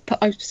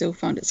 I still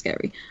found it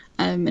scary.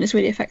 And it's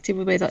really effective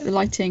with the way that the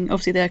lighting,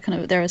 obviously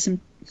there are some,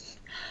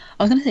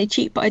 I was going to say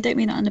cheap, but I don't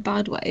mean that in a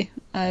bad way.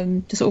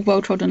 The sort of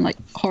well-trodden, like,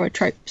 horror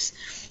tropes,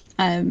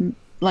 that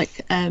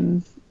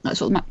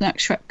sort of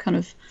Max Shrek kind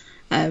of,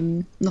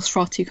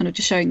 Nosferatu kind of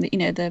just showing that,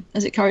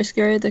 is it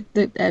chiaroscuro, like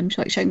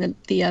showing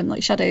the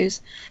like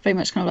shadows, very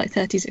much kind of like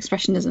 30s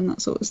expressionism,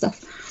 that sort of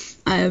stuff.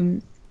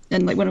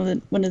 And like one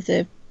of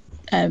the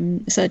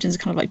surgeons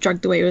kind of like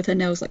dragged away with her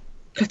nails like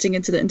cutting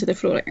into the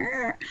floor, like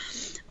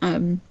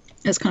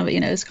it's kind of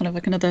it's kind of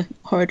like another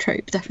horror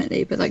trope,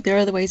 definitely. But like there are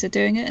other ways of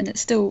doing it, and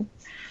it's still,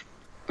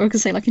 I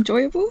could say, like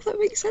enjoyable, if that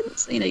makes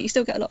sense. You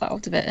still get a lot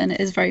out of it, and it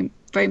is very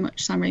very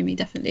much Sam Raimi.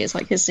 Definitely, it's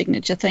like his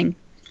signature thing.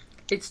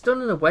 It's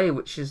done in a way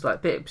which is like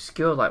a bit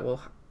obscure. Like,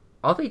 well,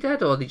 are they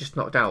dead or are they just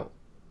knocked out?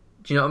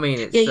 Do you know what I mean?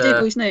 It's, yeah, you don't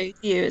always know.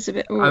 It's a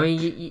bit. I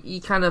mean,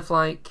 you kind of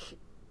like.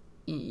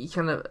 You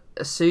kind of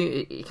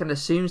assume it kind of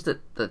assumes that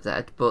they're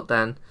dead, but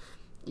then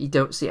you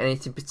don't see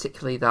anything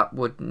particularly that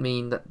would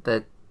mean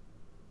that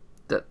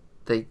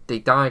they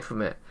died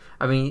from it.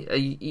 I mean,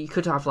 you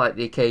could have like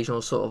the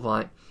occasional sort of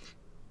like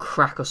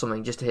crack or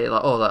something just to hear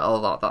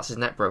like that's his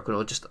neck broken,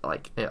 or just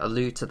like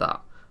allude to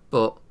that.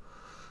 But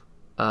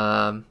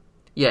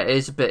yeah, it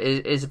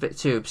is a bit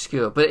too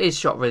obscure, but it is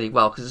shot really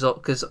well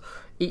because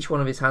each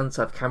one of his hands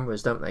have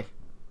cameras, don't they?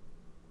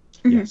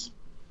 Yes.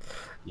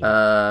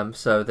 Yeah.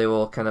 So they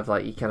all kind of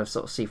like you kind of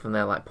sort of see from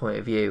their like point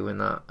of view and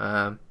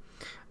that.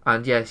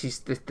 And yeah,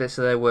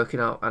 so they're working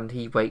out, and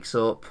he wakes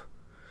up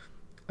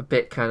a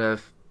bit kind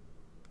of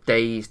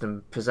dazed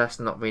and possessed,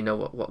 and not really know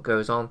what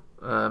goes on.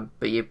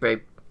 But he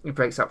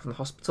breaks out from the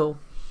hospital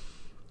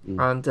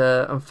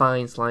and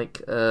finds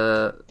like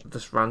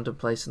this random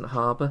place in the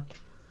harbour.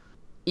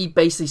 He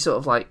basically sort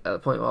of like at the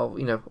point,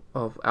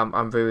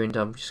 I'm ruined.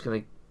 I'm just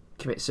gonna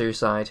commit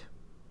suicide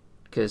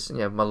because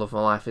my love of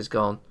my life is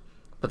gone.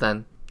 But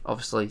then,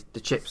 obviously, the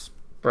chip's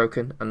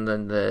broken, and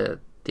then the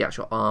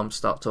actual arms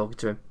start talking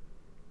to him,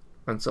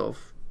 and sort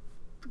of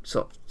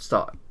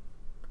start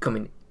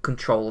coming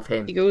control of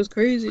him. He goes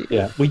crazy.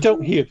 Yeah, we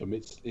don't hear them.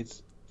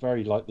 It's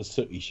very like the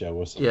Sooty Show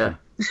or something. Yeah,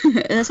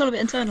 and it's all a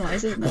bit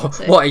internalised, isn't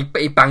it? What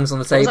he bangs on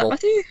the table. Was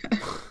that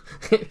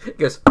Matthew? He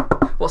goes,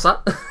 "What's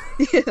that?"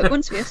 Yeah,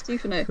 once we asked you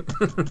for no.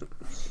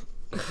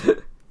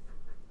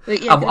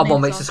 But yeah, and one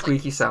makes a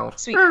squeaky sound.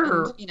 Sweet,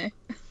 and,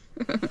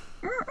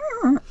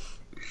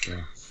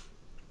 Yeah.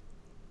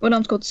 One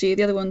arm's called Sue,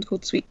 the other one's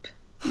called Sweep.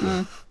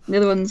 The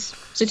other one's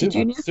City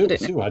Junior. Sue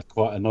had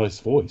quite a nice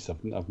voice.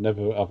 I've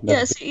never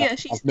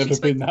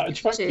been that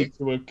attracted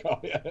to a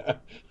guy.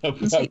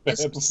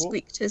 Just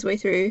squeaked his way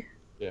through.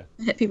 Yeah.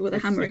 Hit people with a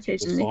hammer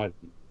occasionally. Silent.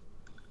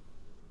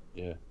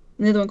 Yeah.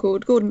 And the other one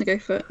called Gordon the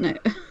Gopher. No.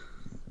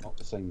 Not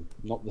the same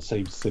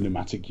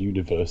cinematic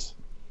universe.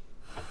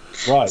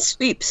 Right.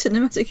 Sweep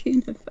cinematic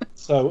universe.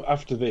 So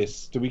after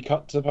this, do we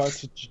cut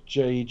to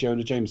J.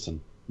 Jonah Jameson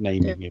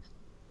naming him?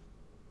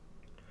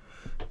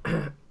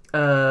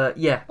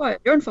 Yeah. Right,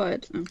 you're on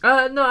fired.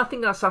 No, I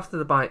think that's after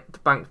the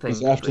bank thing.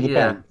 Is it after the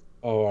bank?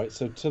 All right.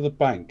 So to the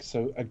bank.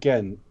 So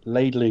again,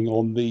 ladling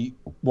on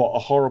what a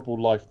horrible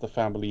life the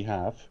family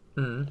have.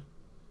 Mm.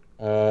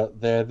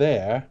 They're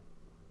there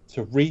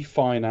to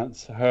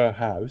refinance her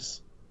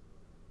house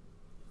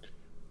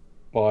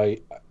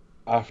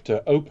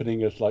after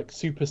opening a like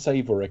Super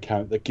Saver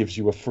account that gives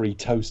you a free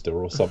toaster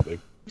or something.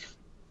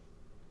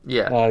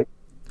 Yeah. Like,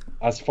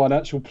 as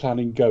financial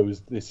planning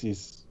goes,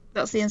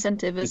 that's the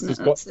incentive, isn't it?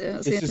 That's the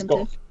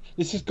incentive.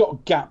 This has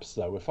got gaps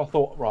though. If I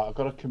thought, right, I've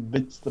got to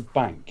convince the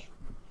bank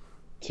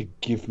to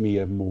give me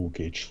a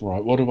mortgage,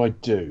 right? What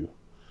do?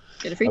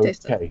 Get a free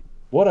toaster. Okay.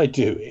 What I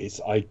do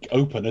is I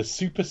open a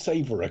Super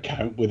Saver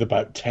account with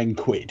about 10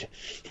 quid,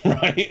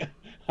 right?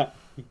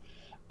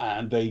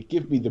 And they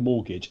give me the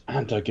mortgage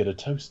and I get a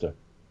toaster.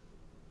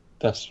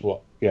 That's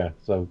what,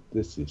 so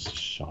this is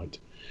shite.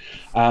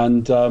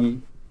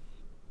 And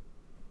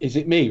is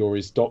it me or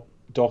is Doc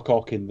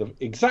Ock in the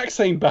exact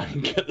same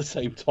bank at the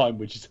same time,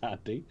 which is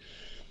handy?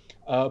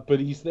 But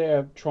he's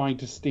there trying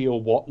to steal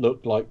what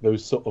looked like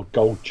those sort of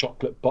gold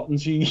chocolate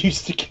buttons you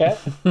used to get.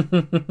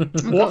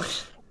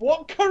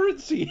 What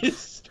currency is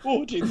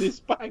stored in this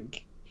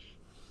bank?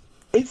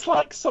 It's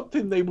like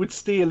something they would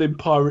steal in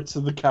Pirates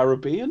of the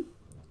Caribbean.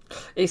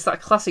 It's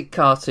that classic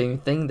cartoon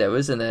thing, though,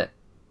 isn't it?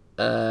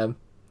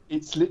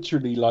 It's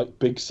literally like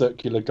big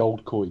circular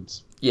gold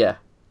coins. Yeah.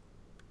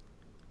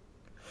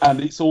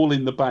 And it's all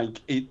in the bank.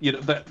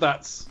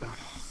 That's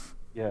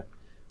yeah.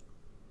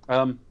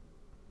 I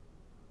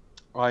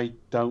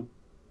don't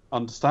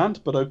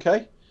understand, but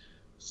okay.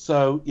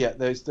 So yeah,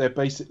 they're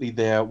basically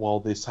there while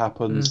this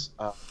happens.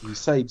 He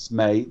saves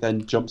May,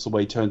 then jumps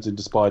away, turns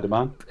into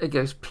Spider-Man. It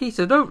goes,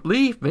 Peter, don't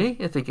leave me.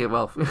 You're thinking,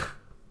 well,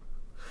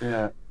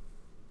 yeah.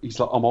 He's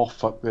like, I'm off.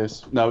 Fuck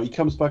this. No, he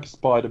comes back as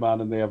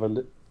Spider-Man, and they have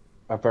a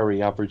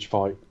very average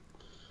fight.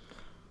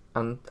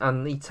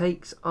 And he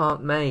takes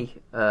Aunt May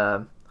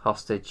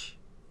hostage.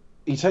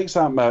 He takes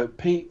Aunt May.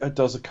 Peter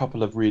does a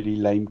couple of really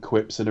lame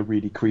quips in a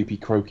really creepy,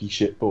 croaky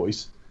shit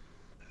voice.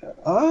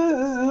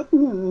 Something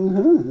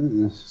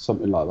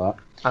like that.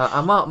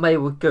 And Aunt May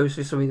would go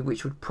through something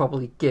which would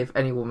probably give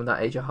any woman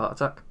that age a heart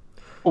attack.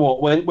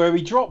 What? Where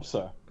he drops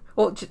her?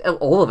 Well, just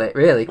all of it,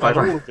 really. All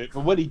of it.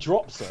 But when he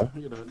drops her,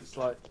 it's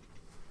like,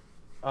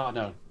 I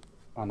know.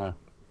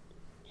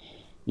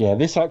 Yeah,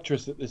 this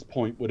actress at this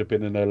point would have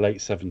been in her late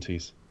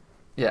 70s.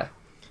 Yeah,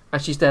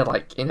 and she's there,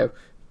 like, being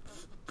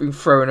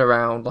thrown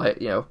around, like,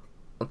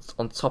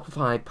 on top of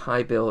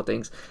high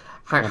buildings,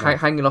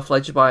 hanging off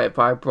ledges by a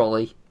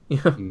brolly.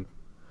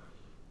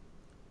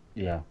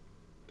 Yeah,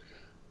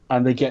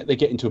 and they get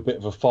into a bit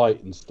of a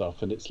fight and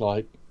stuff, and it's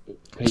like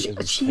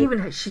she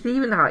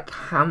even like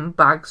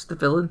handbags the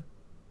villain.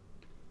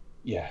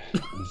 Yeah,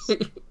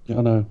 I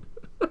know.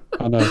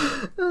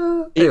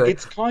 Anyway.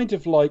 It's kind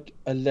of like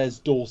a Les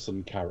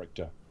Dawson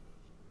character.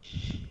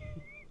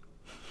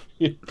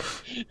 Yeah,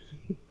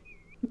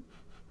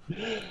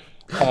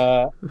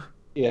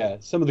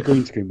 some of the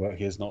green screen work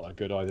here is not that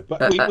good either.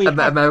 But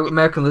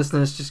American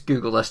listeners, just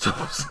Google Les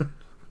Dawson.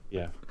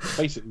 Yeah,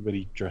 basically when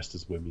he dressed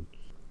as women.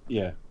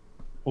 Yeah.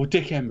 Or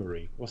Dick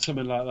Emery, or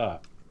something like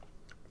that.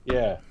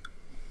 Yeah.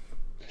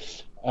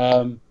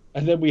 And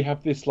then we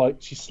have this, like,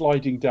 she's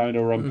sliding down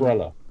her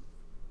umbrella.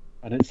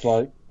 And it's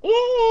like,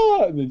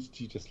 ah! And then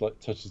she just, like,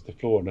 touches the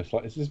floor, and it's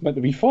like, is this meant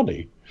to be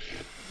funny?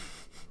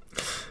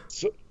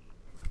 So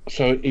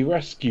he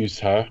rescues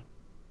her,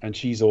 and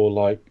she's all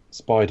like,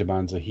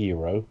 Spider-Man's a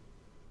hero.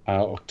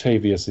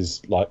 Octavius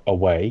is, like,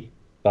 away.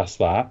 That's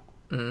that.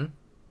 Mm-hmm.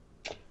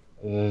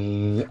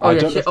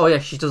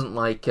 She doesn't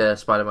like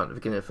Spider-Man at the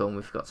beginning of the film.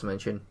 We forgot to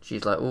mention.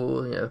 She's like,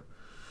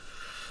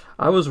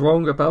 I was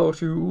wrong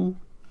about you.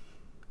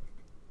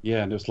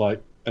 Yeah, and it was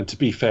like, and to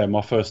be fair,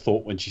 my first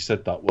thought when she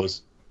said that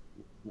was,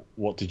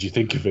 what did you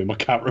think of him? I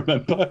can't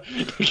remember.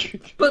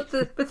 But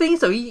the thing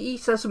is, though, he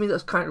says something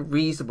that's kind of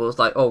reasonable. It's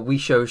like, we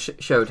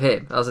showed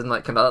him, as in,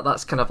 like,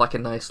 that's kind of like a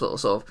nice little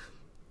sort of,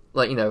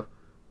 like,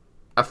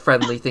 a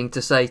friendly thing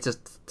to say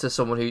to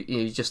someone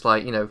who just,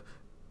 like,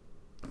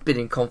 been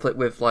in conflict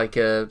with, like,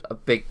 a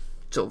big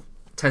sort of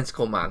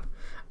tentacle man,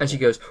 and she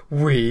goes,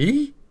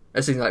 "We?"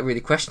 As in, like,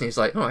 really questioning. It's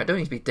like, I don't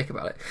need to be a dick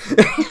about it.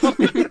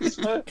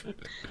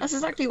 That's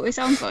exactly what he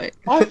sounds like.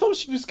 I thought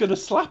she was going to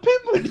slap him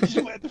when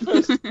she went the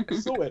first time I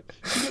saw it.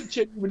 She got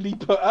genuinely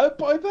put out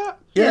by that.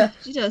 Yeah,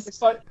 she does.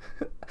 It's like,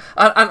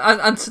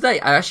 and today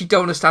I actually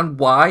don't understand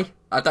why.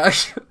 I'd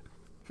have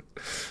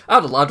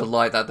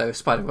liked that though.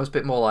 Spider-Man was a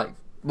bit more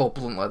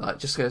blunt like that.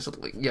 Just goes,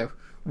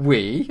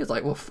 we. It's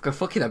like, well, go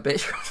fucking a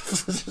bitch.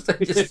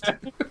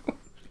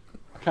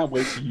 I can't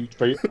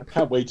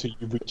wait till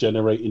you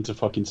regenerate into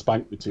fucking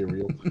spank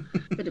material.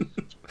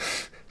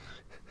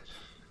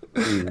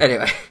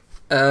 Anyway,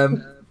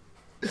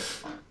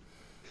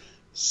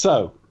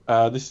 so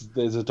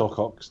there's a Doc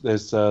Ock.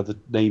 There's the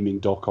naming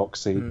Doc Ock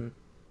scene,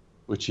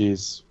 which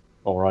is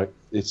all right.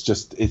 It's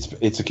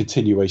it's a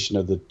continuation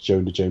of the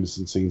Jonah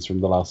Jameson scenes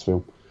from the last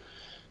film.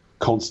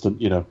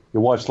 Constant, your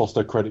wife's lost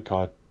her credit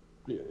card.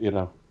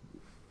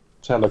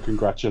 Tell her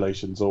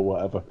congratulations or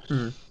whatever.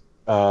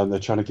 They're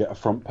trying to get a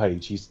front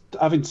page. He's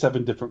having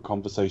 7 different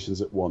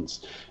conversations at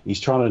once. He's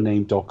trying to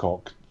name Doc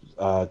Ock.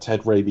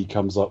 Ted Raimi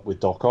comes up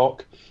with Doc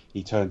Ock.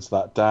 He turns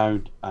that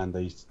down, and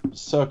they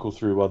circle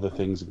through other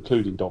things,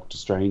 including Doctor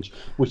Strange,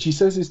 which he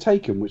says is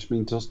taken, which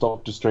means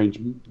Doctor Strange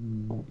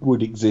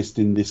would exist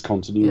in this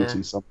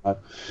continuity somehow.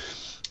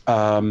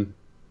 And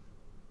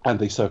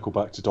they circle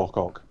back to Doc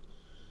Ock.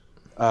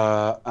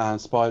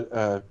 And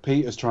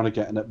Peter's trying to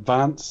get an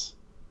advance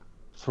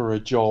for a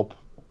job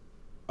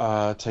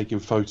taking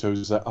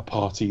photos at a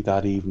party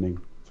that evening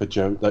for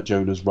that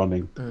Jonah's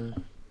running.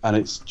 And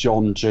it's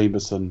John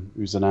Jameson,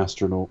 who's an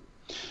astronaut.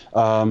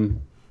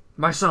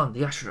 My son,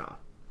 the astronaut.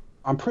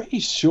 I'm pretty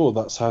sure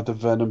that's how the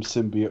Venom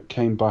symbiote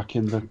came back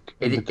in the...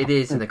 It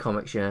is in the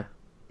comics, yeah.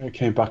 It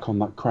came back on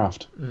that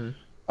craft.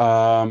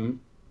 And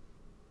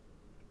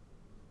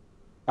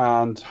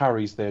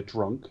Harry's there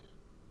drunk.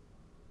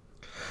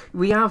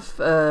 We have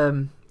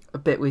a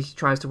bit where he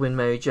tries to win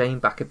Mary Jane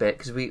back a bit,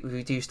 because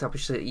we do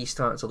establish that he's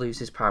starting to lose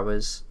his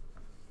powers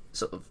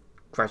sort of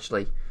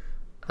gradually.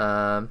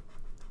 And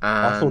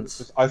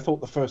I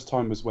thought the first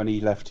time was when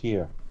he left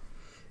here.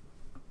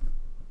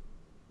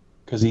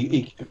 Because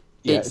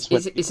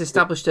it's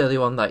established early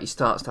on that he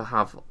starts to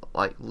have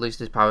lose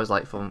his powers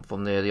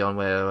from the early on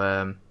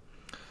where.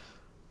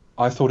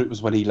 I thought it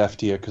was when he left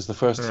here, because the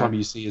first time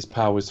you see his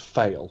powers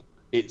fail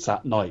it's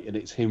at night and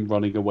it's him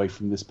running away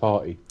from this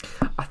party.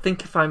 I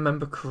think if I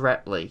remember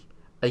correctly,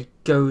 he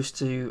goes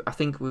to. I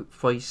think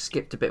we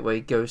skipped a bit where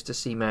he goes to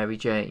see Mary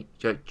Jane.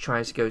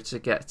 Tries to go to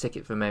get a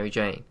ticket for Mary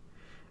Jane,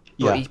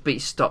 but he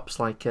stops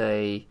like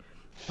a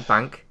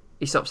bank.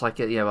 He stops like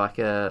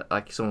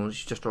like someone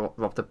who's just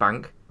robbed a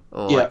bank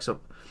or like some.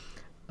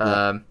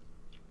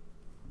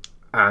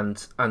 And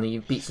he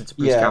beats into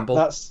Bruce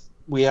Campbell.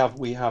 We have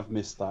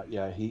missed that.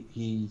 Yeah,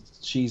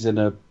 she's in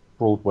a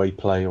Broadway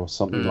play or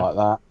something like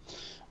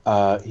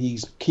that. He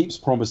keeps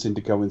promising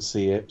to go and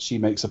see it. She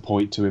makes a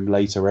point to him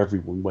later.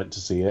 Everyone went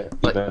to see it.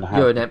 Like,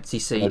 you're an empty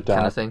seat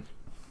kind of thing.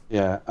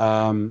 Yeah.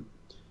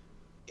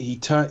 He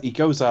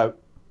goes out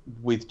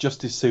with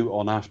just his suit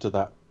on after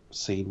that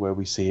scene where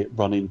we see it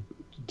running.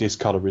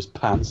 Discolor his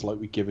pants like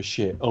we give a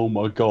shit. Oh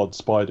my god,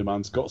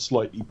 Spider-Man's got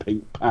slightly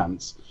pink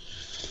pants.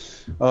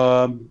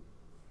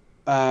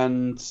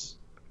 And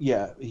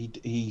yeah,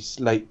 he's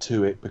late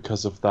to it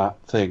because of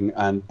that thing,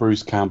 and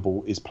Bruce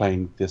Campbell is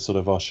playing this sort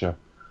of usher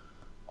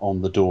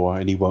on the door,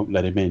 and he won't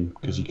let him in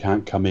because you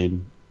can't come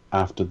in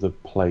after the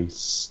play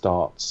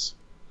starts.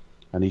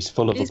 And he's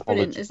full of apologies.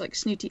 Brilliant. It's like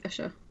snooty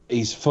usher.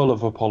 He's full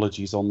of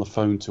apologies on the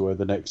phone to her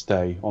the next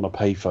day on a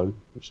payphone,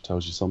 which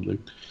tells you something.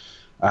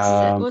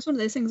 Well, it's one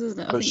of those things, isn't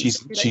it? But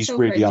she's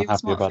really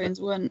unhappy about it. Smartphones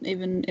weren't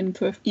even in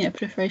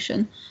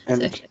proliferation.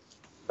 And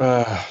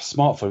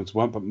smartphones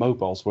weren't, but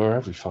mobiles were.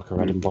 Every fucker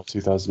had them by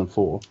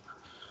 2004.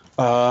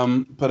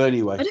 But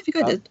anyway, I don't think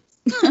I did.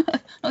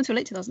 Not until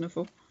late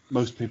 2004.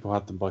 Most people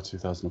had them by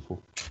 2004.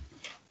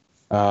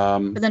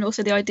 But then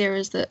also the idea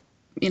is that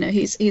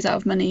he's out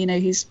of money.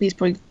 He's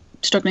probably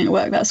struggling at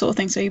work, that sort of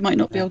thing. So he might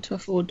not be able to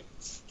afford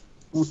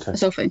a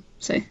cell phone.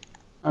 So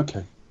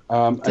okay.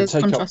 There's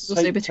contrast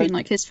also between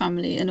like his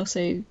family and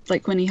also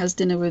like when he has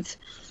dinner with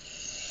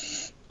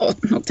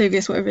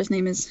Octavius, whatever his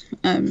name is,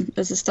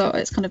 as a start.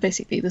 It's kind of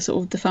basically the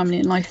sort of the family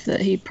and life that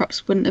he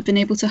perhaps wouldn't have been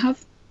able to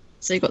have.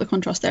 So you got the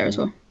contrast there as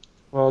well.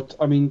 Well,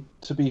 I mean,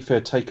 to be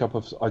fair,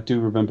 I do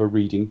remember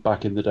reading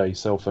back in the day,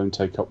 cell phone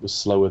take-up was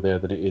slower there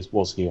than it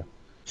was here.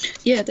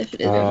 Yeah,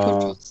 definitely.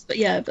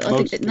 But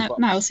I think that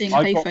now seeing a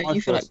payphone,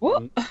 you feel like,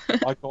 what?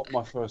 I got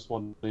my first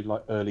one in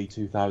like early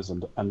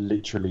 2000, and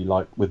literally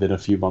like within a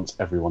few months,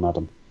 everyone had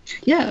them.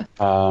 Yeah.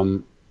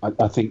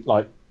 I think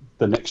like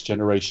the next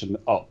generation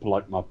up,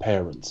 like my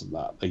parents and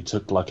that, they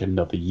took like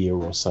another year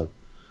or so.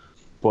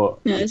 But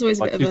yeah, it's always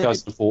like a bit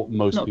 2004, of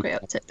most not people great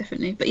uptake,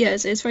 definitely. But yeah,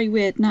 it's very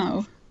weird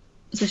now.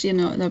 Especially in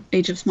the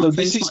age of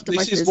smartphones, smart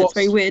devices, it's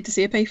very weird to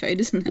see a payphone,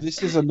 isn't it?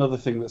 This is another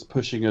thing that's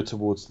pushing her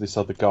towards this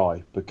other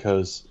guy,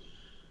 because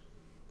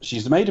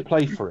she's made a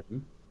play for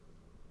him.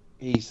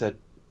 He said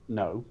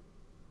no.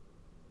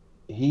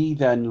 He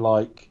then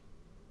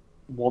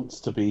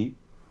wants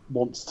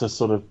to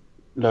sort of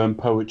learn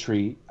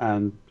poetry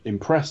and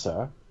impress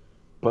her,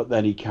 but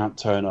then he can't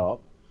turn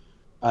up.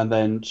 And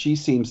then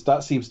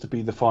that seems to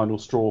be the final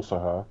straw for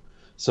her.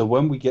 So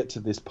when we get to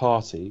this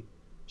party,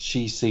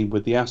 she's seen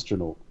with the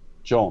astronaut,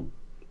 John,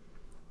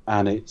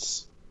 and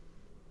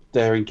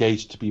they're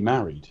engaged to be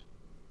married.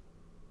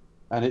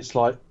 And it's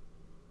like,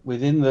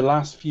 within the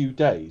last few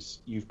days,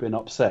 you've been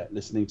upset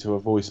listening to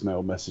a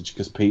voicemail message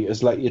because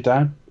Peter's let you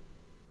down.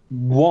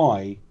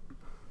 Why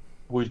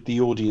would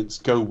the audience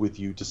go with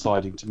you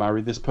deciding to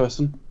marry this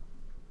person?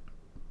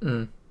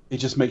 It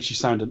just makes you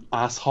sound an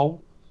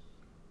asshole.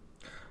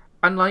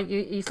 And like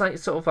he's like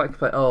sort of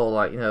like, oh,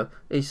 like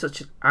he's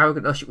such an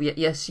arrogant.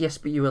 Yes,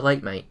 but you were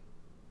late, mate.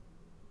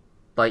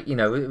 Like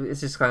it's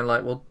just kind of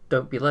like, well,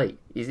 don't be late.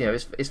 It's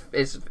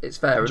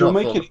fair enough. You're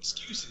making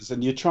excuses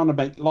and you're trying to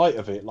make light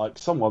of it. Like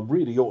someone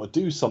really ought to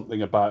do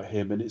something about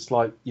him, and it's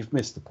like you've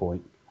missed the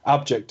point.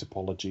 Abject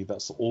apology.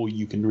 That's all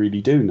you can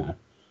really do now.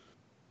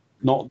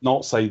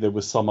 Not say there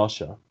was some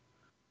usher.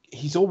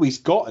 He's always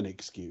got an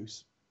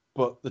excuse,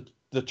 but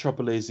the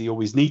trouble is he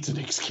always needs an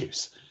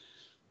excuse.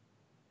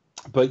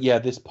 But yeah,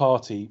 this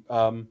party,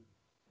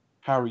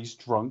 Harry's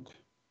drunk.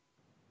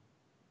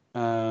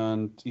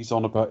 And he's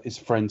on about his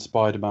friend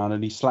Spider-Man,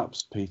 and he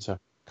slaps Peter a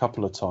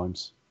couple of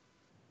times.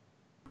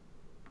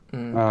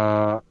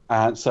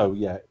 And so,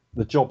 yeah,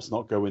 the job's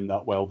not going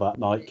that well that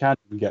night. Can't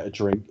even get a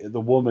drink.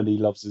 The woman he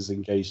loves is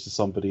engaged to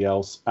somebody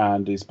else,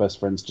 and his best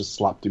friend's just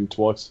slapped him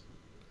twice.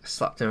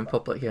 Slapped him in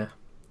public, yeah.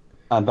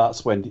 And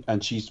that's when,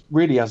 and she's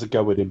really has a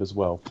go at him as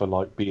well for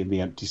like being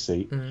the empty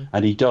seat.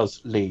 And he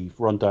does leave,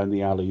 run down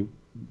the alley,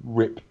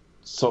 rip,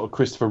 sort of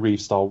Christopher Reeve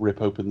style,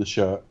 rip open the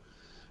shirt.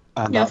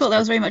 And I thought that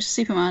was very much a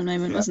Superman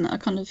moment, wasn't it? I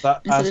kind of,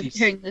 instead of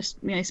hearing this,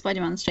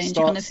 Spider-Man's change,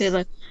 you kind of hear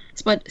the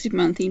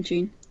Superman theme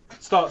tune.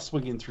 Starts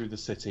swinging through the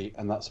city,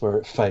 and that's where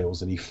it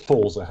fails, and he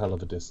falls a hell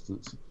of a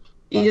distance.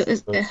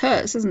 It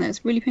hurts, doesn't it?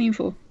 It's really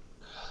painful.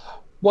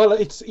 Well,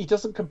 he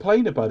doesn't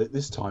complain about it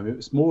this time.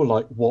 It's more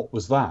like, what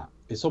was that?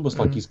 It's almost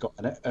like he's got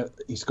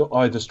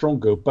either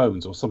stronger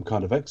bones or some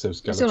kind of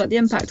exoskeleton. It's all like the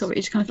impact of it.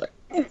 He's kind of like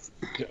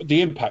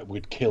the impact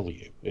would kill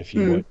you if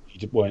you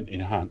weren't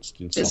enhanced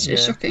in some way.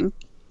 It's shocking.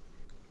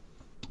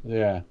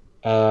 Yeah.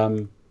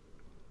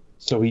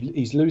 So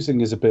he's losing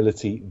his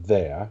ability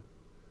there.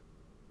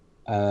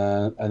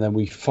 And then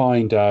we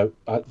find out.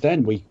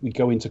 Then we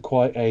go into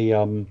quite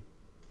a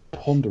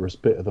ponderous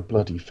bit of the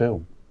bloody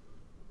film,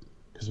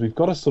 because we've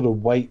got to sort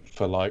of wait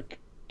for like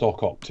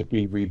Doc Ock to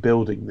be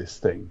rebuilding this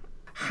thing.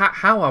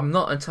 How I'm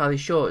not entirely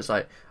sure. It's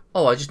like,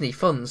 oh, I just need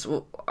funds.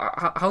 Well,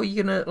 how are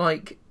you gonna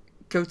like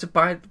go to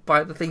buy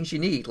the things you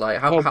need?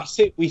 Like,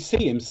 we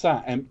see him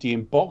sat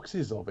emptying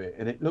boxes of it,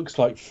 and it looks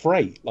like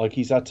freight, like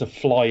he's had to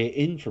fly it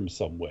in from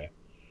somewhere.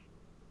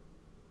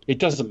 It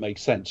doesn't make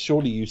sense.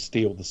 Surely you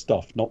steal the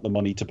stuff, not the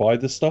money to buy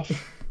the stuff.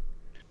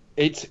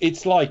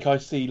 It's like I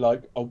see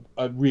like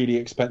a really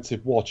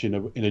expensive watch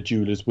in a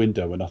jeweler's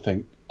window, and I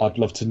think I'd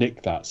love to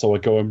nick that, so I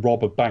go and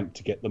rob a bank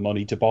to get the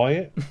money to buy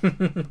it.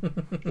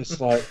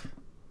 It's like,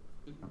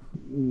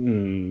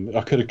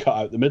 I could have cut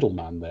out the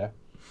middleman there.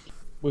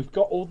 We've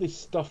got all this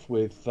stuff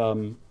with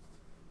what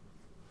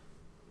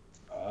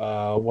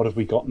have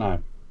we got now?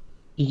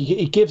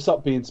 He gives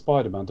up being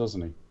Spider-Man,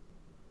 doesn't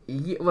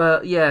he?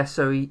 Well, yeah.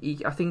 So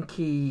I think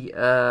he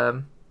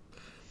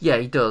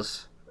he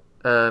does.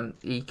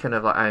 He kind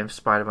of like, I am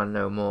Spider-Man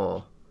no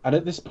more. And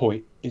at this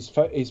point, his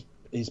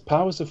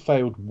powers have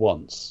failed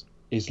once.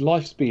 His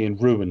life's being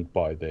ruined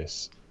by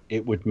this.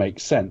 It would make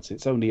sense.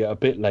 It's only a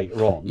bit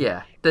later on.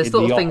 Yeah, there's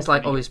little things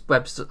like, oh, his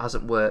web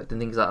hasn't worked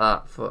and things like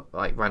that for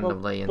like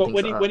randomly. But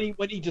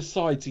when he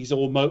decides he's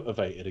all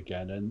motivated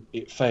again and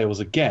it fails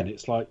again,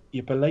 it's like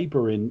you're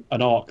belaboring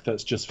an arc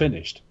that's just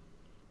finished.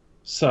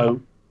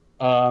 So,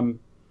 the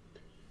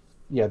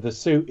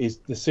suit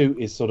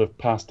is sort of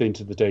passed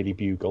into the Daily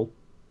Bugle,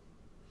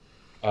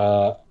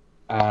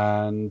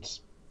 and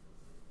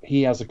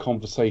he has a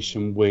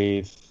conversation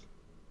with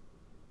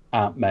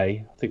Aunt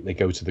May. I think they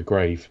go to the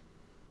grave.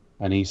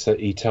 And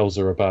he tells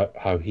her about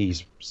how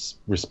he's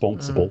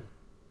responsible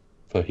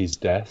for his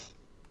death,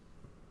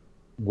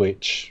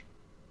 which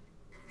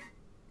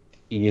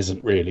he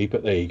isn't really,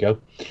 but there you go.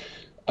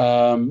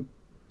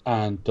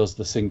 And does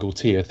the single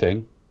tear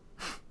thing.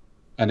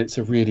 And it's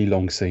a really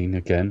long scene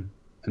again.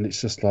 And it's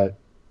just like,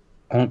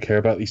 I don't care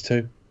about these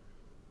two.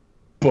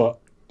 But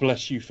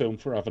bless you, film,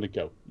 for having a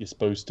go. You're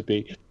supposed to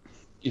be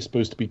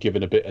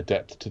given a bit of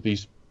depth to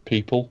these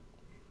people.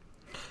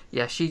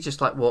 Yeah, she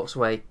just like walks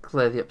away,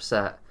 clearly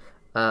upset.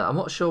 I'm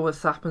not sure what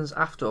happens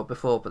after or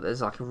before, but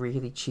there's like a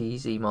really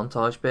cheesy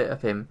montage bit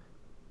of him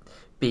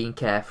being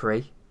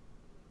carefree.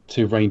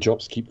 2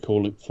 raindrops keep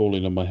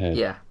falling on my head.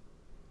 Yeah.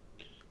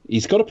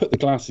 He's got to put the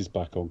glasses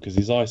back on because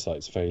his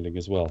eyesight's failing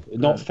as well.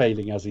 Not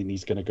failing as in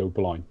he's going to go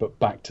blind, but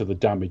back to the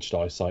damaged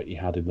eyesight he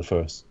had in the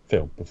first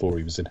film before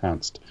he was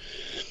enhanced.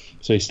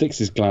 So he sticks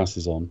his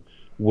glasses on,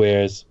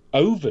 wears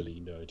overly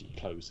nerdy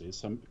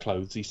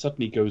clothes. He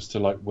suddenly goes to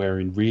like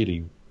wearing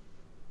really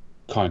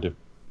kind of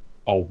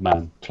old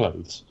man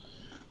clothes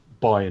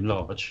by and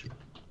large,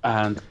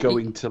 and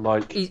going to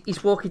like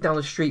he's walking down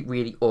the street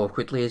really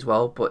awkwardly as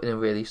well, but in a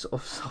really sort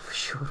of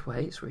self-assured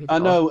way. It's really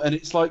know, and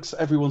it's like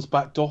everyone's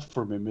backed off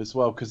from him as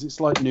well, because it's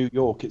like New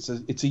York. It's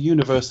a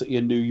university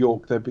in New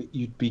York.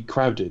 You'd be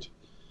crowded.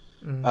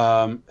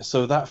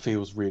 So that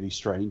feels really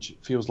strange.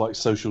 It feels like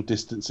social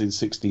distancing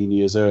 16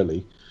 years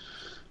early.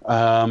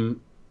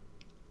 And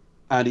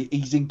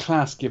he's in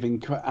class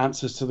giving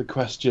answers to the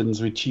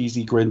questions with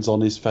cheesy grins on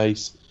his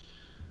face.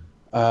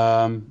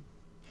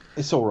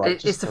 It's all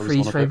right. It's the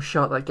freeze frame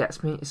shot that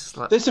gets me. It's just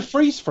like there's a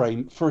freeze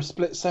frame for a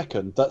split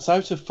second that's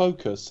out of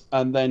focus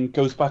and then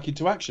goes back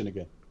into action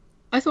again.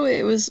 I thought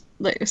it was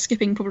like a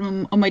skipping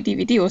problem on my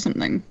DVD or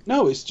something.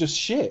 No, it's just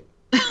shit.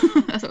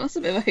 I thought that's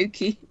a bit of a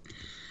hokey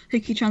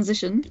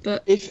transition,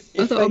 but I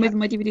thought maybe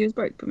my DVD was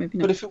broke, but maybe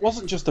not. But if it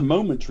wasn't just a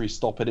momentary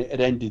stop and it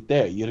had ended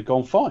there, you'd have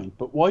gone fine.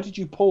 But why did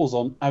you pause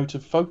on out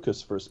of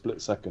focus for a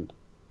split second?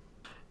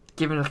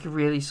 Giving like a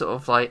really sort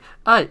of like,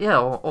 I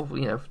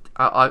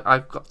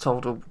got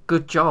told a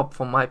good job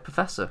from my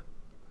professor.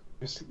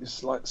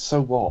 It's like,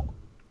 so what?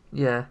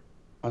 Yeah.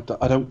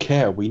 I don't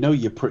care. We know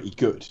you're pretty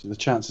good. The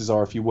chances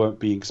are, if you weren't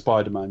being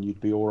Spider-Man,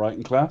 you'd be all right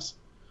in class.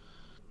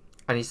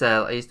 And he's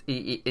there.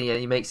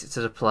 He makes it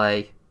to the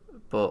play,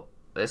 but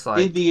it's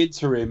like in the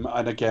interim.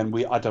 And again,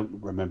 I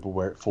don't remember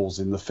where it falls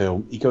in the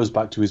film. He goes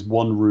back to his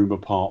 1-room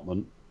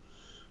apartment,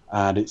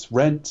 and it's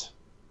rent.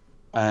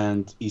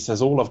 And he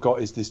says, all I've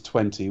got is this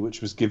 20,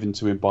 which was given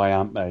to him by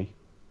Aunt May.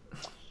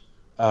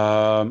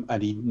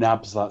 And he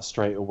nabs that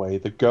straight away.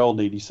 The girl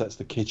nearly sets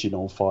the kitchen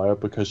on fire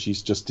because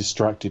she's just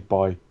distracted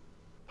by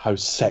how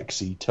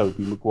sexy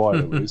Tobey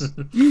Maguire is.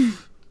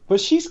 But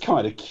she's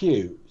kind of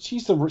cute.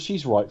 She's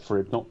right for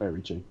him, not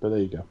Mary Jane, but there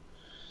you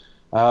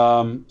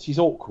go. She's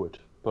awkward,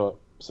 but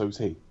so's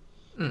he.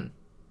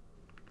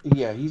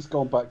 Yeah, he's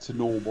gone back to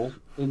normal.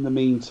 In the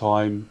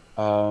meantime,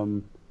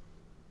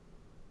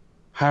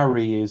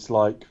 Harry is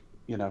like,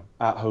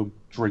 at home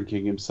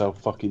drinking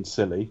himself fucking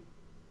silly.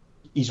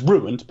 He's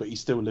ruined, but he's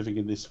still living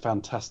in this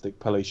fantastic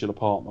palatial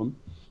apartment.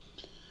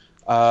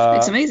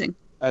 It's amazing.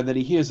 And then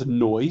he hears a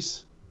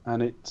noise,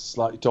 and it's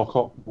like Doc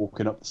Ock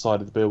walking up the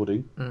side of the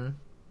building,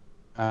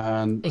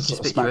 and sort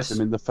of smacks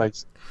him in the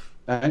face.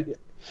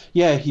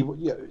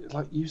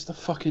 Use the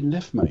fucking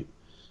lift, mate.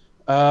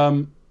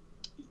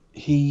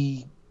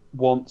 He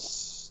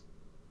wants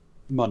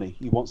money.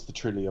 He wants the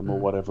Trillium or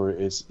whatever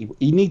it is.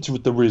 He needs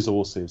the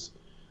resources.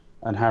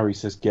 And Harry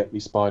says, "Get me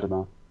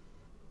Spider-Man."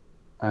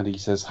 And he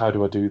says, "How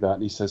do I do that?"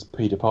 And he says,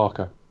 "Peter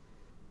Parker."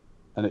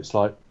 And it's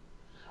like,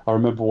 I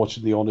remember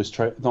watching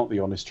not the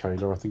Honest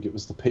trailer. I think it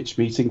was the pitch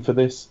meeting for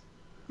this,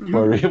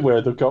 where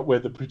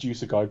the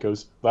producer guy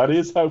goes, "That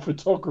is how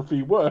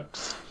photography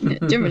works." Yeah,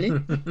 generally,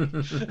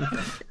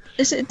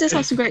 it does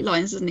have some great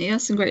lines, doesn't it? It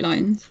has some great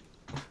lines.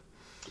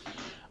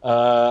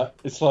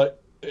 It's like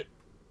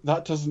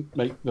that doesn't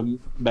make them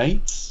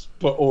mates,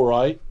 but all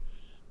right.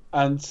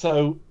 And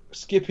so,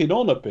 skipping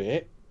on a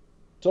bit,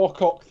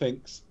 Doc Ock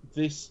thinks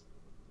this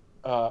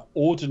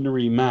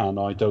ordinary man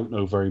I don't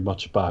know very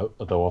much about,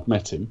 although I've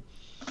met him.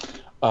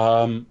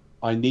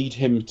 I need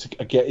him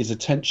to get his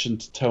attention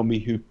to tell me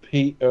who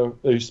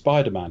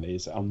Spider-Man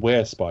is and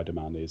where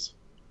Spider-Man is,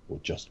 or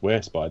just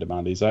where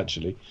Spider-Man is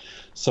actually.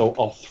 So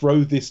I'll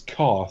throw this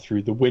car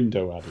through the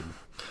window at him.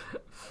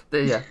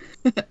 Yeah.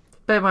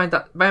 Bear in mind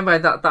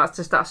that's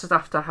just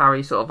after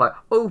Harry sort of like,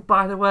 "Oh,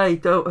 by the way,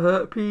 don't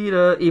hurt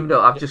Peter," even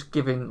though I've just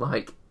given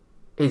like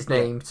his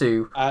name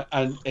to,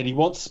 and he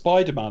wants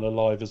Spider-Man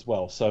alive as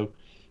well. So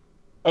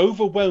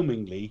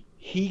overwhelmingly,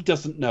 he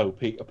doesn't know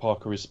Peter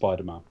Parker is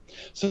Spider-Man.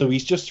 So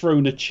he's just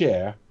thrown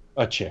a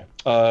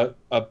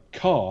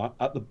car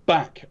at the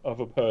back of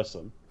a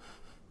person.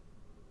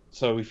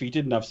 So if he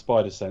didn't have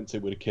spider sense,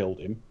 it would have killed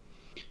him.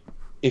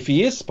 If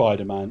he is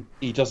Spider-Man,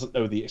 he doesn't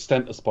know the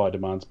extent of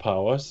Spider-Man's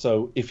power.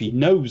 So if he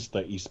knows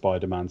that he's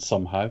Spider-Man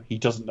somehow, he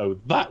doesn't know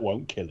that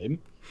won't kill him.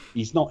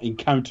 He's not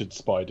encountered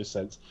spider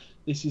sense.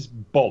 This is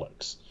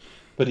bollocks.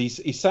 But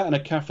he's sat in a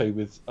cafe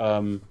with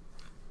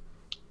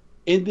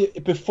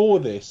before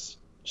this,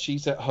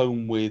 she's at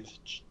home with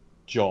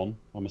John.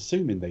 I'm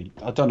assuming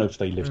I don't know if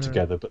they live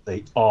together, but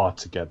they are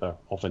together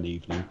of an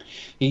evening.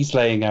 He's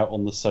laying out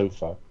on the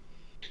sofa,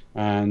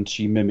 and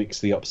she mimics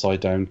the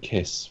upside down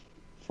kiss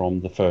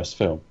from the first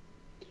film.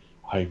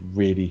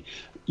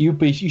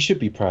 You should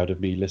be proud of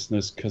me,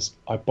 listeners, because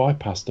I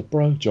bypassed the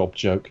bro job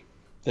joke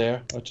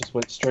there. I just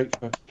went straight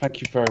for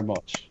thank you very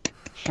much.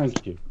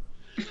 Thank you.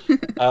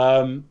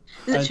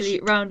 Literally,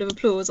 round of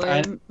applause. I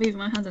am moving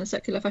my hands in a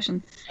circular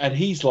fashion. And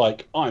he's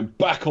like, "I'm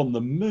back on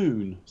the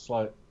moon." It's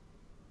like,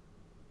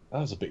 that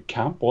was a bit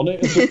camp,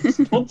 wasn't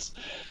it?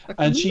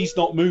 And she's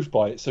not moved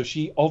by it, so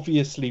she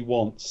obviously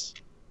wants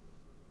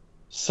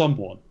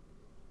someone.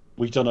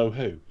 We don't know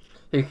who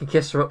can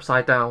kiss her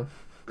upside down.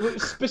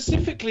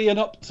 Specifically an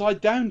upside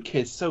down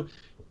kiss. So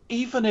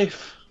even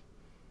if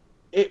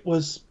it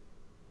was,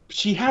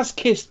 she has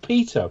kissed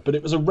Peter, but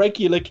it was a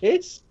regular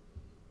kiss.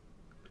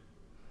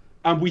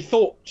 And we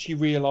thought she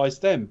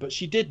realised then, but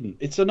she didn't.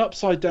 It's an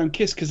upside down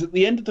kiss because at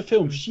the end of the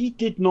film, she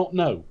did not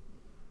know.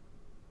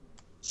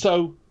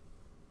 So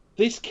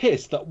this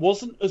kiss that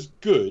wasn't as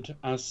good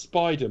as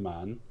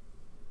Spider-Man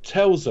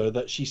tells her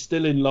that she's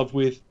still in love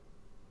with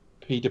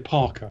Peter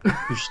Parker,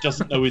 who she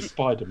doesn't know is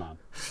Spider-Man.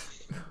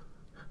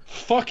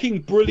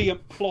 Fucking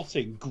brilliant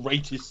plotting,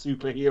 greatest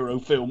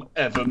superhero film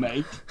ever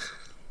made.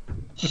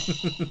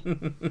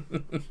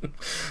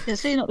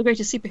 It's really not the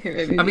greatest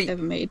superhero movie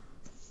ever made.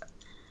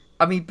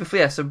 I mean,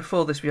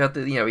 before this, we had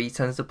he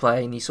turns the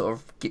play and he sort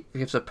of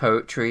gives her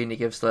poetry and he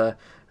gives the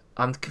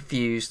 "I'm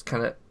confused"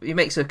 he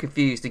makes her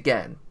confused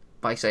again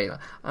by saying,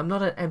 "I'm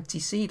not an empty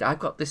seed. I've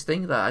got this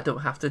thing that I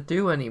don't have to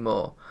do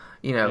anymore,"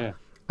 Yeah.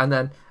 And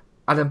then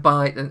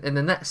in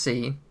the next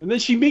scene, and then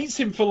she meets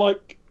him for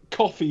like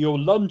coffee or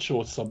lunch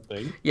or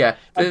something. Yeah,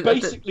 and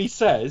basically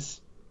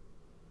says,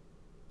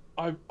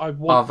 "I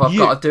want I've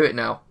got to do it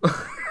now,"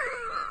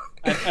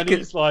 and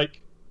he's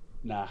like,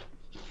 "Nah."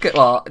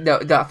 Well, no,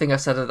 that thing I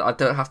said I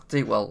don't have to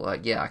do. Well, I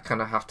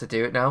kind of have to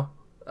do it now.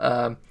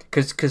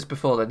 Because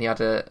before then he had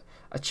a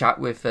chat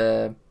with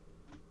a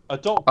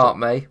doctor, Aunt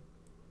May.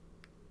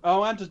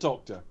 Oh, and a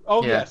doctor.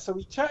 Oh, yeah. So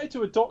he chatted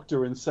to a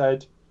doctor and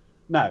said,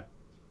 "Now,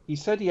 he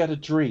said he had a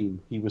dream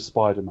he was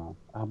Spider-Man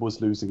and was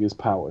losing his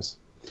powers,"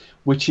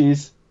 which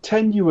is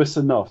tenuous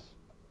enough,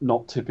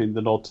 not tipping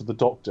the nod to the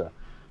doctor.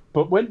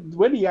 But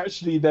when he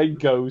actually then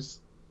goes,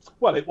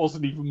 "Well, it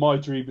wasn't even my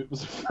dream, it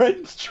was a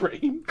friend's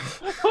dream,"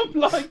 I'm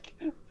like,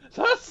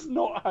 that's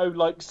not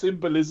how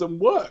symbolism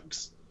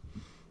works.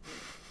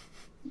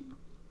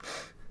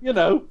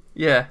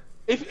 Yeah.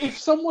 If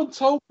someone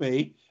told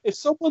me, if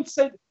someone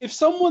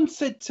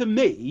said to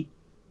me,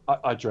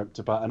 I dreamt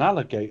about an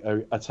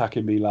alligator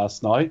attacking me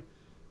last night,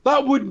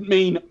 that wouldn't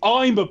mean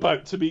I'm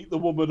about to meet the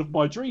woman of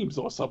my dreams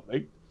or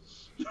something.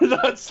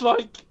 That's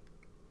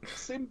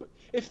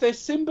if there's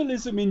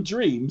symbolism in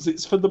dreams,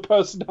 it's for the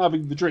person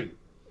having the dream.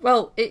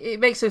 Well, it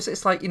makes sense.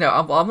 It's I'm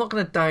not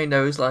going to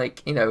diagnose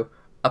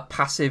a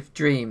passive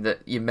dream that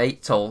your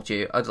mate told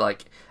you.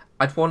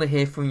 I'd want to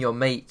hear from your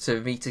mate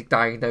to me to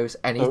diagnose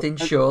anything.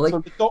 Surely. So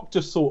the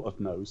doctor sort of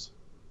knows,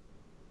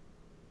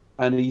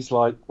 and he's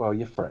like, "Well,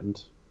 your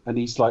friend," and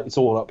he's like, "It's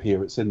all up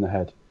here. It's in the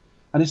head,"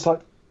 and it's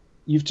like,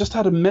 "You've just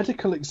had a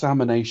medical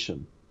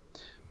examination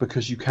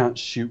because you can't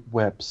shoot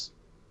webs,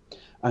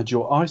 and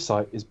your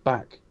eyesight is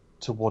back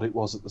to what it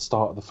was at the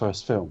start of the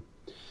first film.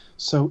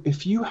 So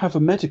if you have a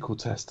medical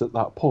test at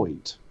that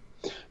point,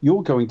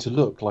 you're going to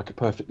look like a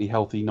perfectly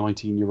healthy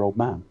 19-year-old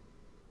man.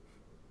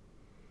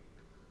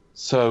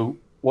 So,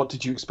 what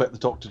did you expect the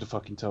doctor to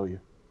fucking tell you?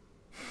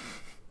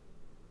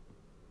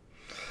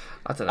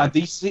 I don't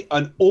know.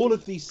 And all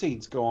of these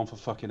scenes go on for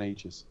fucking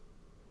ages.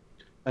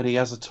 And he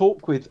has a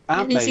talk with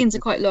Aunt May. These scenes are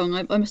quite long,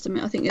 I must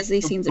admit. I think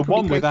these scenes are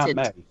probably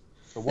The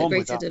one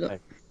with grated Aunt a lot. May.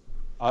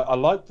 I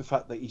like the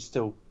fact that he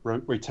still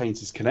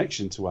retains his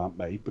connection to Aunt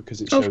May,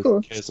 because it shows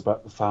he cares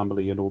about the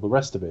family and all the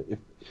rest of it. If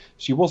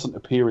she wasn't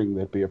appearing,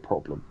 there'd be a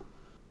problem.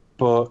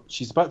 But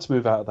she's about to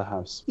move out of the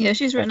house. Yeah, if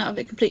she's written out of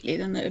it completely,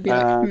 then it would be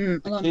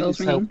like, alarm bells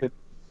ringing.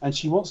 And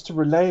she wants to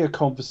relay a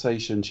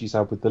conversation she's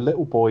had with the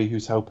little boy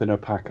who's helping her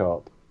pack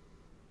up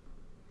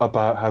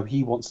about how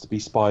he wants to be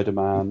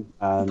Spider-Man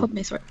and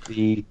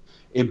the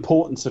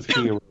importance of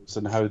heroes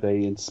and how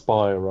they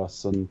inspire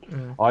us. And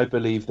I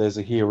believe there's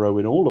a hero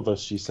in all of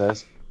us, she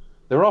says.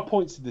 There are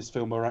points in this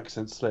film where her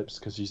accent slips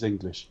because she's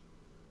English.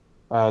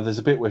 There's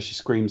a bit where she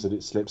screams and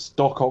it slips.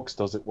 Doc Ock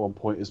does at one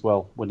point as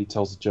well when he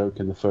tells a joke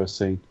in the first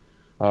scene,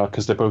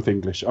 because they're both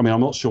English. I mean,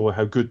 I'm not sure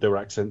how good their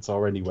accents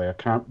are anyway. I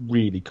can't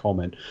really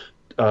comment.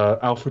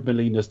 Alfred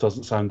Molina's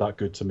doesn't sound that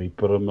good to me,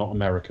 but I'm not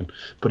American.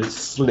 But it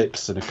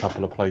slips in a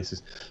couple of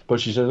places.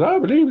 But she says, I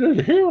believe there's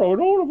a hero in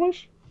all of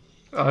us.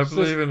 I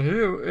believe in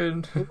you.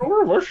 In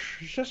all of us.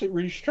 She says it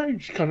really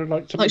strange, kind of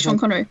like Sean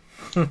Connery.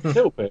 A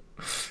little bit.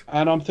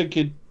 And I'm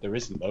thinking, there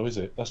isn't though, is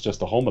it? That's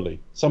just a homily.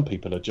 Some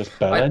people are just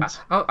bell ends.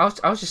 I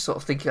was just sort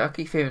of thinking, I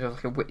keep feeling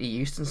like a Whitney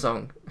Houston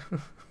song.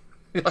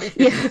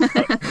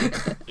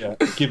 Yeah,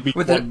 give me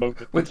one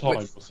moment at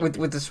time.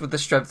 With the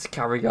strength to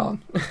carry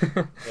on.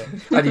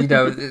 And you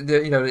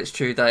know it's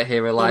true that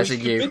here relies on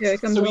you.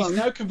 So he's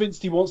now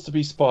convinced he wants to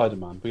be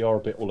Spider-Man. We are a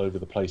bit all over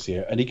the place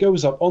here, and he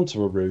goes up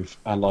onto a roof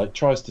and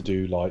tries to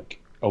do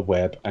a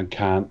web and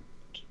can't.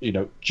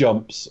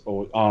 Jumps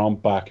or arm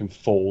back and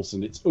falls,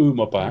 and it's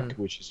Uma back,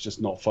 which is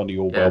just not funny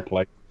or well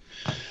played.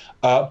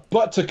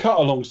 But to cut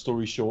a long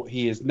story short,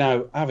 he is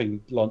now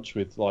having lunch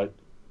with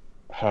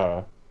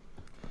her.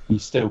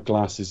 He's still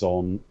glasses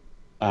on,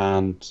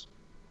 and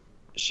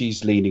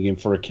she's leaning in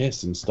for a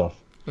kiss and stuff.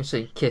 You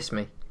see, kiss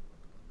me.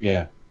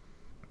 Yeah.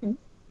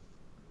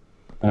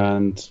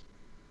 And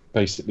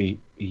basically,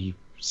 he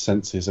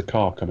senses a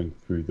car coming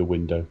through the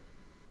window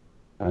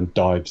and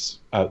dives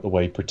out the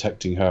way,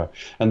 protecting her.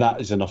 And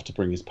that is enough to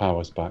bring his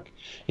powers back.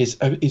 His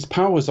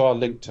powers are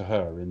linked to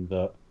her in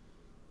that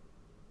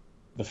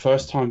the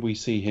first time we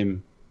see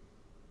him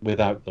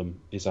without them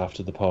is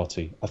after the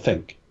party, I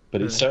think.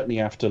 But it's certainly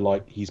after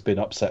he's been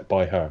upset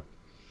by her,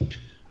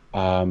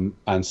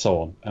 and so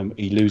on, and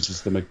he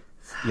loses them.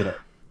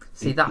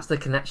 See, that's the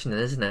connection,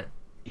 isn't it?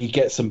 He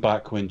gets them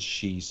back when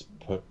she's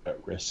put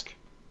at risk,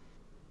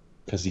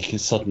 because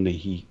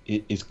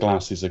his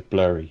glasses are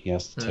blurry. He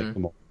has to take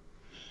them off,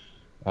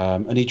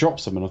 and he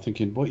drops them. And I'm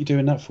thinking, what are you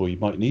doing that for? You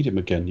might need him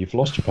again. You've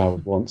lost your power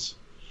once.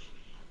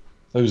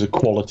 Those are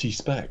quality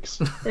specs.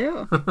 They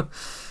are.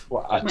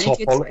 Well, a top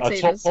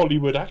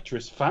Hollywood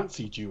actress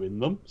fancied you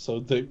in them, so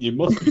that you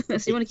must be.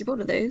 So you want to keep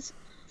all of those?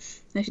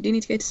 No, you do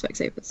need to go to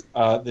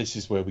Specsavers. This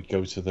is where we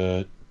go to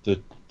the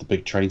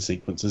big train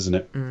sequence, isn't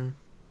it?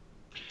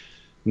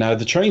 Now,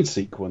 the train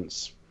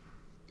sequence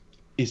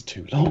is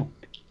too long.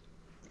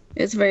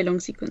 It's a very long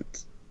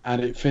sequence.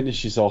 And it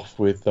finishes off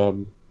with,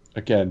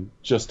 again,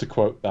 just to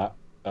quote that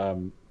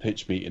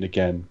pitch meeting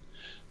again,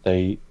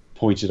 they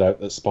pointed out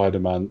that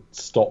Spider-Man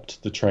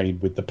stopped the train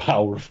with the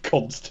power of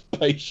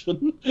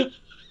constipation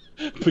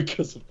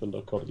because of the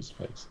look on his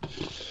face.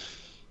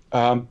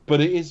 But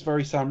it is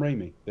very Sam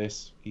Raimi,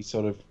 this. He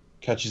sort of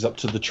catches up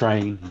to the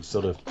train, he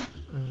sort of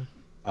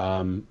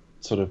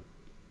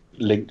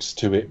links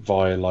to it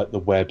via the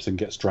webs and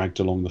gets dragged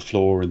along the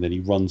floor, and then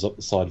he runs up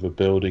the side of a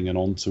building and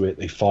onto it.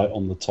 They fight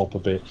on the top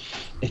of it.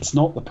 It's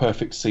not the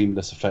perfect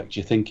seamless effect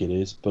you think it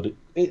is, but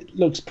it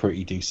looks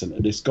pretty decent,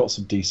 and it's got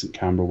some decent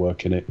camera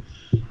work in it.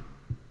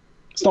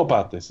 It's not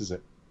bad, this, is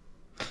it?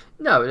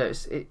 No,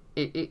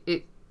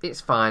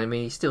 it's fine. I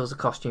mean, he steals the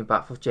costume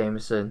back for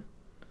Jameson,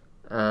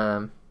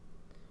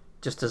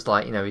 just as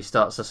he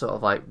starts to sort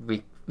of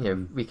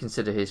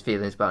reconsider his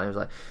feelings about him. He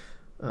was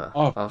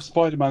like,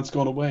 Spider-Man's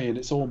gone away and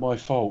it's all my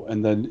fault.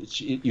 And then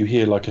you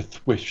hear a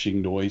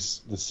thwishing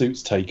noise. The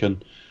suit's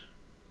taken.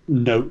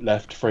 Note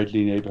left,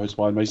 friendly neighborhood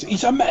Spider-Man.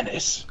 He's a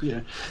menace.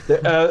 Yeah.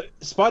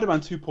 Spider-Man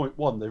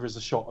 2.1. There is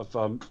a shot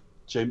of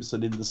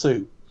Jameson in the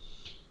suit.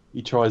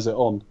 He tries it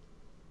on.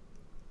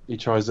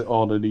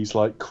 And he's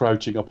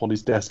crouching up on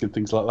his desk and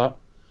things like that.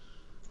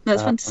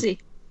 That's fun to see.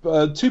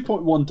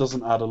 2.1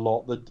 doesn't add a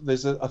lot.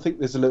 I think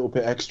there's a little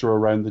bit extra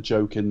around the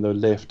joke in the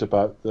lift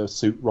about the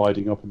suit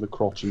riding up in the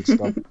crotch and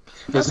stuff.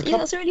 That's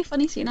a really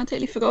funny scene. I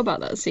totally forgot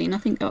about that scene. I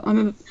think I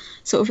remember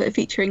sort of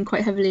featuring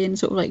quite heavily in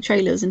sort of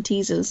trailers and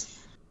teasers.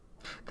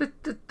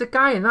 The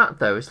guy in that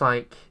though is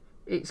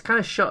it's kind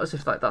of shot as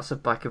if that's a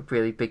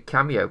really big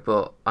cameo,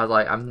 but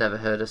I've never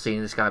heard or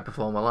seen this guy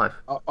before in my life.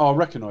 I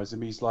recognise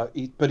him.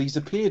 But he's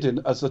appeared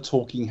in as a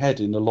talking head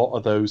in a lot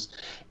of those.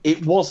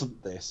 It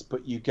wasn't this,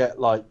 but you get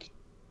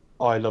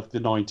I love the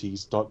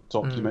 90s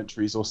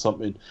documentaries or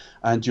something,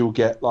 and you'll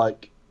get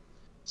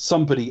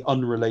somebody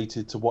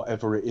unrelated to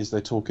whatever it is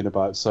they're talking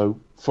about. So,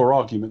 for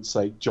argument's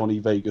sake, Johnny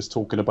Vegas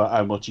talking about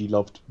how much he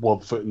loved One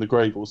Foot in the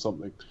Grave or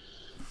something.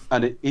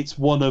 And it's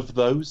one of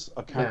those.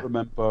 I can't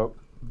remember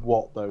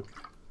what, though.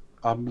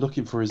 I'm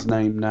looking for his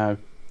name now.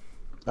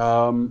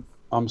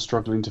 I'm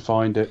struggling to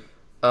find it.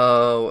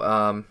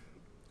 Oh,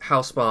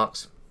 Hal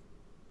Sparks.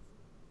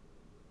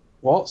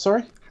 What?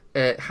 Sorry?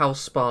 Hal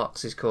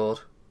Sparks is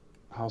called.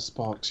 Hal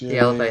Sparks, yeah. The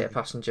elevator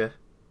passenger.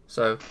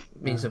 So,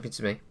 means nothing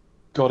to me.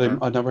 Got him.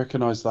 I don't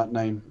recognise that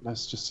name.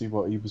 Let's just see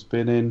what he was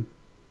been in.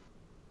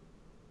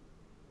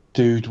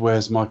 Dude,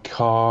 Where's My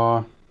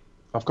Car?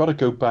 I've got to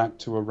go back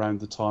to around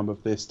the time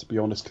of this, to be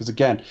honest, because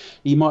again,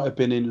 he might have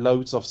been in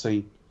loads I've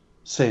seen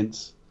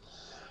since,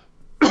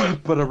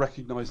 but I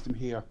recognised him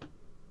here.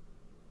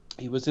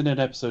 He was in an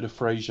episode of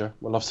Frasier.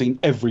 Well, I've seen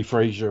every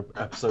Frasier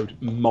episode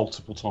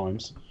multiple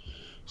times,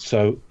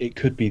 so it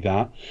could be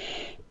that.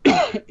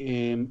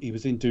 He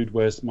was in Dude,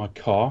 Where's My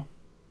Car?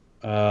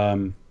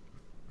 That's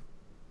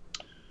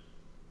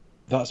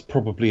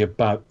probably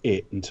about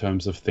it in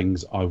terms of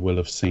things I will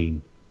have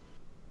seen.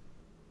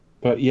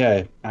 But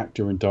yeah,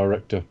 actor and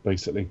director,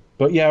 basically.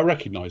 But yeah, I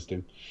recognised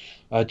him.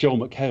 Joel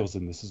McHale's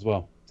in this as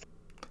well.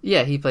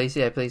 Yeah, he plays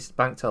the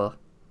bank teller.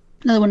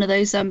 Another one of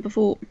those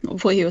before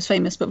he was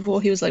famous, but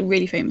before he was like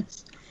really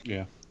famous.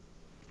 Yeah.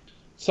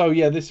 So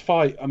yeah, this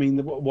fight. I mean,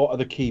 what are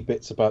the key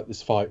bits about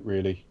this fight?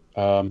 Really,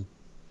 it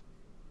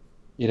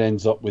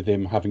ends up with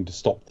him having to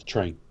stop the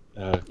train.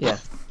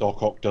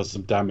 Doc Ock does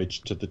some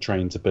damage to the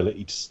train's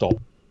ability to stop.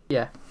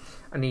 Yeah,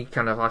 and he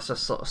kind of has to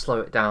sort of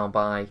slow it down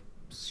by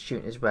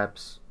shooting his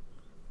webs.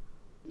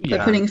 By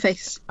pulling a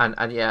face.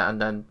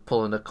 And then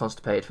pulling a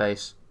constipated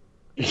face.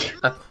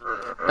 A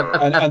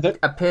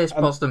Pierce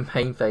Brosnan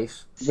pain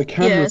face. The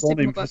camera's on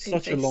him for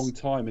such a long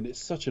time, and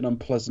it's such an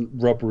unpleasant,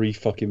 rubbery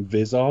fucking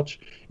visage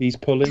he's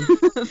pulling.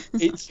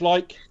 It's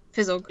like...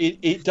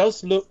 It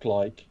does look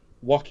like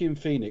Joaquin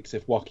Phoenix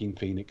if Joaquin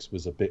Phoenix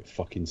was a bit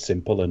fucking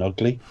simple and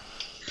ugly.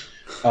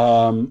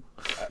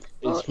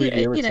 It's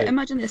really irritating.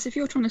 Imagine this: if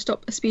you're trying to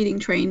stop a speeding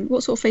train,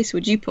 what sort of face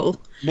would you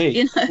pull?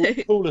 Me,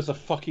 cool as a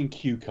fucking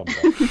cucumber.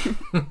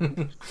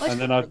 and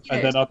then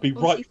I'd be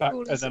right back,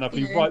 and then I'd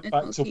be right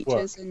back to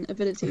work. And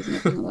abilities and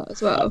everything like that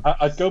as well.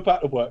 I'd go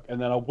back to work,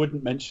 and then I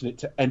wouldn't mention it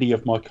to any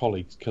of my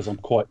colleagues because I'm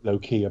quite low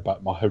key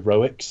about my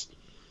heroics.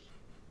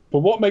 But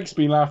what makes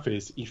me laugh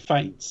is he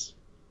faints,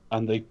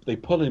 and they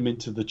pull him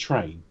into the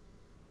train,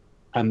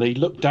 and they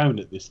look down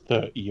at this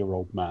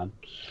 30-year-old man,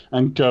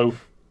 and go,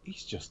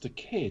 "He's just a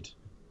kid."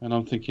 And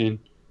I'm thinking,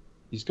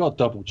 he's got a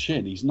double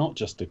chin. He's not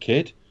just a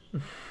kid.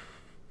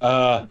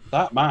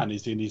 That man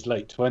is in his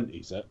late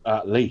 20s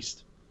at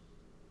least.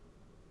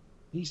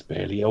 He's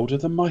barely older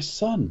than my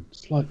son.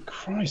 It's like,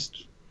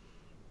 Christ,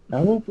 how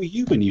old were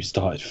you when you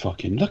started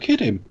fucking? Look at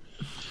him.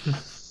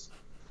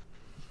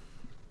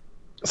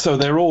 So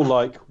they're all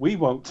like, we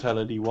won't tell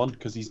anyone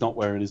because he's not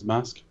wearing his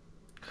mask.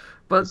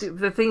 But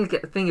the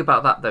thing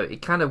about that, though,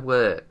 it kind of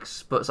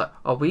works. But it's like,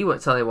 oh, we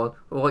won't tell anyone.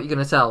 Well, what are you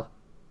going to tell?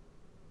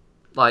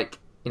 Like...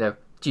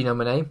 do you know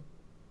my name?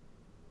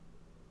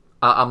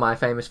 Am I a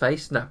famous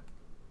face? No.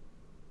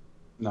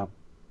 No.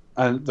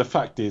 And the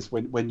fact is,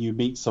 when you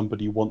meet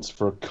somebody once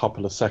for a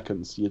couple of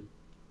seconds,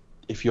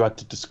 if you had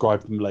to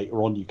describe them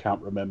later on, you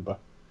can't remember.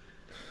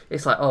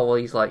 It's like, oh, well,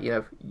 he's like,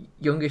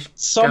 youngish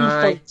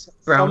guy,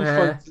 brown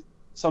hair.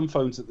 Some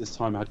phones at this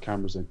time had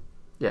cameras in.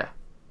 Yeah.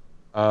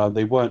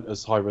 They weren't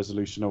as high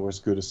resolution or as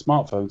good as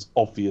smartphones,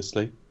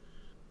 obviously.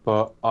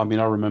 But, I mean,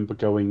 I remember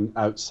going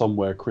out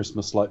somewhere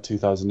Christmas like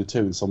 2002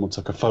 and someone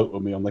took a photo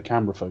of me on their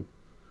camera phone.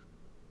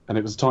 And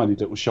it was a tiny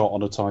little shot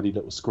on a tiny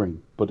little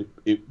screen. But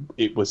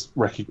it was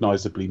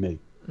recognisably me.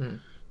 Mm.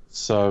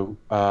 So,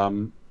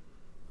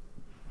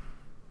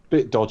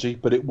 bit dodgy,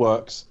 but it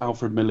works.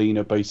 Alfred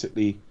Molina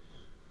basically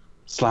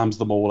slams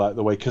them all out of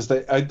the way. Because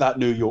that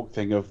New York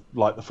thing of,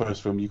 like the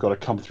first film, you've got to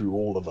come through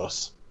all of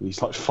us. And he's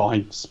like,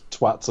 fine,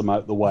 twats him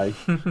out the way.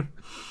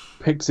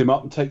 Picks him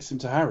up and takes him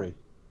to Harry.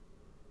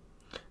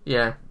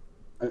 Yeah.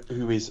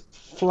 Who is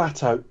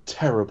flat out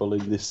terrible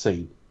in this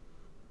scene.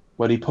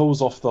 When he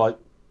pulls off the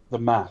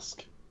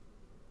mask,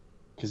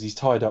 because he's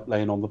tied up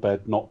laying on the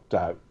bed, knocked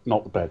out,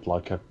 not the bed,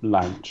 like a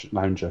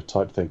lounger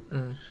type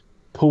thing.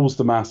 Pulls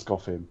the mask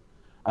off him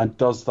and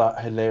does that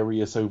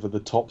hilarious over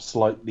the top,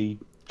 slightly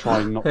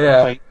trying not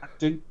to faint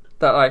acting.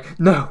 That like,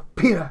 no,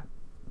 Peter.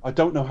 I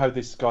don't know how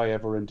this guy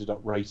ever ended up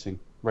rated.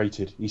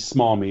 He's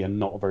smarmy and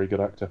not a very good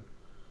actor.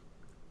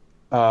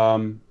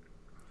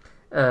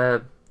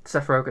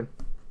 Seth Rogen.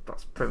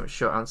 That's pretty much a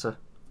short answer.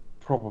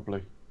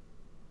 Probably.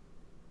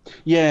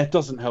 Yeah, it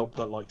doesn't help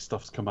that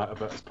stuff's come out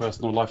about his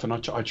personal life, and I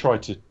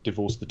tried to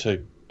divorce the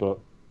two, but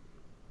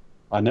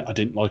I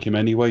didn't like him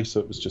anyway, so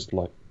it was just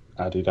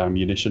added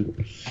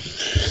ammunition.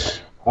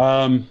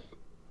 Then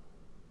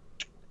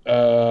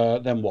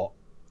what?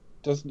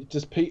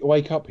 Does Pete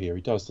wake up here?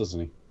 He does, doesn't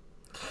he?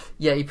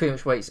 Yeah, he pretty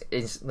much wakes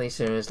instantly as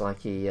soon as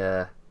he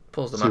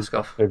pulls the mask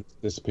off.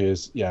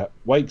 Disappears. Yeah,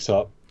 wakes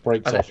up,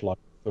 breaks off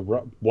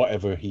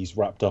whatever he's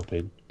wrapped up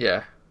in.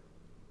 Yeah.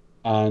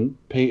 And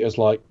Peter's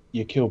like,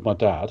 "You killed my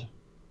dad,"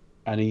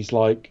 and he's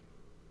like,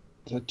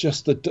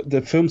 just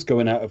the film's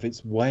going out of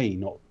its way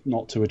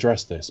not to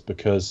address this,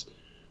 because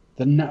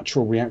the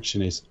natural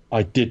reaction is,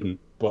 I didn't,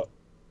 but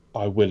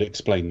I will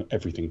explain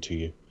everything to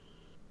you.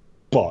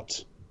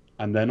 But,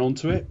 and then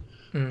onto it.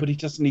 But he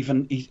doesn't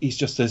even, he's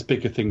just, there's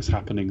bigger things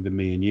happening than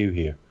me and you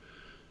here.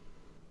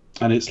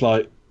 And it's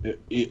like,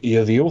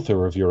 you're the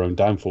author of your own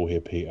downfall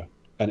here, Peter.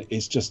 And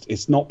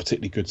it's not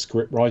particularly good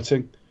script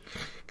writing.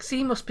 Because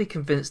he must be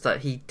convinced that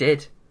he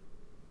did,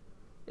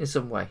 in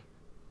some way.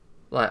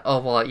 Like, oh,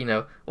 well,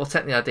 well,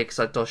 technically I did because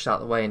I dodged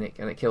out of the way and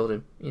it killed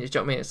him. You know what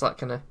I mean? It's like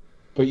kind of...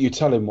 But you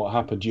tell him what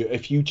happened.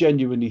 If you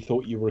genuinely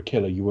thought you were a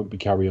killer, you wouldn't be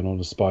carrying on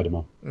as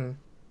Spider-Man.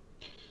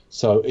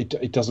 So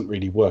it doesn't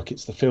really work.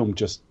 It's the film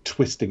just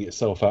twisting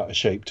itself out of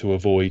shape to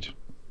avoid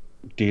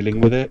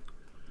dealing with it.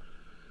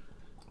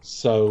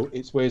 So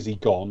it's where's he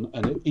gone?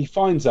 And he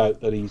finds out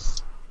that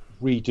he's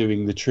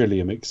redoing the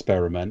Trillium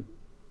experiment.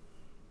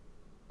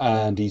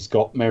 And he's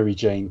got Mary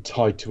Jane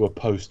tied to a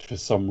post for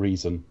some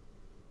reason.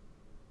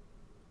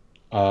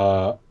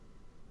 I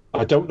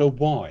don't know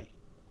why.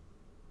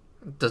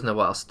 Doesn't know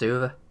what else to do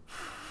with her.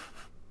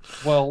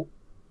 Well,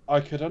 I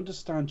could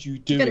understand you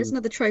doing... It's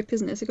another trope,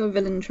 isn't it? It's like a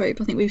villain trope.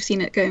 I think we've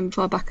seen it going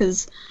far back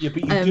as... Yeah,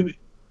 but you do it...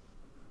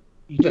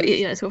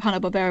 But, sort of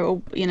Hanna-Barbera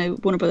or,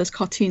 Warner Brothers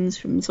cartoons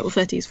from sort of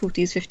 30s,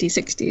 40s, 50s,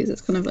 60s.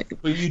 It's kind of like...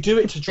 But you do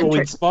it to draw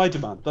in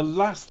Spider-Man. The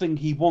last thing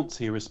he wants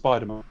here is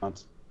Spider-Man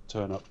to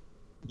turn up.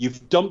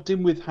 You've dumped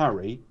him with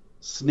Harry.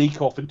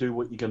 Sneak off and do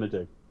what you're going to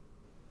do.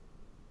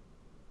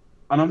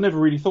 And I've never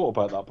really thought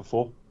about that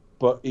before.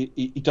 But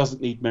he doesn't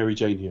need Mary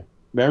Jane here.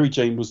 Mary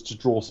Jane was to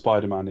draw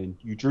Spider-Man in.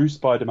 You drew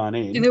Spider-Man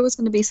in. And there was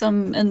going to be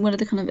some, in one of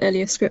the kind of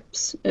earlier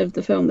scripts of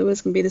the film, there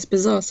was going to be this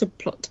bizarre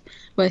subplot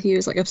where he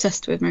was like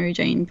obsessed with Mary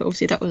Jane, but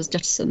obviously that was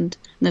jettisoned,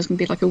 and there's going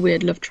to be like a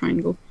weird love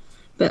triangle.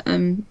 But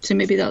so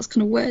maybe that's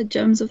kind of where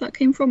germs of that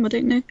came from. I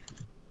don't know.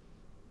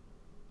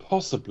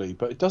 Possibly,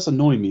 but it does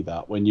annoy me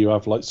that when you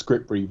have like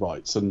script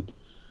rewrites and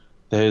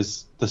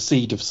there's the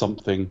seed of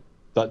something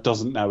that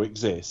doesn't now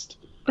exist.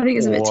 I think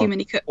it's a bit too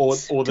many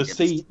cuts. Or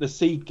the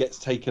seed gets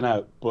taken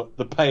out, but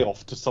the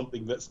payoff to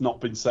something that's not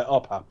been set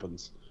up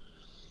happens.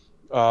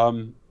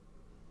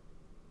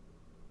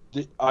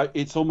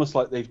 It's almost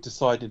like they've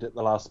decided at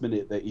the last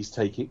minute that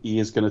he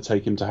is going to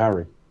take him to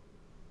Harry,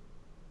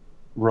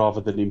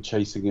 rather than him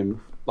chasing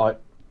him like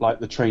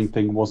the train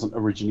thing wasn't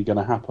originally going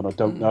to happen. I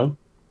don't know.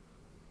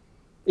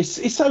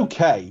 It's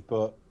okay,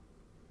 but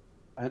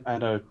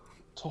and her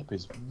top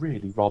is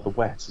really rather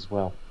wet as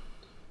well.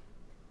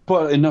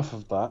 But enough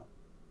of that.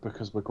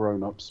 Because we're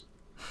grown-ups.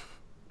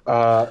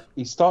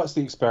 He starts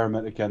the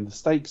experiment again. The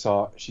stakes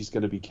are she's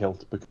going to be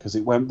killed because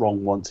it went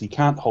wrong once. He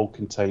can't hold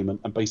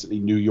containment, and basically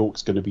New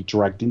York's going to be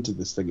dragged into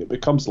this thing. It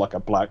becomes like a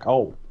black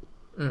hole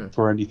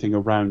for anything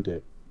around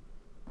it.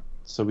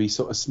 So he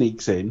sort of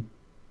sneaks in,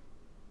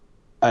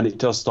 and it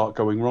does start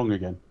going wrong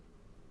again.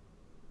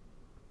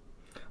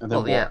 And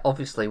then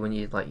obviously when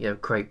you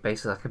create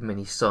basically like a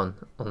mini sun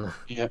on the...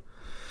 Yeah.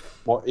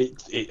 Well,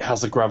 it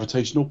has a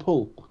gravitational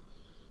pull.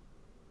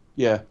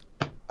 Yeah.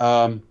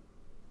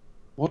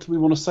 What do we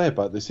want to say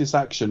about this? His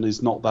action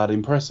is not that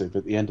impressive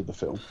at the end of the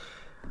film.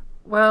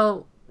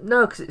 Well,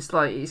 no, because it's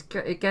like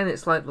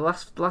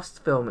the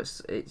last film.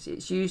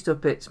 It's used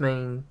up its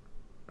main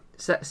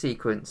set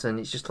sequence, and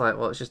it's just like,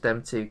 well, it's just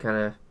them two kind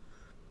of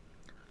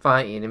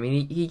fighting. I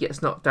mean, he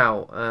gets knocked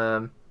out,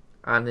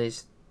 and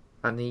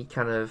he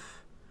kind of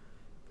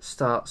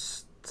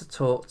starts to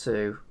talk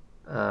to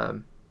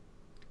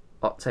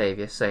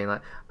Octavia, saying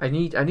like, I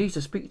need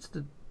to speak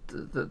to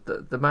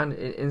the man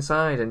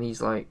inside, and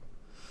he's like,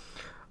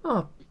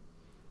 oh,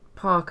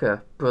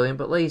 Parker, brilliant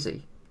but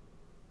lazy.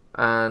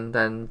 And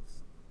then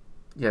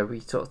he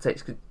sort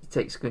of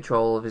takes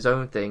control of his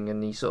own thing,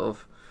 and he sort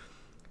of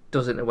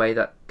does it in a way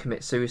that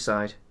commits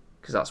suicide,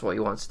 because that's what he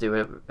wants to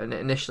do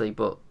initially,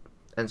 but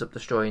ends up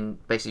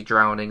basically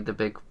drowning the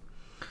big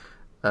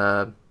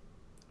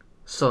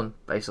sun,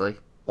 basically.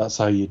 That's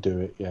how you do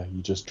it, yeah,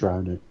 you just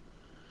drown it.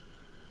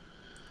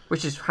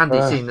 Which is handy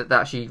seeing that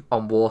they're actually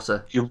on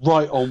water. You're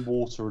right on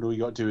water, and all you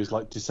got to do is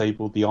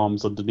disable the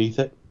arms underneath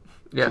it.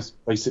 Yeah.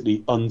 Just basically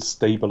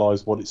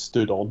unstabilize what it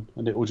stood on,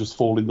 and it will just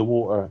fall in the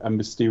water, and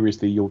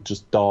mysteriously you'll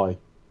just die.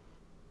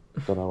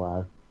 Don't know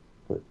how,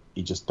 but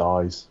he just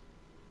dies.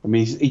 I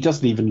mean, he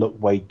doesn't even look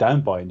weighed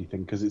down by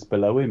anything because it's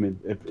below him.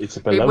 It's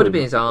below him. It would have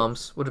been his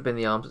arms. Would have been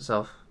the arms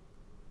itself.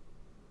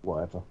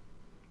 Whatever.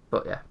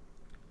 But yeah.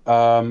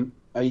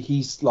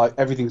 He's like,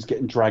 everything's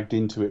getting dragged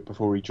into it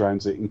before he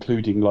drowns it,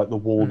 including like the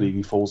warning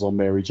he falls on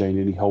Mary Jane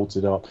and he holds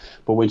it up.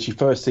 But when she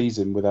first sees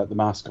him without the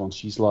mask on,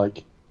 she's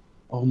like,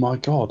 oh my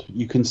God,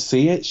 you can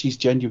see it? She's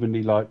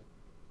genuinely like,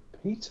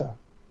 Peter.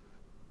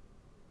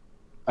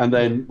 And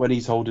then when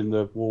he's holding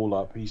the wall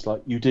up, he's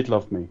like, you did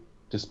love me,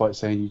 despite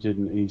saying you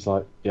didn't. And he's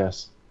like,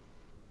 yes.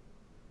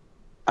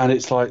 And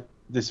it's like,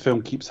 this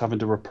film keeps having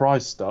to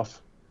reprise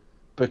stuff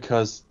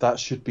because that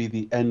should be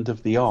the end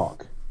of the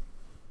arc.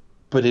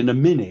 But in a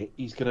minute,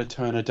 he's going to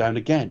turn her down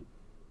again.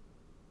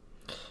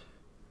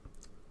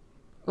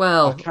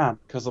 Well, I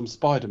can't, because I'm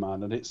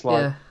Spider-Man, and it's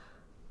like,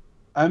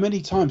 how many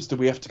times do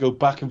we have to go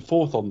back and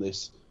forth on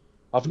this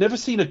I've never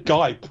seen a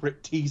guy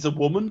tease a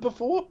woman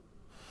before.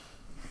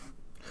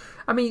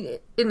 I mean,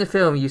 in the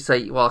film, you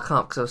say, well, I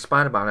can't because I'm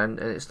Spider-Man, and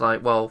it's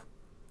like, well,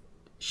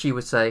 she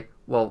would say,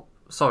 well,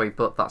 sorry,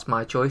 but that's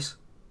my choice.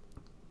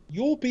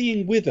 Your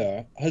being with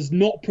her has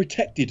not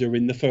protected her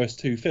in the first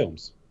 2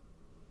 films.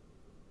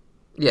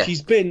 Yeah.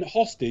 She's been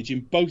hostage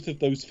in both of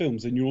those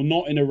films, and you're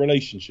not in a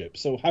relationship,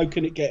 so how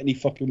can it get any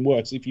fucking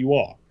worse if you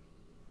are?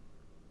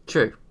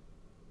 True.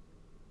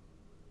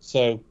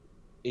 So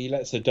he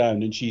lets her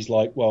down, and she's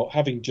like, well,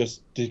 having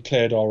just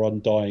declared our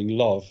undying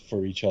love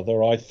for each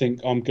other, I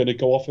think I'm going to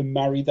go off and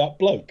marry that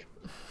bloke.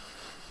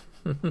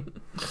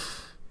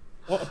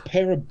 What a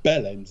pair of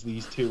bellends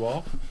these two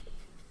are.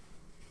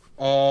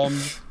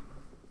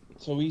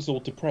 So he's all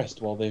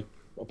depressed while they're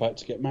about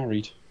to get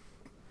married.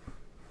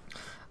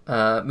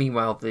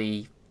 Meanwhile,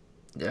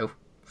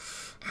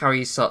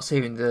 Harry starts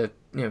hearing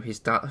his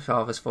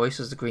father's voice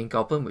as the Green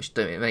Goblin, which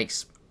it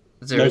makes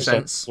zero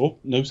sense.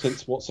 No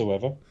sense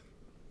whatsoever.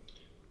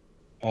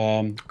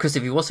 Because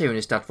if he was hearing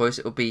his dad's voice,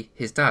 it would be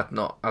his dad,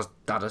 not as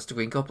dad as the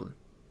Green Goblin.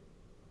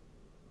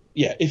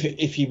 Yeah, if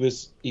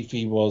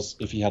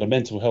he had a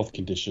mental health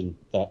condition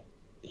that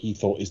he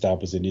thought his dad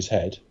was in his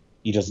head,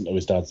 he doesn't know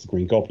his dad's the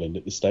Green Goblin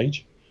at this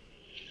stage.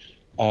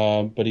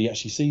 But he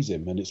actually sees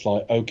him, and it's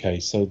like, okay,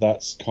 so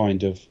that's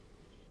kind of,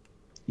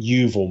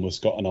 you've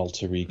almost got an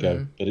alter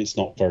ego, but it's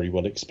not very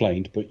well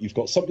explained. But you've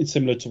got something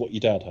similar to what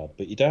your dad had,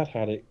 but your dad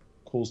had it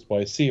caused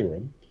by a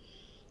serum.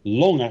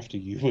 Long after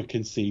you were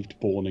conceived,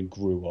 born, and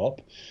grew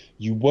up,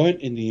 you weren't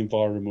in the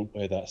environment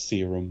where that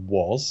serum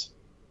was.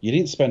 You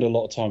didn't spend a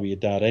lot of time with your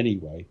dad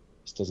anyway.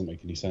 This doesn't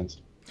make any sense.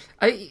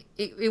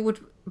 It would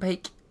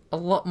make a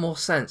lot more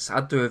sense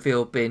had the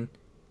reveal been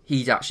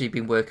he'd actually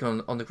been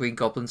working on the Green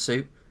Goblin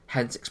suit,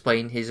 hence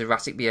explain his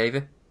erratic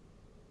behaviour.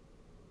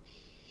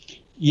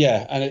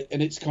 Yeah,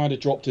 and it's kind of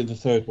dropped in the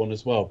third one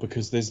as well,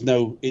 because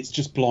it's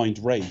just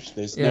blind rage.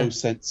 There's no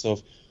sense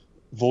of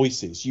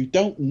voices. You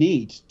don't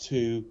need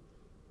to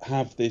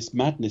have this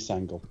madness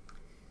angle.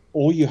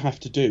 All you have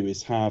to do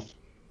is have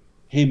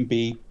him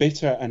be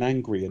bitter and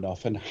angry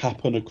enough and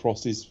happen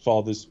across his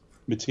father's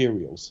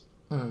materials.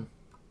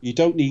 You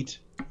don't need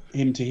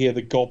him to hear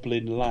the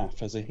goblin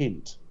laugh as a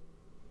hint.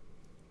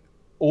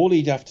 All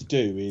he'd have to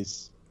do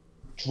is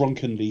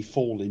drunkenly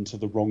fall into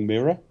the wrong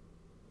mirror.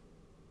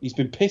 He's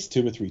been pissed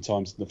 2 or 3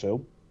 times in the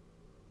film.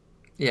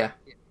 Yeah.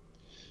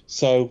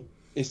 So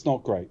it's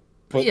not great.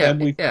 But then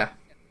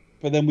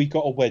we've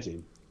got a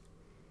wedding.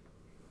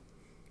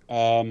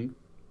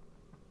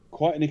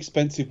 Quite an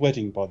expensive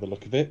wedding by the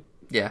look of it.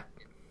 Yeah.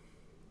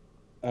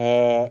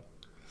 And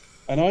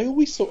I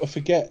always sort of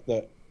forget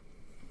that,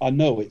 I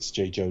know it's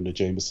J. Jonah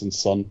Jameson's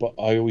son, but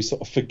I always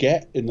sort of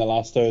forget in the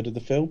last third of the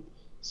film.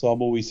 So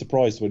I'm always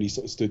surprised when he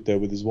sort of stood there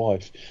with his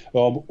wife, who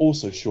I'm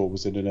also sure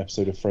was in an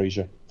episode of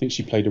Frasier. I think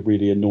she played a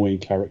really annoying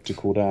character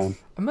called Anne.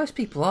 And most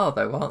people are,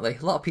 though, aren't they?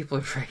 A lot of people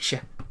in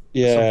Frasier.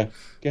 Yeah,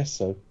 guess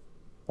so.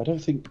 I don't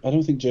think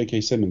J.K.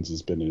 Simmons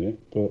has been in it,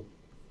 but a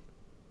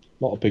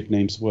lot of big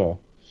names were.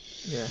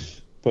 Yeah.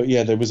 But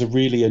yeah, there was a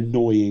really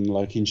annoying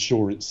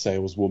insurance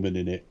saleswoman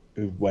in it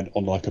who went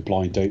on a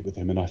blind date with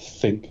him, and I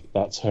think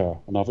that's her.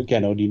 And I've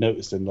again only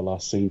noticed in the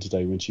last scene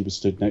today when she was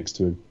stood next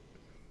to him.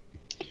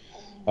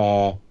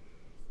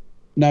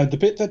 Now the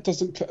bit that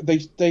doesn't,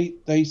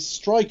 they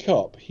strike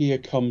up "Here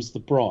Comes the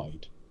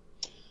Bride,"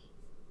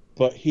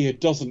 but here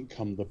doesn't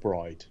come the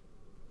bride.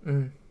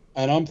 And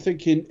I'm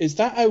thinking, is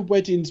that how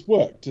weddings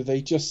work? Do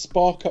they just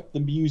spark up the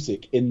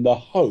music in the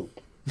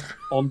hope,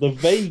 on the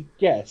vague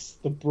guess,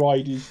 the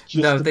bride is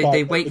just no?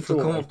 They wait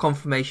for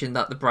confirmation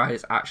that the bride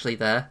is actually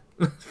there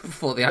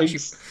before they actually.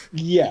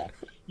 Yeah,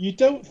 you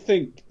don't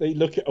think they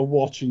look at a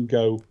watch and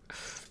go,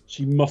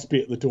 "She must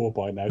be at the door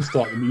by now.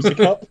 Start the music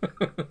up."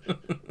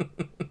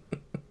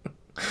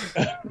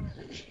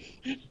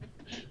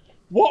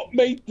 What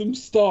made them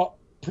start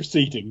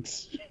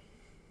proceedings?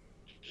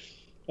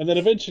 And then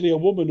eventually a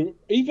woman,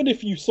 even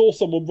if you saw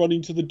someone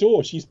running to the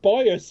door, she's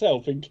by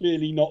herself and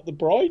clearly not the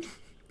bride,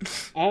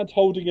 and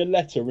holding a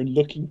letter and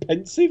looking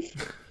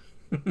pensive.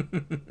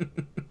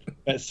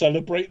 Let's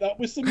celebrate that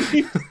with some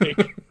music.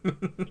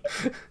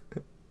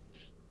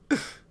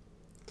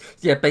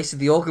 Yeah,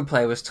 basically the organ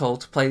player was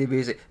told to play the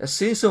music. As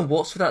soon as someone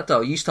walks through that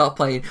door, you start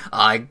playing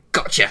 "I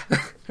Gotcha."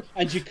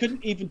 And you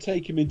couldn't even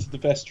take him into the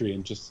vestry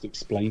and just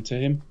explain to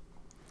him.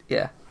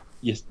 Yeah.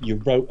 Yes, you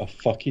wrote a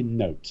fucking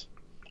note.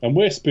 And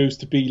we're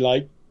supposed to be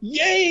like,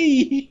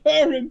 yay,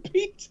 her and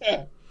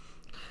Peter.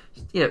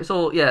 Yeah, it's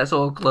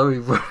all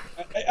glory.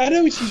 I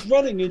know she's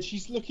running and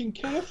she's looking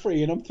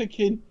carefree, and I'm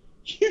thinking,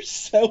 you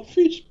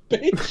selfish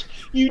bitch.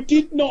 You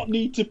did not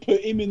need to put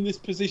him in this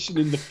position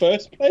in the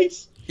first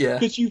place. Yeah.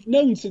 Because you've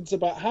known since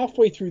about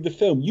halfway through the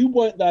film you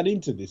weren't that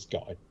into this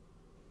guy.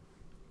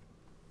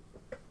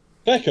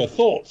 Becca,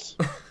 thoughts?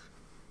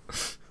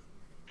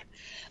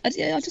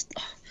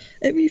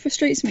 It really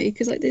frustrates me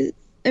because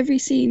every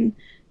scene,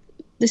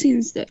 the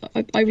scenes that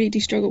I really do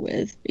struggle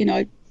with,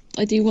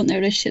 I do want their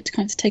relationship to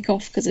kind of take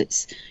off because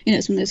it's,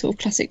 it's one of those sort of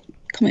classic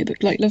comic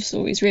book like love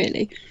stories,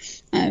 really.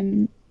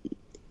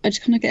 I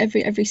just kind of get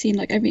every scene,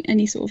 like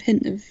any sort of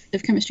hint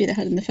of chemistry they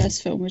had in the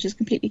first film was just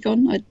completely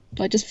gone.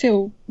 I just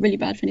feel really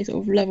bad for any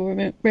sort of love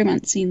or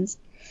romance scenes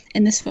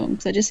in this film,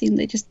 because I just seem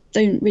they just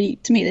don't really,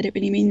 to me, they don't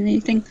really mean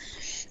anything,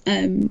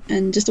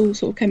 and just all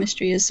sort of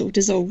chemistry is sort of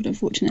dissolved,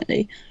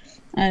 unfortunately.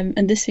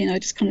 And this scene, I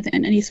just kind of think,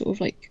 and any sort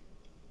of like,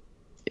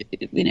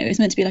 you know, it's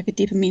meant to be like a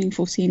deeper,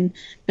 meaningful scene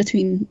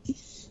between,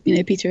 you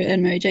know, Peter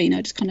and Mary Jane.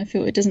 I just kind of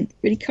feel it doesn't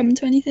really come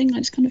to anything. I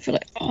just kind of feel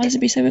like, oh, there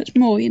should be so much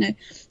more, you know,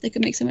 they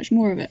could make so much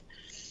more of it.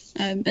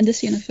 And this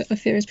scene, I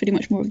fear, is pretty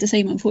much more of the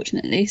same,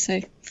 unfortunately.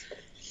 So,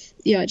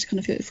 yeah, I just kind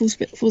of feel it falls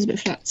a bit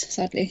flat,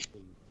 sadly.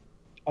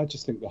 I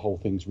just think the whole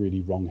thing's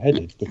really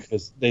wrong-headed,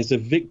 because there's a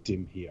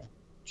victim here.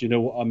 Do you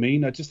know what I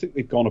mean? I just think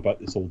they've gone about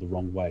this all the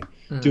wrong way.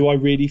 Do I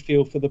really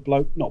feel for the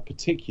bloke? Not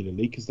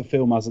particularly, because the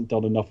film hasn't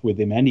done enough with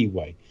him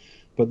anyway.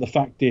 But the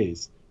fact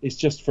is, it's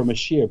just from a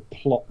sheer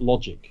plot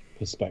logic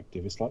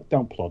perspective. It's like,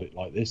 don't plot it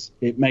like this.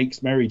 It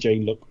makes Mary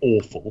Jane look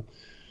awful.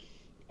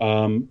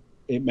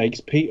 It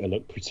makes Peter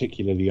look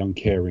particularly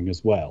uncaring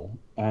as well.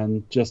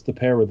 And just the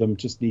pair of them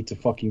just need to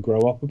fucking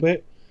grow up a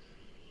bit.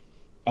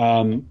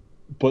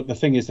 But the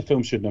thing is, the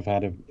film shouldn't have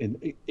had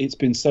him. It's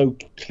been so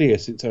clear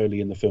since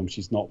early in the film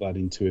she's not that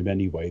into him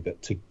anyway,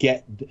 that to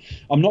get...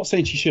 I'm not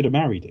saying she should have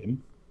married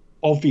him.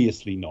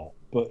 Obviously not.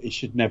 But it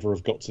should never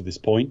have got to this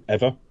point,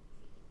 ever.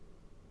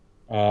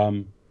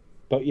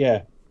 But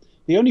yeah,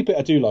 the only bit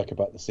I do like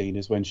about the scene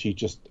is when she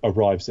just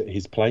arrives at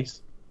his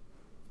place.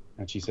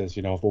 And she says,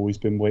 you know, I've always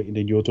been waiting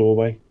in your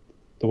doorway.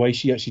 The way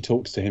she actually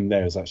talks to him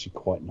there is actually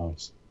quite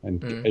nice.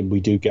 And we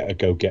do get a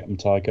go get 'em,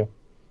 Tiger.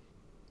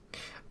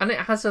 And it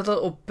has a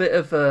little bit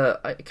of a...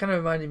 It kind of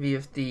reminded me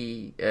of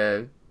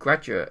the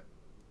Graduate,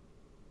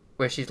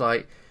 where she's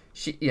like...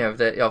 you know,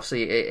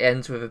 obviously it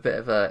ends with a bit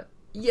of a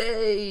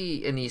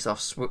yay, and he's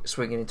off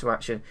swinging into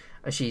action,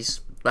 and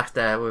she's left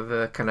there with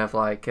a kind of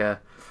like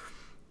a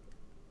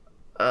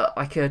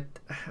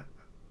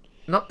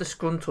not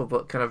disgruntled,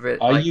 but kind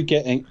of... Are you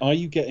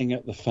getting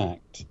at the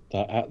fact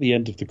that at the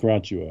end of The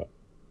Graduate,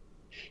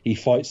 he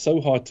fights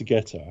so hard to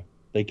get her,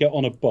 they get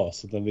on a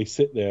bus, and then they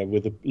sit there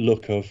with a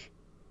look of...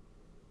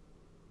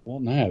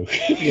 What now?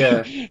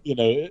 Yeah. You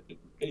know,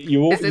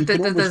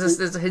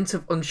 there's a hint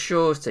of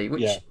unsurety,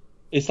 which... Yeah.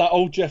 It's that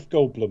old Jeff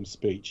Goldblum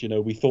speech, you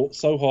know, we thought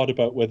so hard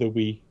about whether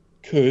we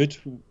could,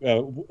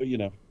 you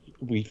know,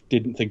 we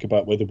didn't think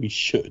about whether we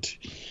should.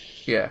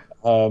 Yeah.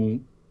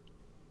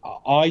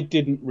 I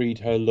didn't read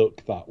her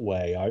look that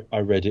way. I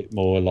read it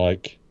more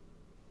like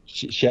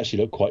she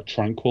actually looked quite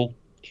tranquil.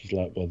 She's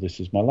like, well, this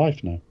is my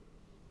life now.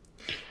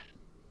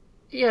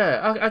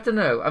 Yeah, I don't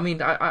know. I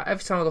mean, I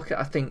every time I look at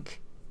it, I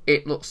think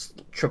it looks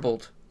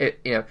troubled. I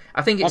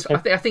think it's.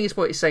 Okay. I think it's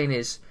what it's saying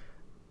is,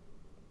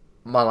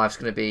 my life's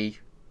going to be.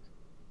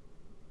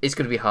 It's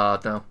going to be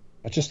hard now.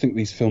 I just think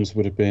these films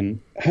would have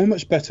been... How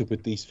much better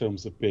would these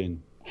films have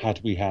been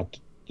had we had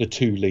the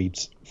two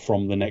leads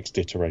from the next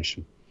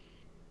iteration?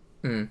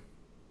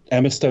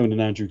 Emma Stone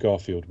and Andrew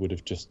Garfield would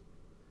have just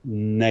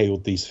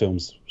nailed these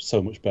films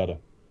so much better.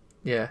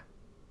 Yeah.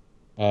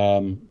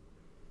 But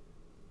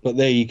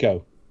there you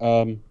go.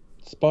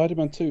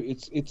 Spider-Man 2,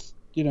 it's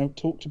you know,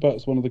 talked about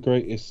as one of the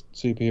greatest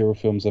superhero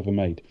films ever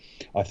made.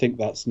 I think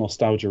that's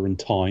nostalgia and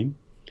time,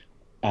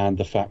 and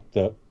the fact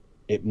that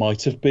it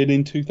might have been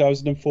in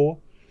 2004,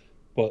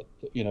 but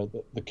you know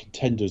the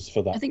contenders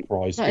for that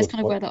prize. That is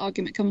kind of where the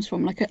argument comes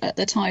from. Like at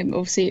the time,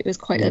 obviously, it was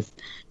quite a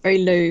very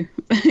low.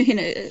 You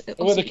know,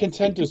 well, the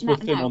contenders were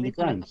thin on the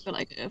ground. I feel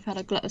like I've had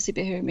a glut of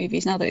superhero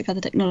movies now that we've had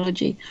the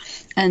technology,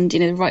 and you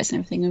know the rights and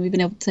everything, and we've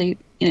been able to,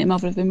 you know,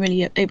 Marvel have been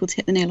really able to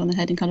hit the nail on the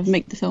head and kind of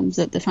make the films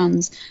that the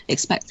fans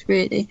expect,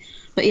 really.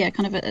 But yeah,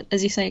 kind of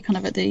as you say, kind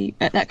of at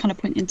that kind of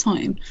point in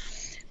time,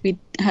 we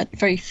had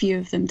very few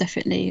of them,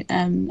 definitely,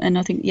 and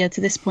I think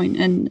to this point,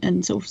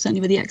 and sort of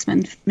certainly with the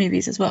X-Men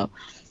movies as well,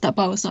 that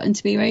bar was starting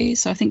to be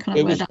raised. So I think kind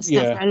of that's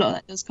where a lot of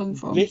that does come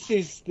from. This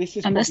is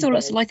and there's still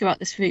lots to like about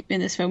this in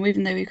this film,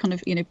 even though we kind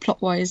of, you know,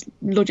 plot wise,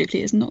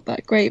 logically, it's not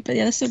that great, but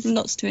yeah, there's still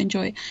lots to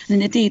enjoy.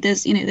 And indeed,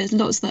 there's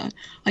lots that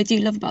I do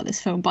love about this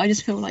film, but I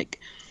just feel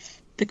like,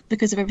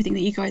 because of everything that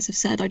you guys have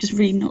said, I just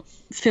really not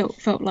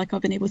felt like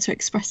I've been able to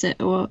express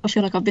it, or I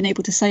feel like I've been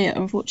able to say it,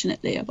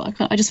 unfortunately. But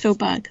I just feel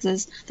bad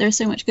because there is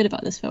so much good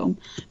about this film,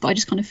 but I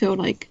just kind of feel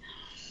like,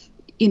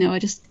 you know, I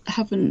just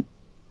haven't.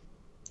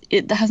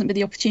 There hasn't been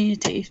the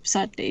opportunity,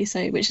 sadly.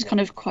 So, which is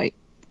kind of quite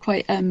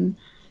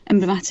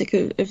emblematic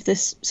of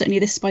this, certainly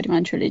this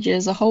Spider-Man trilogy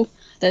as a whole.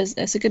 There's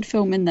a good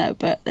film in there,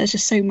 but there's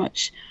just so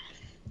much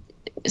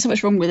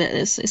wrong with it.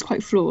 It's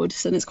quite flawed,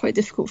 so it's quite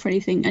difficult for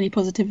any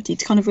positivity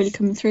to kind of really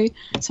come through.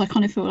 So I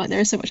kind of feel like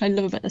there is so much I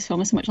love about this film,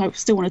 and so much I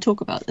still want to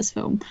talk about this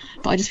film,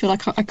 but I just feel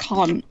like I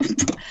can't.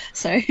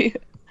 So,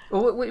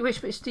 well,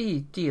 which bits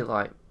do you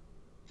like,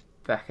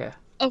 Becca?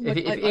 Oh my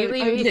God,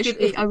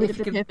 I would have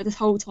been here for this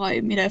whole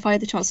time. You know, if I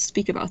had the chance to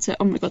speak about it,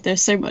 oh my God,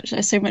 there's so much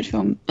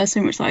film, there's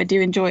so much that I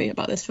do enjoy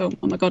about this film.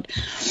 Oh my God.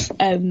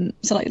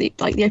 So like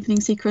the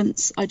opening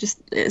sequence,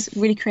 it's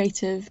really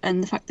creative,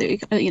 and the fact that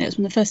it's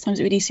one of the first times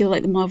that we do see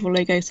like the Marvel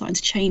logo starting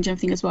to change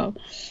everything as well.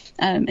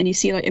 And you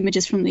see like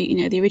images from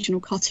the original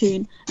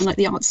cartoon and like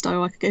the art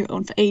style. I could go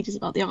on for ages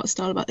about the art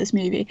style about this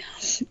movie,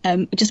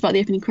 just about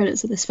the opening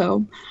credits of this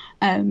film,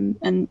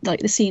 and like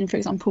the scene, for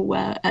example,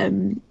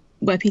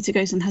 where Peter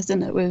goes and has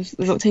dinner with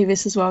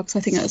Octavius as well, because I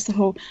think that's the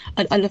whole.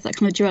 I love that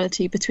kind of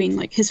duality between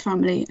like his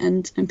family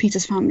and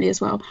Peter's family as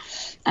well.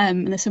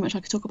 And there's so much I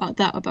could talk about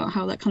that, about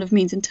how that kind of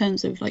means in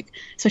terms of like,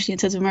 especially in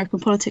terms of American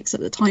politics at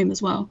the time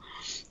as well.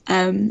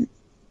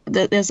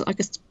 There's I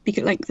could speak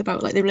at length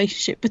about like the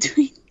relationship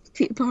between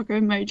Peter Parker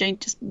and Mary Jane,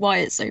 just why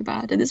it's so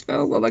bad in this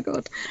film. Oh my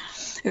God,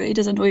 it really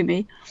does annoy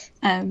me.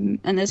 And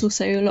there's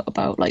also a lot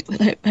about like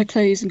her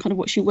clothes and kind of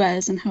what she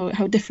wears and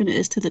how different it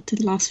is to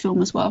the last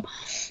film as well.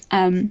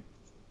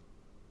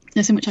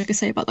 There's so much I could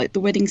say about like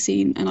the wedding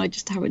scene and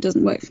how it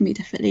doesn't work for me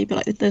definitely, but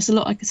like there's a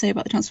lot I could say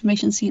about the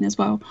transformation scene as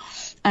well.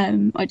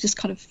 I just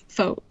kind of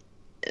felt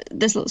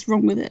there's lots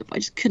wrong with it, but I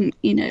just couldn't,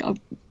 I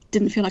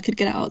didn't feel I could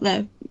get it out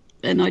there,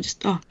 and I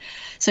just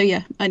so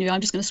yeah. Anyway,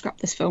 I'm just going to scrap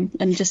this film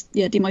and just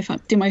do my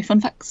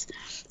fun facts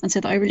and say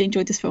that I really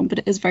enjoyed this film, but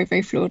it is very,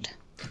 very flawed.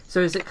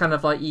 So is it kind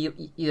of like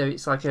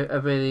it's like a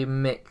really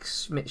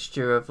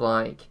mixture of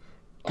like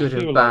good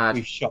and bad? Like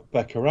we've shut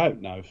Becca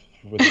out now.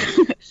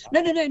 No,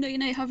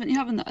 you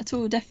haven't that at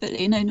all,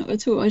 definitely. No, not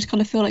at all. I just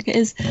kind of feel like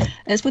it's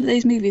one of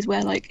those movies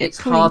where like it's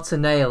hard to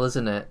nail,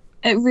 isn't it?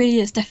 It really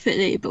is,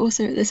 definitely, but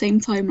also at the same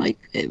time, like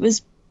it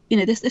was,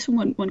 this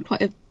one won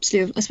quite a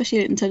slew of,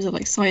 especially in terms of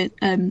like sci-fi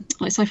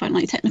and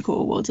like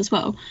technical awards as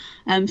well.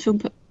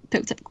 Film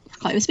picked up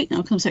quite a speak now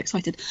because I'm so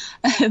excited.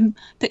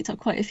 Picked up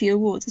quite a few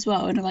awards as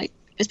well, and like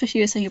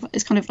especially you're saying about,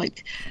 it's kind of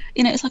like,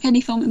 it's like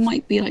any film, it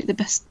might be like the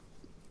best.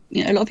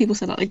 A lot of people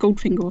say that like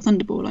Goldfinger or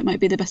Thunderball like might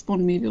be the best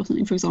Bond movie or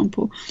something, for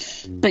example.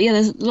 But yeah,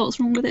 there's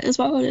lots wrong with it as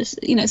well. It's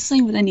it's the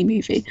same with any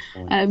movie.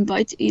 But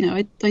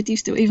I do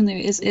still, even though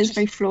it is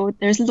very flawed,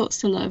 there's lots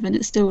to love, and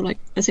it's still like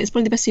I say, it's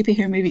probably the best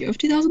superhero movie of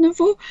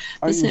 2004,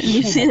 but certainly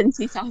in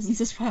the 2000s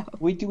as well.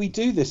 We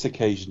do this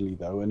occasionally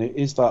though, and it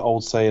is that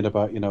old saying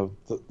about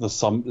the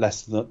sum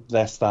less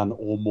than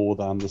or more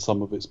than the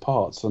sum of its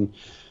parts. And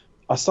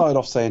I started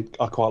off saying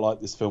I quite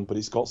like this film, but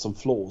it's got some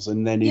flaws,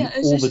 and then in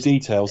all the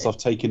details, I've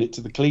taken it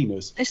to the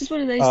cleaners. It's just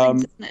one of those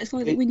things, isn't it? It's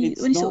like when you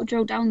sort of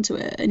drill down to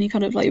it, and you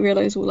kind of like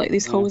realise all like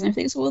these holes and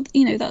everything. So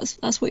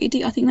that's what you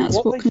do. I think that's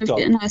what kind of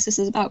the analysis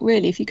is about,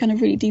 really. If you kind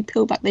of really do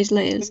peel back those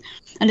layers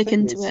and look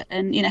into it,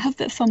 and have a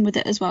bit of fun with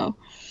it as well.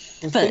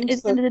 But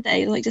at the end of the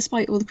day, like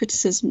despite all the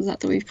criticisms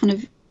that we've put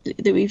to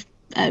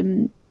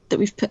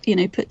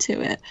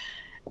it,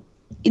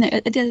 at the end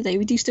of the day,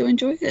 we do still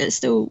enjoy it. It's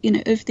still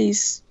of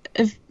these.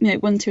 Of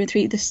 1, 2, and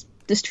 3, this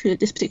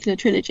particular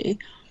trilogy,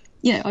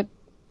 I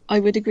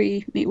would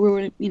agree.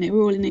 We're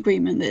all in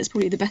agreement that it's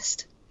probably the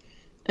best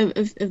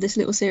of this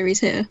little series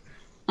here.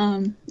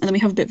 And then we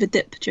have a bit of a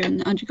dip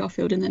during Andrew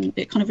Garfield, and then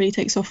it kind of really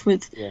takes off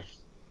with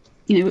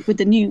with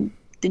the new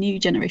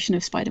generation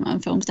of Spider-Man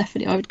films.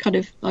 Definitely, I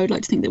would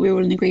like to think that we're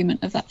all in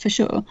agreement of that for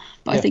sure.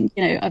 But I think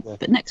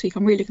but next week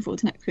I'm really looking forward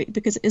to next week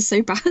because it is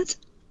so bad.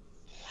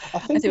 I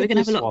think we're going to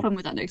have a lot of fun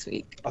with that next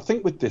week. I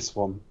think with this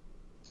one,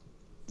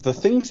 the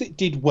things it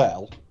did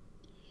well.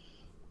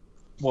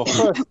 Well,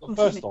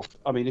 first off,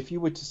 I mean, if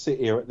you were to sit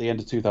here at the end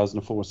of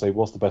 2004 and say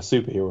what's the best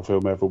superhero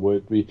film ever,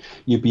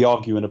 you'd be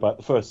arguing about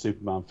the first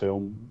Superman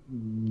film,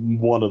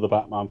 one of the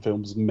Batman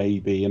films,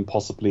 maybe, and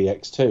possibly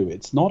X2.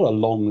 It's not a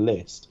long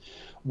list.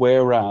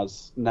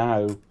 Whereas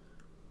now,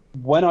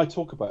 when I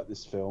talk about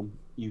this film,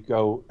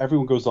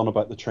 everyone goes on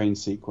about the train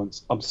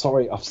sequence. I'm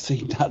sorry, I've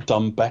seen that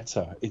done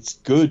better. It's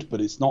good, but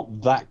it's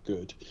not that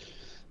good.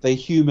 They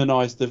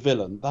humanise the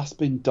villain. That's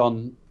been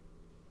done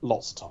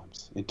lots of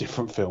times in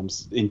different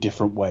films, in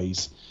different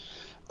ways.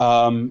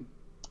 The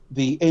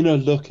inner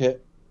look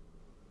at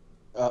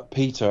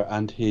Peter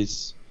and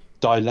his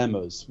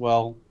dilemmas.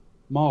 Well,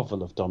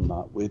 Marvel have done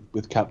that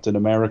with Captain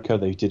America.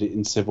 They did it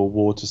in Civil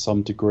War to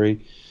some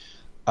degree.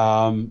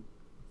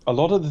 A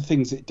lot of the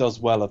things it does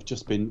well have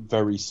just been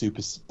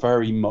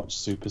very much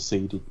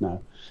superseded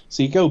now.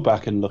 So you go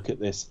back and look at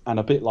this, and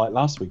a bit like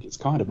last week, it's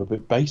kind of a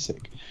bit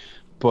basic.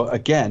 But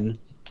again,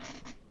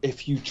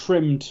 if you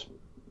trimmed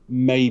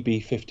maybe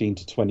 15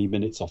 to 20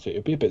 minutes off it,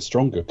 it'd be a bit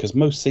stronger, because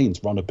most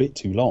scenes run a bit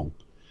too long.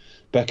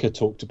 Becca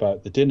talked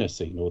about the dinner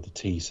scene or the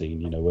tea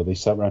scene, where they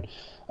sat around,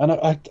 and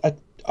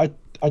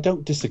I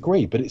don't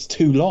disagree, but it's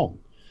too long.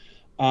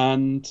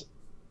 And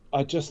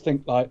I just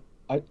think, like,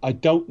 I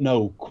don't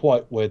know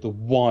quite where the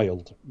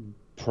wild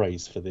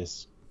praise for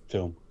this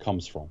film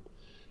comes from.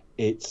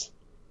 It's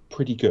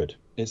pretty good.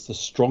 It's the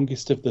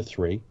strongest of the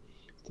three.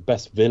 It's the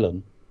best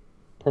villain,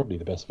 probably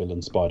the best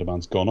villain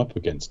Spider-Man's gone up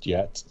against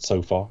yet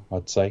so far,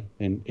 I'd say,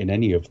 in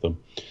any of them.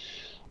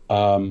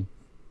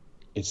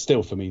 it's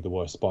still for me the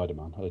worst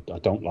Spider-Man. I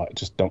don't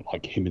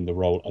like him in the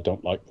role. I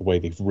don't like the way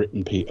they've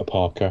written Peter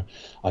Parker.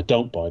 I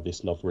don't buy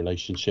this love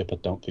relationship. I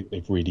don't think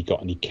they've really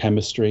got any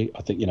chemistry.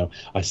 I think,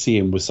 I see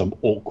him with some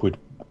awkward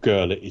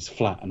girl at his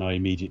flat and I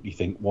immediately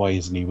think, why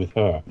isn't he with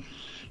her?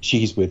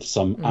 She's with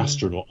some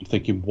astronaut. I'm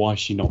thinking, why is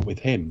she not with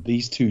him?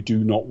 These two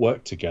do not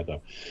work together.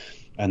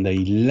 And they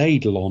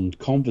ladle on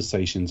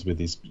conversations with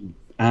his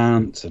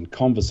aunt and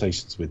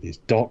conversations with his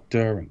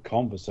doctor and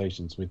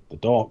conversations with the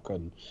doc,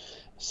 and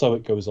so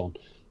it goes on.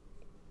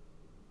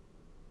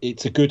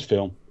 It's a good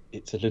film.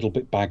 It's a little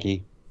bit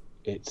baggy.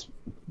 It's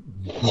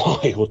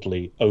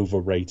wildly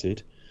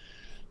overrated,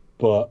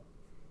 but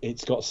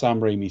it's got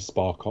Sam Raimi's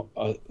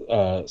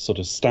sort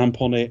of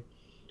stamp on it,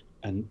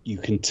 and you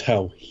can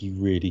tell he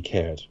really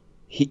cared.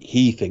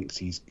 He thinks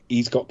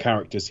he's got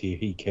characters here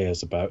he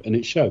cares about, and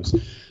it shows.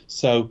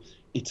 So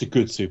it's a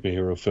good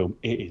superhero film.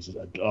 It is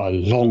a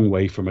long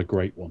way from a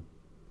great one.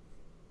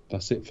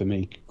 That's it for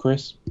me,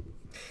 Chris.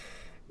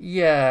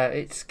 Yeah,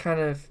 it's kind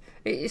of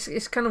easy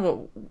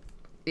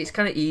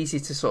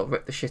to sort of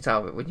rip the shit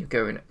out of it when you're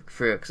going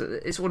through it, because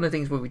it's one of the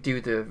things where we do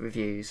the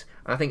reviews,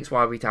 and I think it's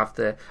why we'd have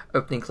the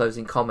opening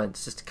closing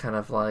comments, just to kind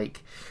of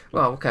like,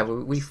 well, okay,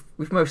 we've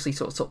mostly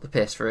sort of took the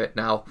piss for it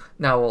now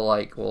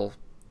we'll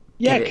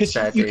yeah, because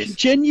you can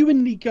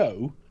genuinely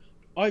go,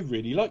 I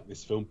really like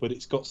this film, but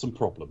it's got some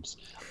problems.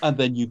 And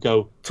then you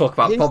go, talk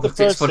about problems,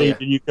 it's funny.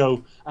 And you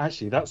go,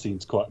 actually, that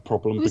seems quite a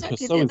problem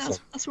because so-and-so.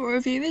 That's what a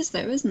review is, though,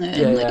 isn't it?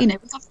 Yeah, and, we have a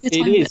good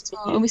time with it as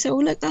well. Yeah. And we say, oh,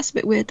 look, that's a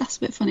bit weird, that's a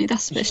bit funny,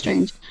 that's a bit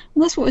strange.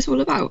 And that's what it's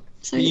all about.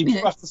 So you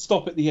have to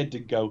stop at the end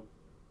and go,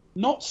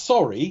 not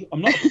sorry,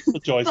 I'm not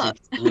apologising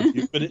for the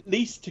review, but at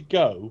least to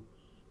go,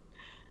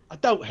 I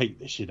don't hate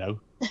this,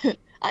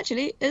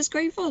 Actually, it's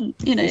great fun.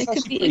 It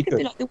could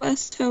be like the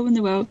worst film in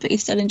the world, but you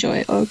still enjoy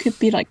it, or it could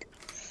be like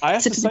I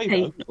have to say,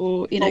 Kane,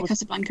 or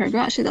Casablanca. But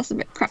actually, that's a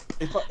bit crap.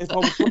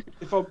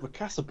 If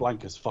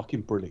Casablanca's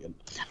fucking brilliant.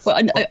 Well,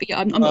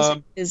 I'm not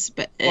saying it is,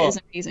 but it is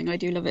amazing. I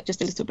do love it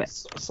just a little bit.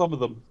 Some of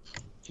them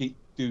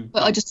do.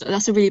 But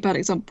that's a really bad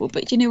example.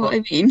 But do you know what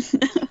I mean?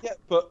 Yeah,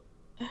 but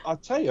I'll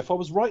tell you, if I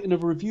was writing a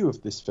review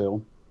of this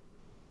film,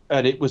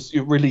 and it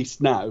released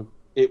now,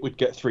 it would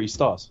get 3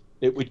 stars.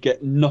 It would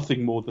get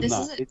nothing more than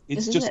that.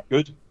 It's just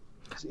good.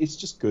 It's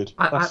just good.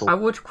 I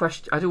would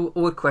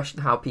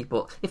question how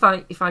people. If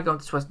I go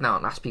onto Twitter now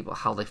and ask people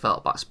how they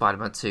felt about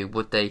Spider-Man 2,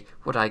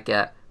 would I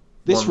get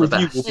this one of the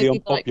review best? will be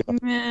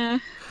unpopular?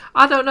 Like,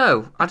 I don't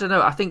know.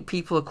 I think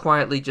people are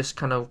quietly just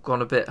kind of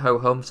gone a bit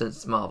ho-hum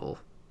since Marvel.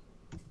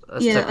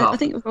 I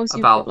think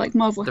about like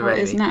Marvel how it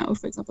is now,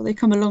 for example, they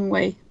come a long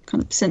way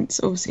kind of since,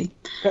 obviously.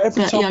 But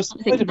every time a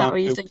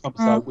Spider-Man film comes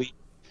out,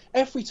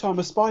 every time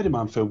a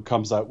Spider-Man film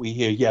comes out, we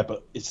hear,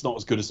 but it's not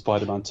as good as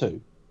Spider-Man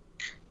 2.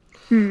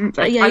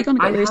 But yeah, you're going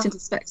to get rose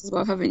tinted specs as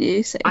well, haven't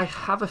you? So. I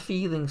have a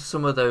feeling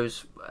some of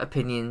those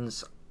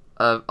opinions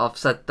I've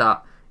said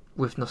that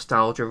with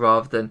nostalgia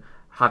rather than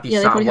have you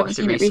sat and watched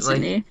it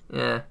recently.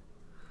 Yeah.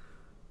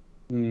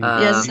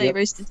 As I say,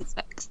 rose tinted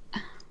specs.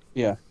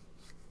 Yeah.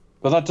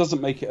 But that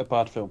doesn't make it a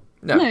bad film.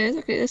 No,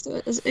 exactly. It's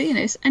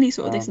any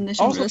sort of this in the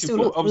genre. There's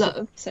still a lot of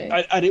love. So.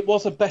 And it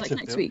was a better film.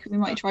 Next week we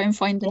might try and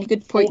find any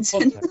good points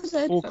in the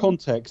third film. For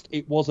context,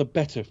 it was a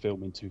better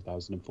film in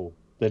 2004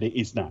 than it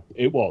is now.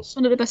 It was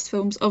one of the best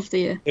films of the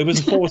year. It was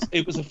a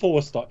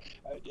 4-star.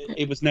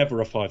 It was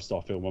never a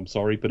 5-star film. I'm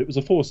sorry, but it was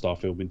a 4-star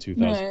film in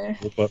 2004.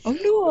 No. But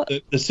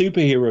the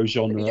superhero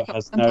genre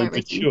has now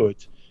matured.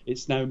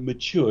 It's now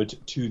matured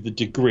to the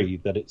degree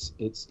that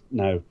it's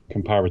now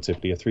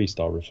comparatively a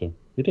 3-star film.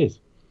 It is.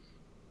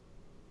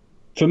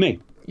 For me,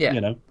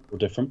 we're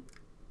different.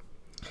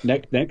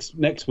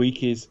 Next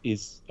week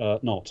is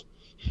not.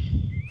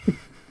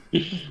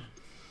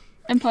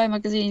 Empire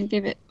Magazine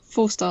gave it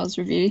 4 stars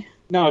review.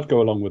 No, I'd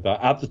go along with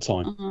that at the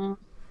time.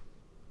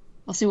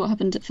 I'll see what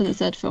happened for the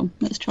third film.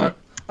 Let's try.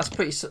 That's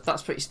pretty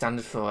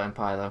standard for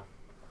Empire, though.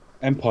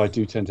 Empire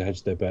do tend to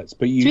hedge their bets,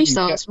 but 3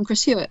 stars from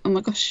Chris Hewitt. Oh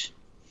my gosh.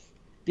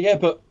 Yeah,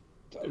 but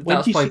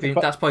that's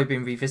probably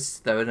been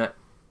revisited, though, isn't it?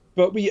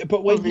 But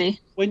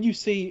when you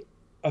see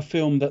a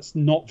film that's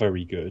not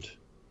very good,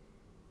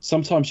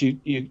 sometimes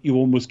you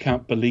almost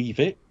can't believe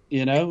it,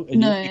 and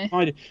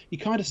you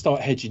kind of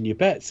start hedging your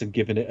bets and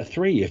giving it a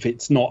 3 if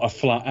it's not a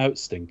flat out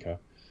stinker.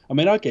 I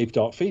mean, I gave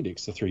Dark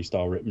Phoenix a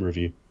 3-star written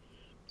review.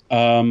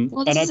 I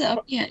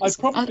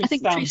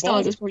think 3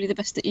 stars is probably the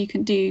best that you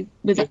can do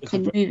with that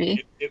kind of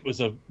movie. It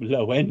was a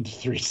low end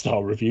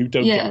 3-star review.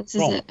 Don't get me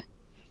wrong. It.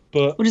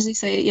 But what does he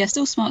say? Yeah,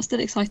 still smart, still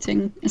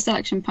exciting, and still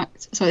action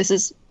packed. So this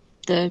is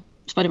the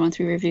Spider-Man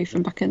 3 review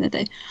from back in the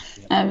day.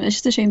 It's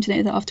just a shame to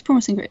know that after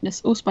promising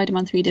greatness, all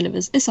Spider-Man 3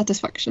 delivers is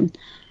satisfaction.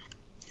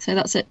 So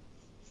that's it.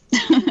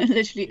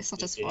 Literally, it's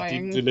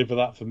satisfying. It didn't deliver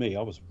that for me.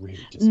 I was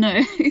really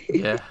disappointed. No.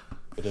 Yeah.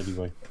 But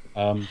anyway.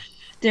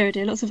 Dear,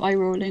 lots of eye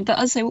rolling. But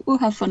as I say, we'll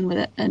have fun with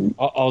it and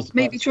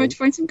maybe try to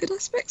find some good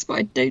aspects, but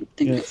I don't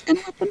think that's going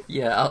to happen.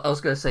 Yeah, I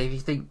was going to say, if you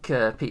think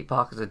Peter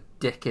Parker's a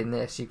dick in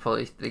this, you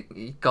probably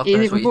think, God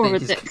knows what you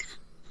think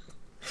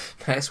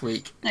next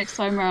week. Next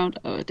time round,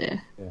 oh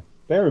dear. Yeah.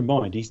 Bear in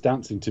mind, he's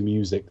dancing to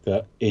music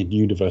that in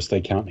universe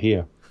they can't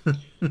hear. Oh,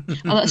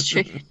 that's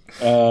true.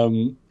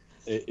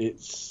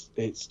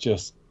 It's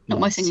just not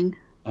my singing.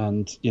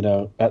 And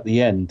at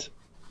the end,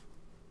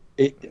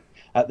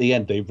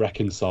 they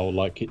reconcile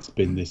like it's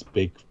been this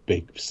big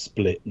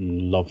split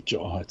and love.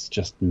 It's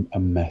just a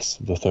mess.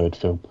 The third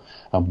film,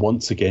 and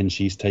once again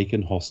she's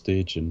taken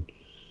hostage, and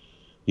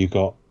you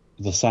got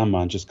the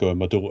Sandman just going,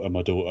 my daughter,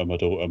 my daughter, my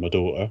daughter, my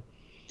daughter.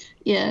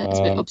 Yeah, it's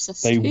a bit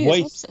obsessed.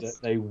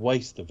 They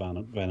waste the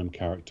Venom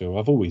character.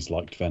 I've always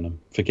liked Venom.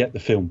 Forget the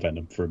film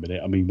Venom for a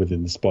minute. I mean,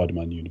 within the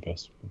Spider-Man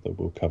universe, that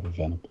will cover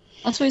Venom.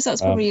 I suppose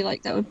that's probably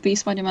that would be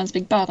Spider-Man's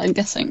big bad. I'm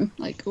guessing,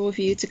 all of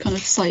you to kind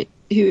of cite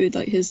who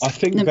his. I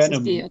think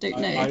Venom. Be, I don't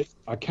know.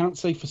 I can't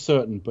say for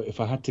certain, but if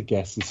I had to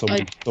guess, and I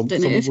don't know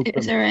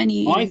if there are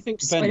any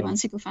Spider-Man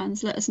super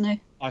fans, let us know.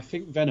 I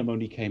think Venom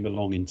only came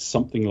along in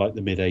something like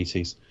the mid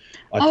 '80s.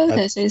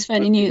 Okay, so it's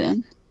fairly new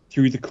then.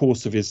 Through the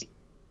course of his,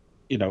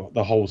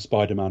 the whole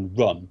Spider-Man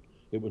run,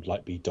 it would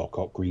be Doc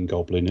Ock, Green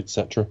Goblin,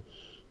 etc.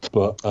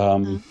 But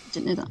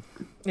didn't know that.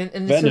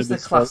 And this is the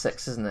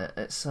classics, isn't it?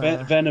 It's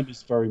Venom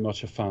is very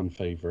much a fan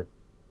favourite.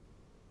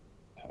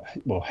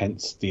 Well,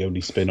 hence the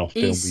only spin-off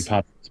film we've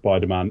had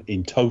Spider-Man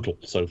in total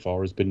so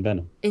far has been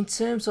Venom. In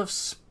terms of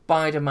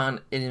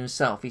Spider-Man in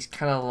himself, he's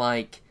kind of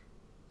like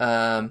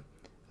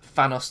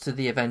Thanos to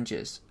the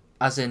Avengers,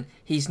 as in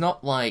he's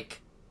not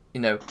like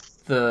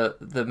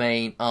the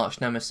main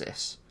arch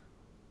nemesis,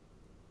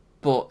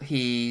 but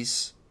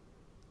he's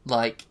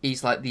like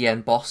the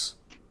end boss.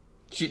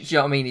 Do you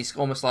know what I mean? He's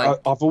almost like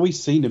I've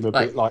always seen him a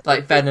bit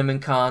like Venom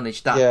and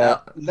Carnage.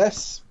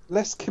 Less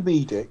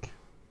comedic,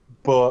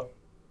 but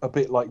a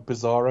bit like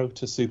Bizarro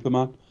to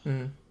Superman.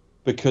 Mm.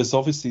 Because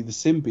obviously the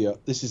symbiote.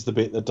 This is the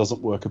bit that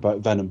doesn't work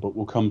about Venom, but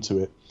we'll come to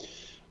it.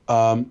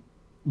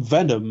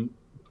 Venom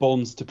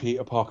bonds to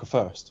Peter Parker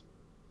first,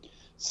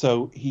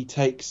 so he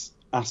takes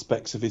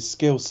aspects of his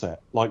skill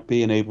set, like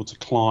being able to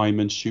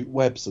climb and shoot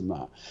webs and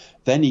that.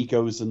 Then he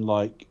goes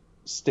and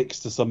sticks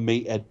to some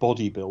meathead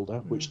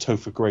bodybuilder, which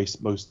Topher Grace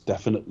most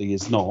definitely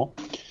is not,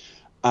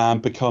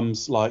 and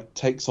becomes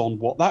takes on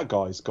what that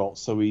guy's got.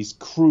 So he's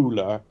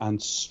crueler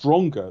and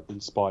stronger than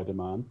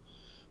Spider-Man,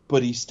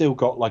 but he's still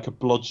got a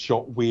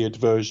bloodshot weird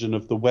version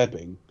of the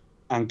webbing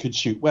and can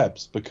shoot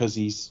webs because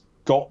he's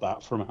got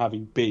that from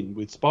having been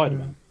with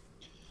Spider-Man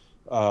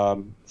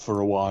for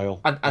a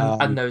while.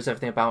 And knows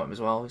everything about him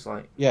as well. He's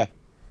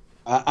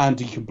and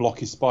he can block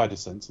his spider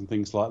sense and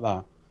things like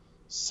that.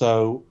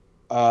 So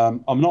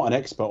I'm not an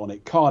expert on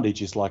it.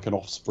 Carnage is like an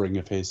offspring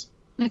of his.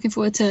 Looking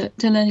forward to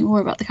learning more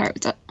about the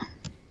character.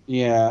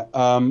 Yeah.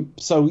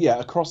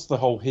 Across the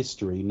whole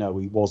history, no,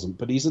 he wasn't,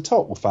 but he's a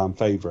total fan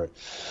favourite.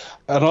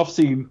 And I've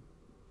seen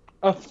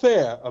a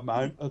fair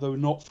amount, although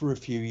not for a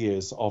few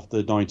years, of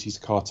the 90s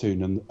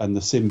cartoon, and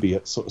the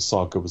symbiote sort of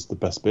saga was the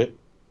best bit.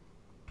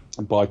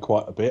 And by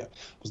quite a bit.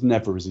 I was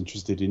never as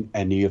interested in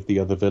any of the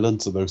other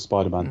villains, although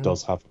Spider-Man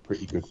does have a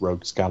pretty good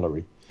rogues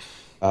gallery.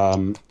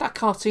 That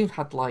cartoon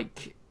had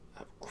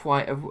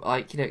quite a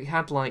it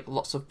had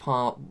lots of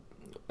part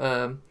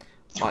 3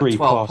 12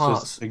 classes,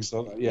 parts. things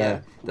like that.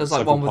 Yeah. There was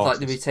one with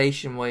the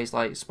mutation where he's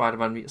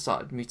Spider-Man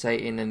started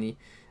mutating,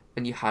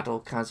 and you had all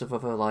kinds of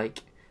other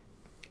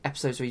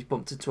episodes where he's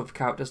bumped into other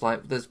characters.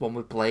 There's one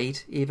with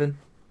Blade even.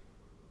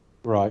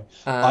 Right.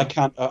 I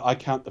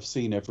can't have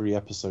seen every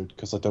episode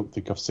because I don't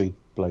think I've seen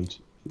Blade.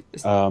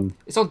 It's on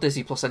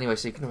Disney Plus anyway,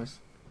 so you can always.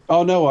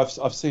 Oh no,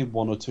 I've seen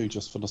 1 or 2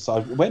 just for the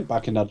side. I went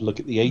back and had a look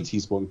at the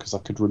 80s one because I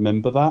could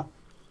remember that.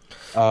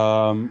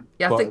 I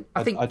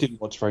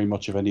didn't watch very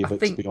much of any of it,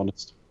 to be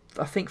honest.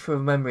 I think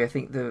from memory,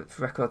 for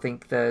record, I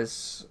think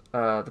there's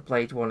the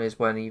Blade one is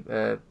when he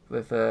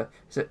with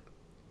is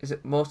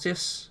it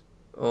Morbius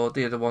or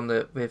the other one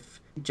that with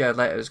Jared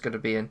Leto is going to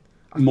be in.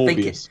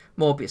 Morbius.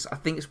 Morbius. I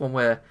think it's one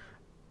where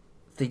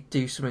they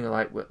do something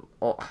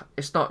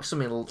it's not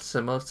something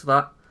similar to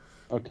that.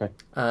 Okay.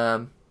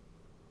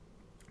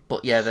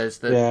 But yeah,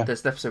 there's an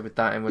episode with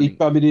that. And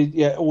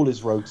all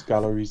his rogues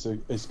galleries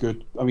is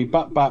good. I mean,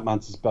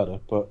 Batman's is better,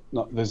 but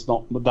there's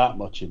not that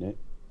much in it.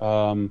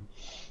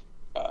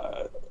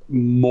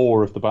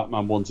 More of the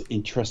Batman ones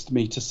interest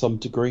me to some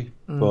degree,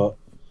 but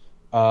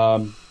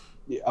I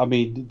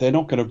mean, they're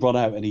not going to run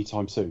out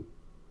anytime soon.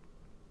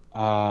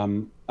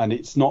 And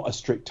it's not a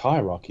strict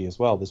hierarchy as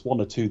well. There's 1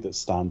 or 2 that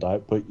stand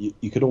out, but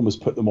you could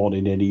almost put them on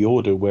in any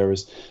order,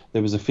 whereas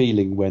there was a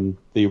feeling when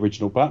the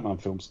original Batman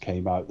films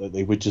came out that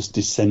they were just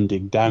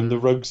descending down the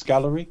rogues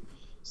gallery.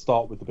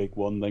 Start with the big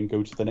one, then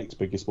go to the next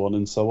biggest one,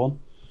 and so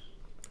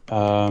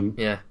on.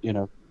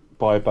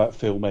 By about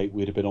film 8,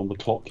 we'd have been on the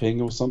Clock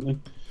King or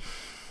something.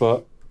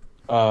 But,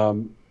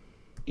 there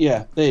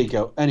you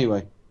go.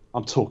 Anyway,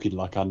 I'm talking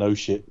like I know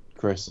shit,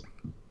 Chris.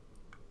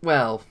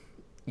 Well,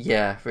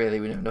 yeah,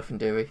 really, we know nothing,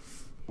 do we?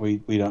 We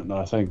don't know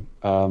a thing.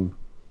 All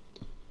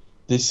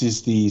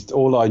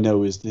I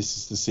know is this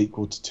is the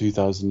sequel to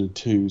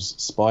 2002's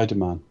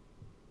Spider-Man.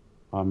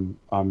 I'm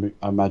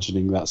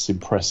imagining that's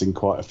impressing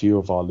quite a few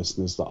of our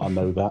listeners that I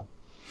know that.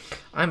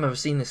 I've never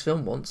seen this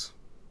film once.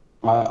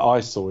 I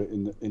saw it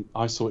in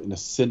a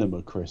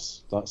cinema,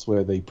 Chris. That's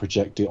where they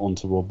project it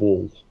onto a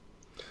wall.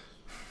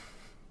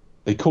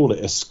 They call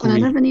it a screen. I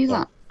never knew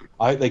that.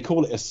 They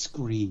call it a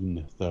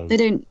screen, though. They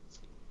don't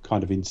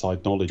kind of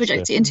inside knowledge.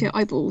 Project it into your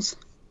eyeballs.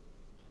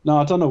 No,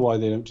 I don't know why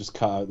they don't just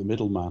cut out the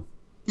middleman.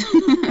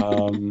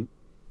 And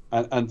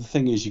the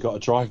thing is, you got to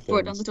drive there. Pour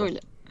it down the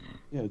toilet.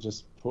 Yeah,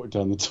 just pour it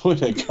down the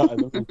toilet. Cut out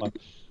the middleman.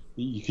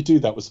 You could do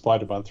that with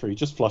Spider-Man 3.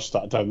 Just flush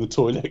that down the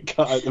toilet,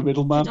 cut out the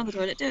middleman. Down the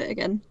toilet, do it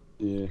again.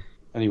 Yeah.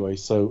 Anyway,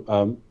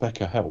 so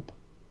Becca, help.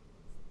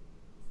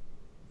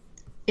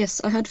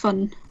 Yes, I had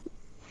fun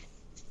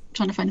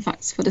trying to find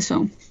facts for this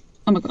film.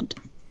 Oh my god.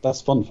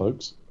 That's fun,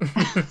 folks.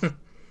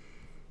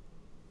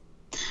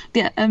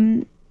 Yeah,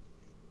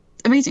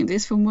 amazingly,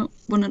 this film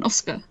won an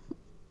Oscar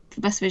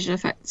for Best Visual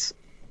Effects,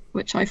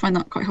 which I find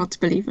that quite hard to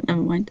believe, but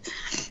never mind.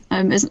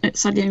 It's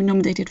sadly only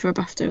nominated for a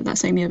BAFTA that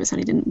same year, but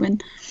sadly didn't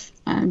win.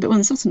 But won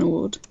the Saturn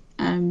Award,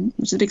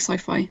 which is a big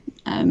sci-fi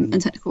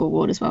and technical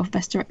award as well for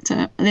Best Director,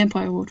 and the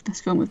Empire Award for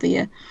Best Film of the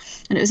Year.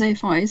 And it was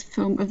AFI's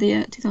Film of the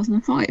Year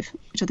 2005,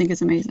 which I think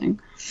is amazing.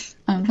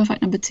 Fun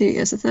fact number 2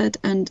 is the third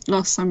and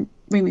last Sam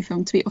Raimi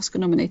film to be Oscar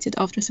nominated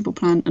after A Simple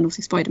Plan and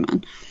also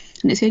Spider-Man.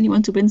 And it's the only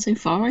one to win so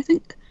far, I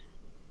think,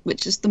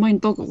 which is the mind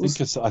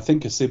boggles. I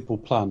think A Simple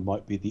Plan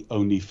might be the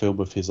only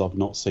film of his I've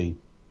not seen.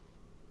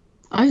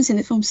 I haven't seen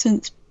the film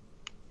since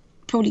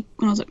probably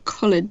when I was at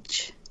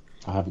college.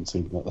 I haven't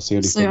seen that. That's the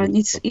only film. So I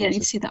need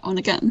to see that one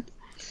again.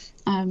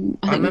 I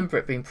remember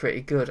it being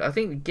pretty good. I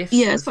think The Gift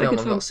it's film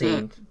I've not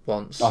seen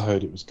once. I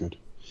heard it was good.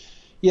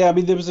 Yeah, I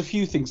mean, there was a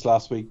few things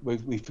last week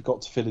we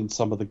forgot to fill in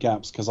some of the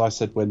gaps, because I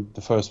said when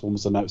the first one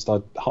was announced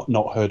I'd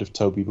not heard of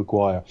Tobey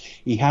Maguire.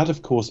 He had,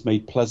 of course,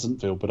 made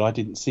Pleasantville, but I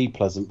didn't see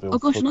Pleasantville. Oh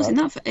gosh, I've not seen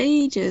that for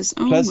ages.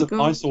 Oh my god.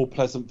 I saw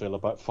Pleasantville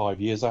about 5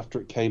 years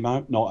after it came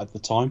out, not at the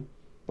time,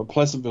 but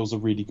Pleasantville's a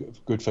really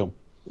good film.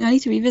 Yeah, I need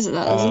to revisit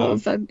that. There's a lot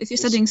of if you're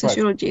studying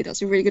sociology,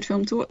 that's a really good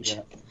film to watch.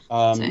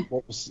 Yeah.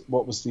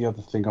 What was the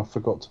other thing I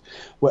forgot?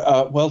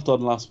 Well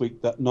done last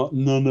week that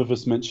none of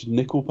us mentioned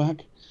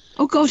Nickelback.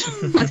 Oh god, I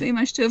think we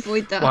managed to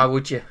avoid that. Why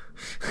would you?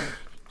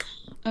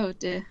 Oh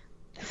dear.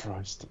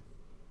 Christ.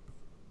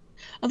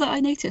 Although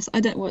I noticed,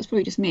 it's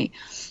probably just me,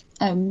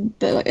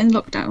 but like in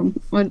lockdown,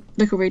 my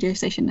local radio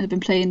station had been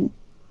playing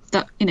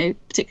that,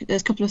 particularly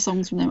there's a couple of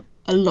songs from them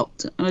a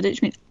lot, and I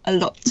don't mean a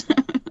lot.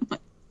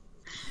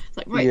 It's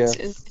like, right, yeah.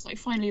 It's like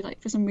finally,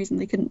 like for some reason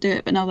they couldn't do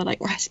it, but now they're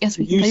like, right, yes,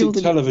 we can play all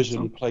the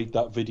Television played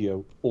that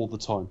video all the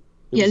time.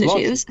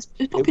 Literally, it was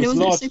popular. It was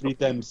largely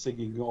them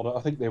singing on. I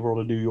think they were on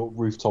a New York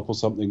rooftop or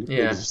something.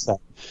 Yeah. It was a set,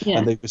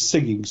 and they were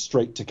singing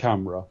straight to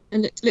camera.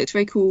 It looked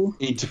very cool.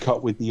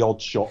 Intercut with the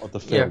odd shot of the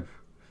film.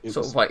 Yeah.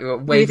 Sort of like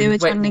waving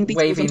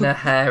their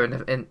hair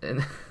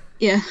and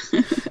Yeah.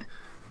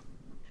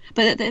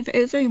 But it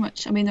was very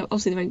much. I mean,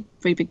 obviously they're a very,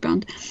 very big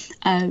band,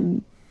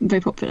 very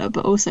popular.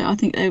 But also, I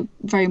think they're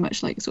very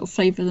much like sort of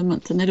flavour of the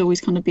month, and they'd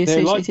always kind of be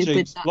associated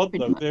with that. Blood,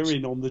 though. They're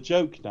in on the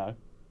joke now.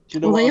 Do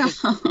you know what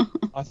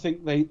I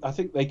think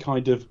they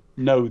kind of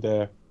know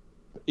they're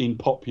in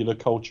popular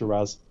culture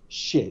as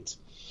shit.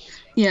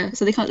 Yeah,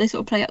 so they sort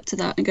of play up to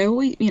that and go,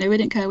 we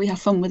don't care, we have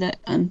fun with it,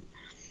 and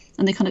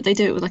they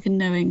do it with like a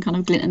knowing kind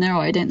of glint in their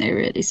eye, don't they?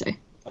 Really, so.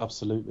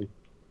 Absolutely.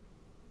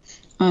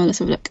 Let's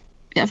have a look.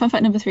 Yeah, fun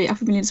fact number 3: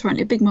 Alfred Molina is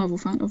apparently a big Marvel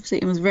fan, obviously,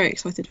 and was very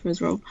excited for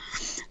his role.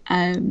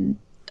 And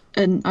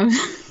I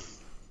was.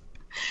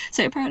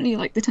 So apparently,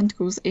 like the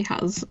tentacles he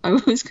has, I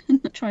was going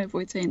to try and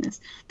avoid saying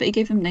this, but he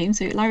gave them names.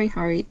 So Larry,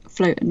 Harry,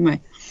 Float, and Mo.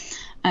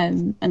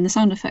 And the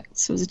sound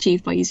effects was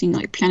achieved by using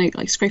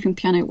scraping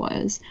piano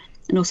wires,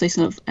 and also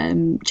sort of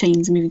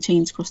moving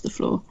chains across the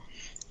floor.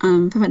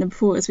 Fact number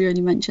 4, as we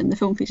already mentioned, the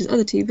film features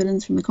other 2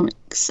 villains from the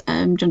comics: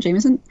 John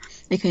Jameson,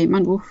 aka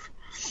Manwolf,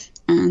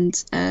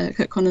 and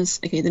Kurt Connors,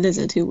 aka the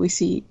Lizard, who we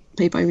see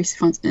played by Reese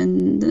Ifans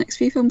in the next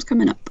few films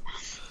coming up.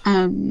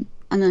 And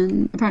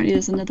then apparently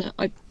there's another.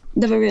 I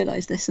never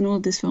realised this in all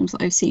of these films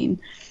that I've seen,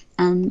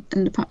 and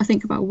I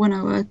think about 1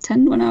 hour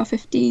 10, 1 hour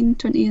 15,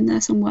 20 in there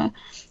somewhere.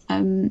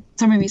 Sam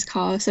Raimi's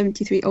car,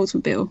 73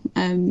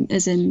 Oldsmobile,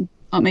 is in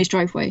Aunt May's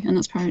driveway, and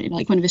that's apparently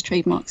like one of his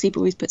trademarks. He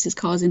always puts his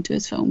cars into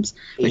his films.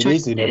 It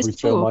is in every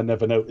film. I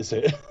never notice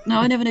it. No,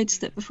 I never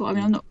noticed it before. I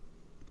mean,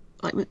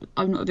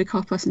 I'm not a big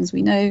car person, as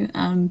we know.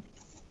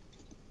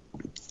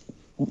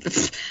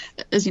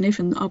 As you know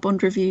from our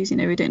Bond reviews,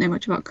 we don't know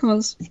much about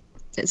cars.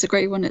 It's a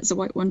grey one, it's a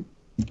white one.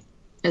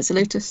 It's a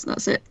Lotus,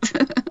 that's it.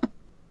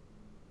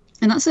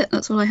 And that's it.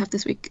 That's all I have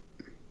this week.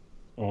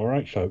 All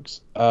right,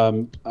 folks.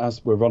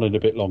 As we're running a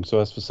bit long, so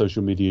as for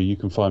social media, you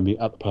can find me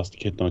at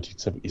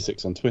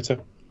ThePasterKid1976 on Twitter.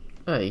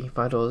 You can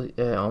find all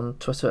on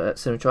Twitter at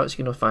Cinematronics.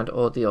 You can find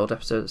all the old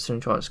episodes at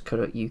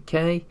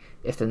cinematronics.co.uk,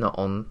 if they're not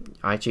on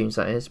iTunes,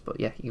 that is. But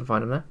yeah, you can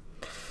find them there.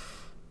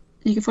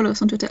 You can follow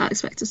us on Twitter at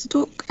Expect Us to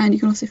Talk, and you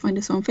can also find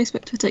us on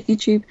Facebook, Twitter,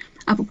 YouTube,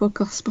 Apple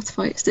Podcasts,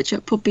 Spotify,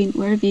 Stitcher, Podbean,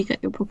 wherever you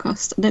get your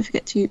podcasts. And don't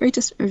forget to rate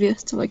us, review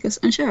us, to like us,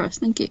 and share us.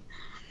 Thank you.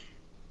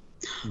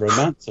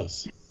 Romance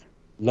us.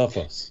 Love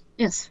us.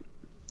 Yes.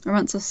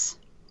 Romance us.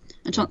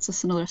 And chance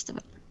us and all the rest of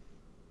it.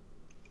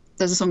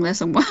 There's a song there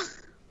somewhere.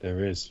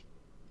 There is.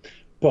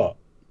 But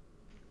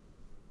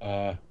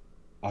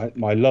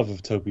my love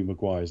of Tobey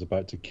Maguire is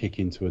about to kick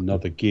into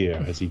another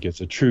gear as he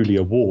gets a truly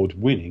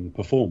award-winning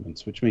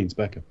performance, which means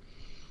Becca.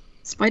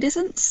 Spider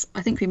sense?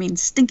 I think we mean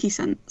stinky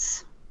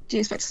sense. Do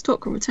you expect us to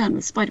talk or return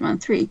with Spider-Man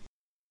 3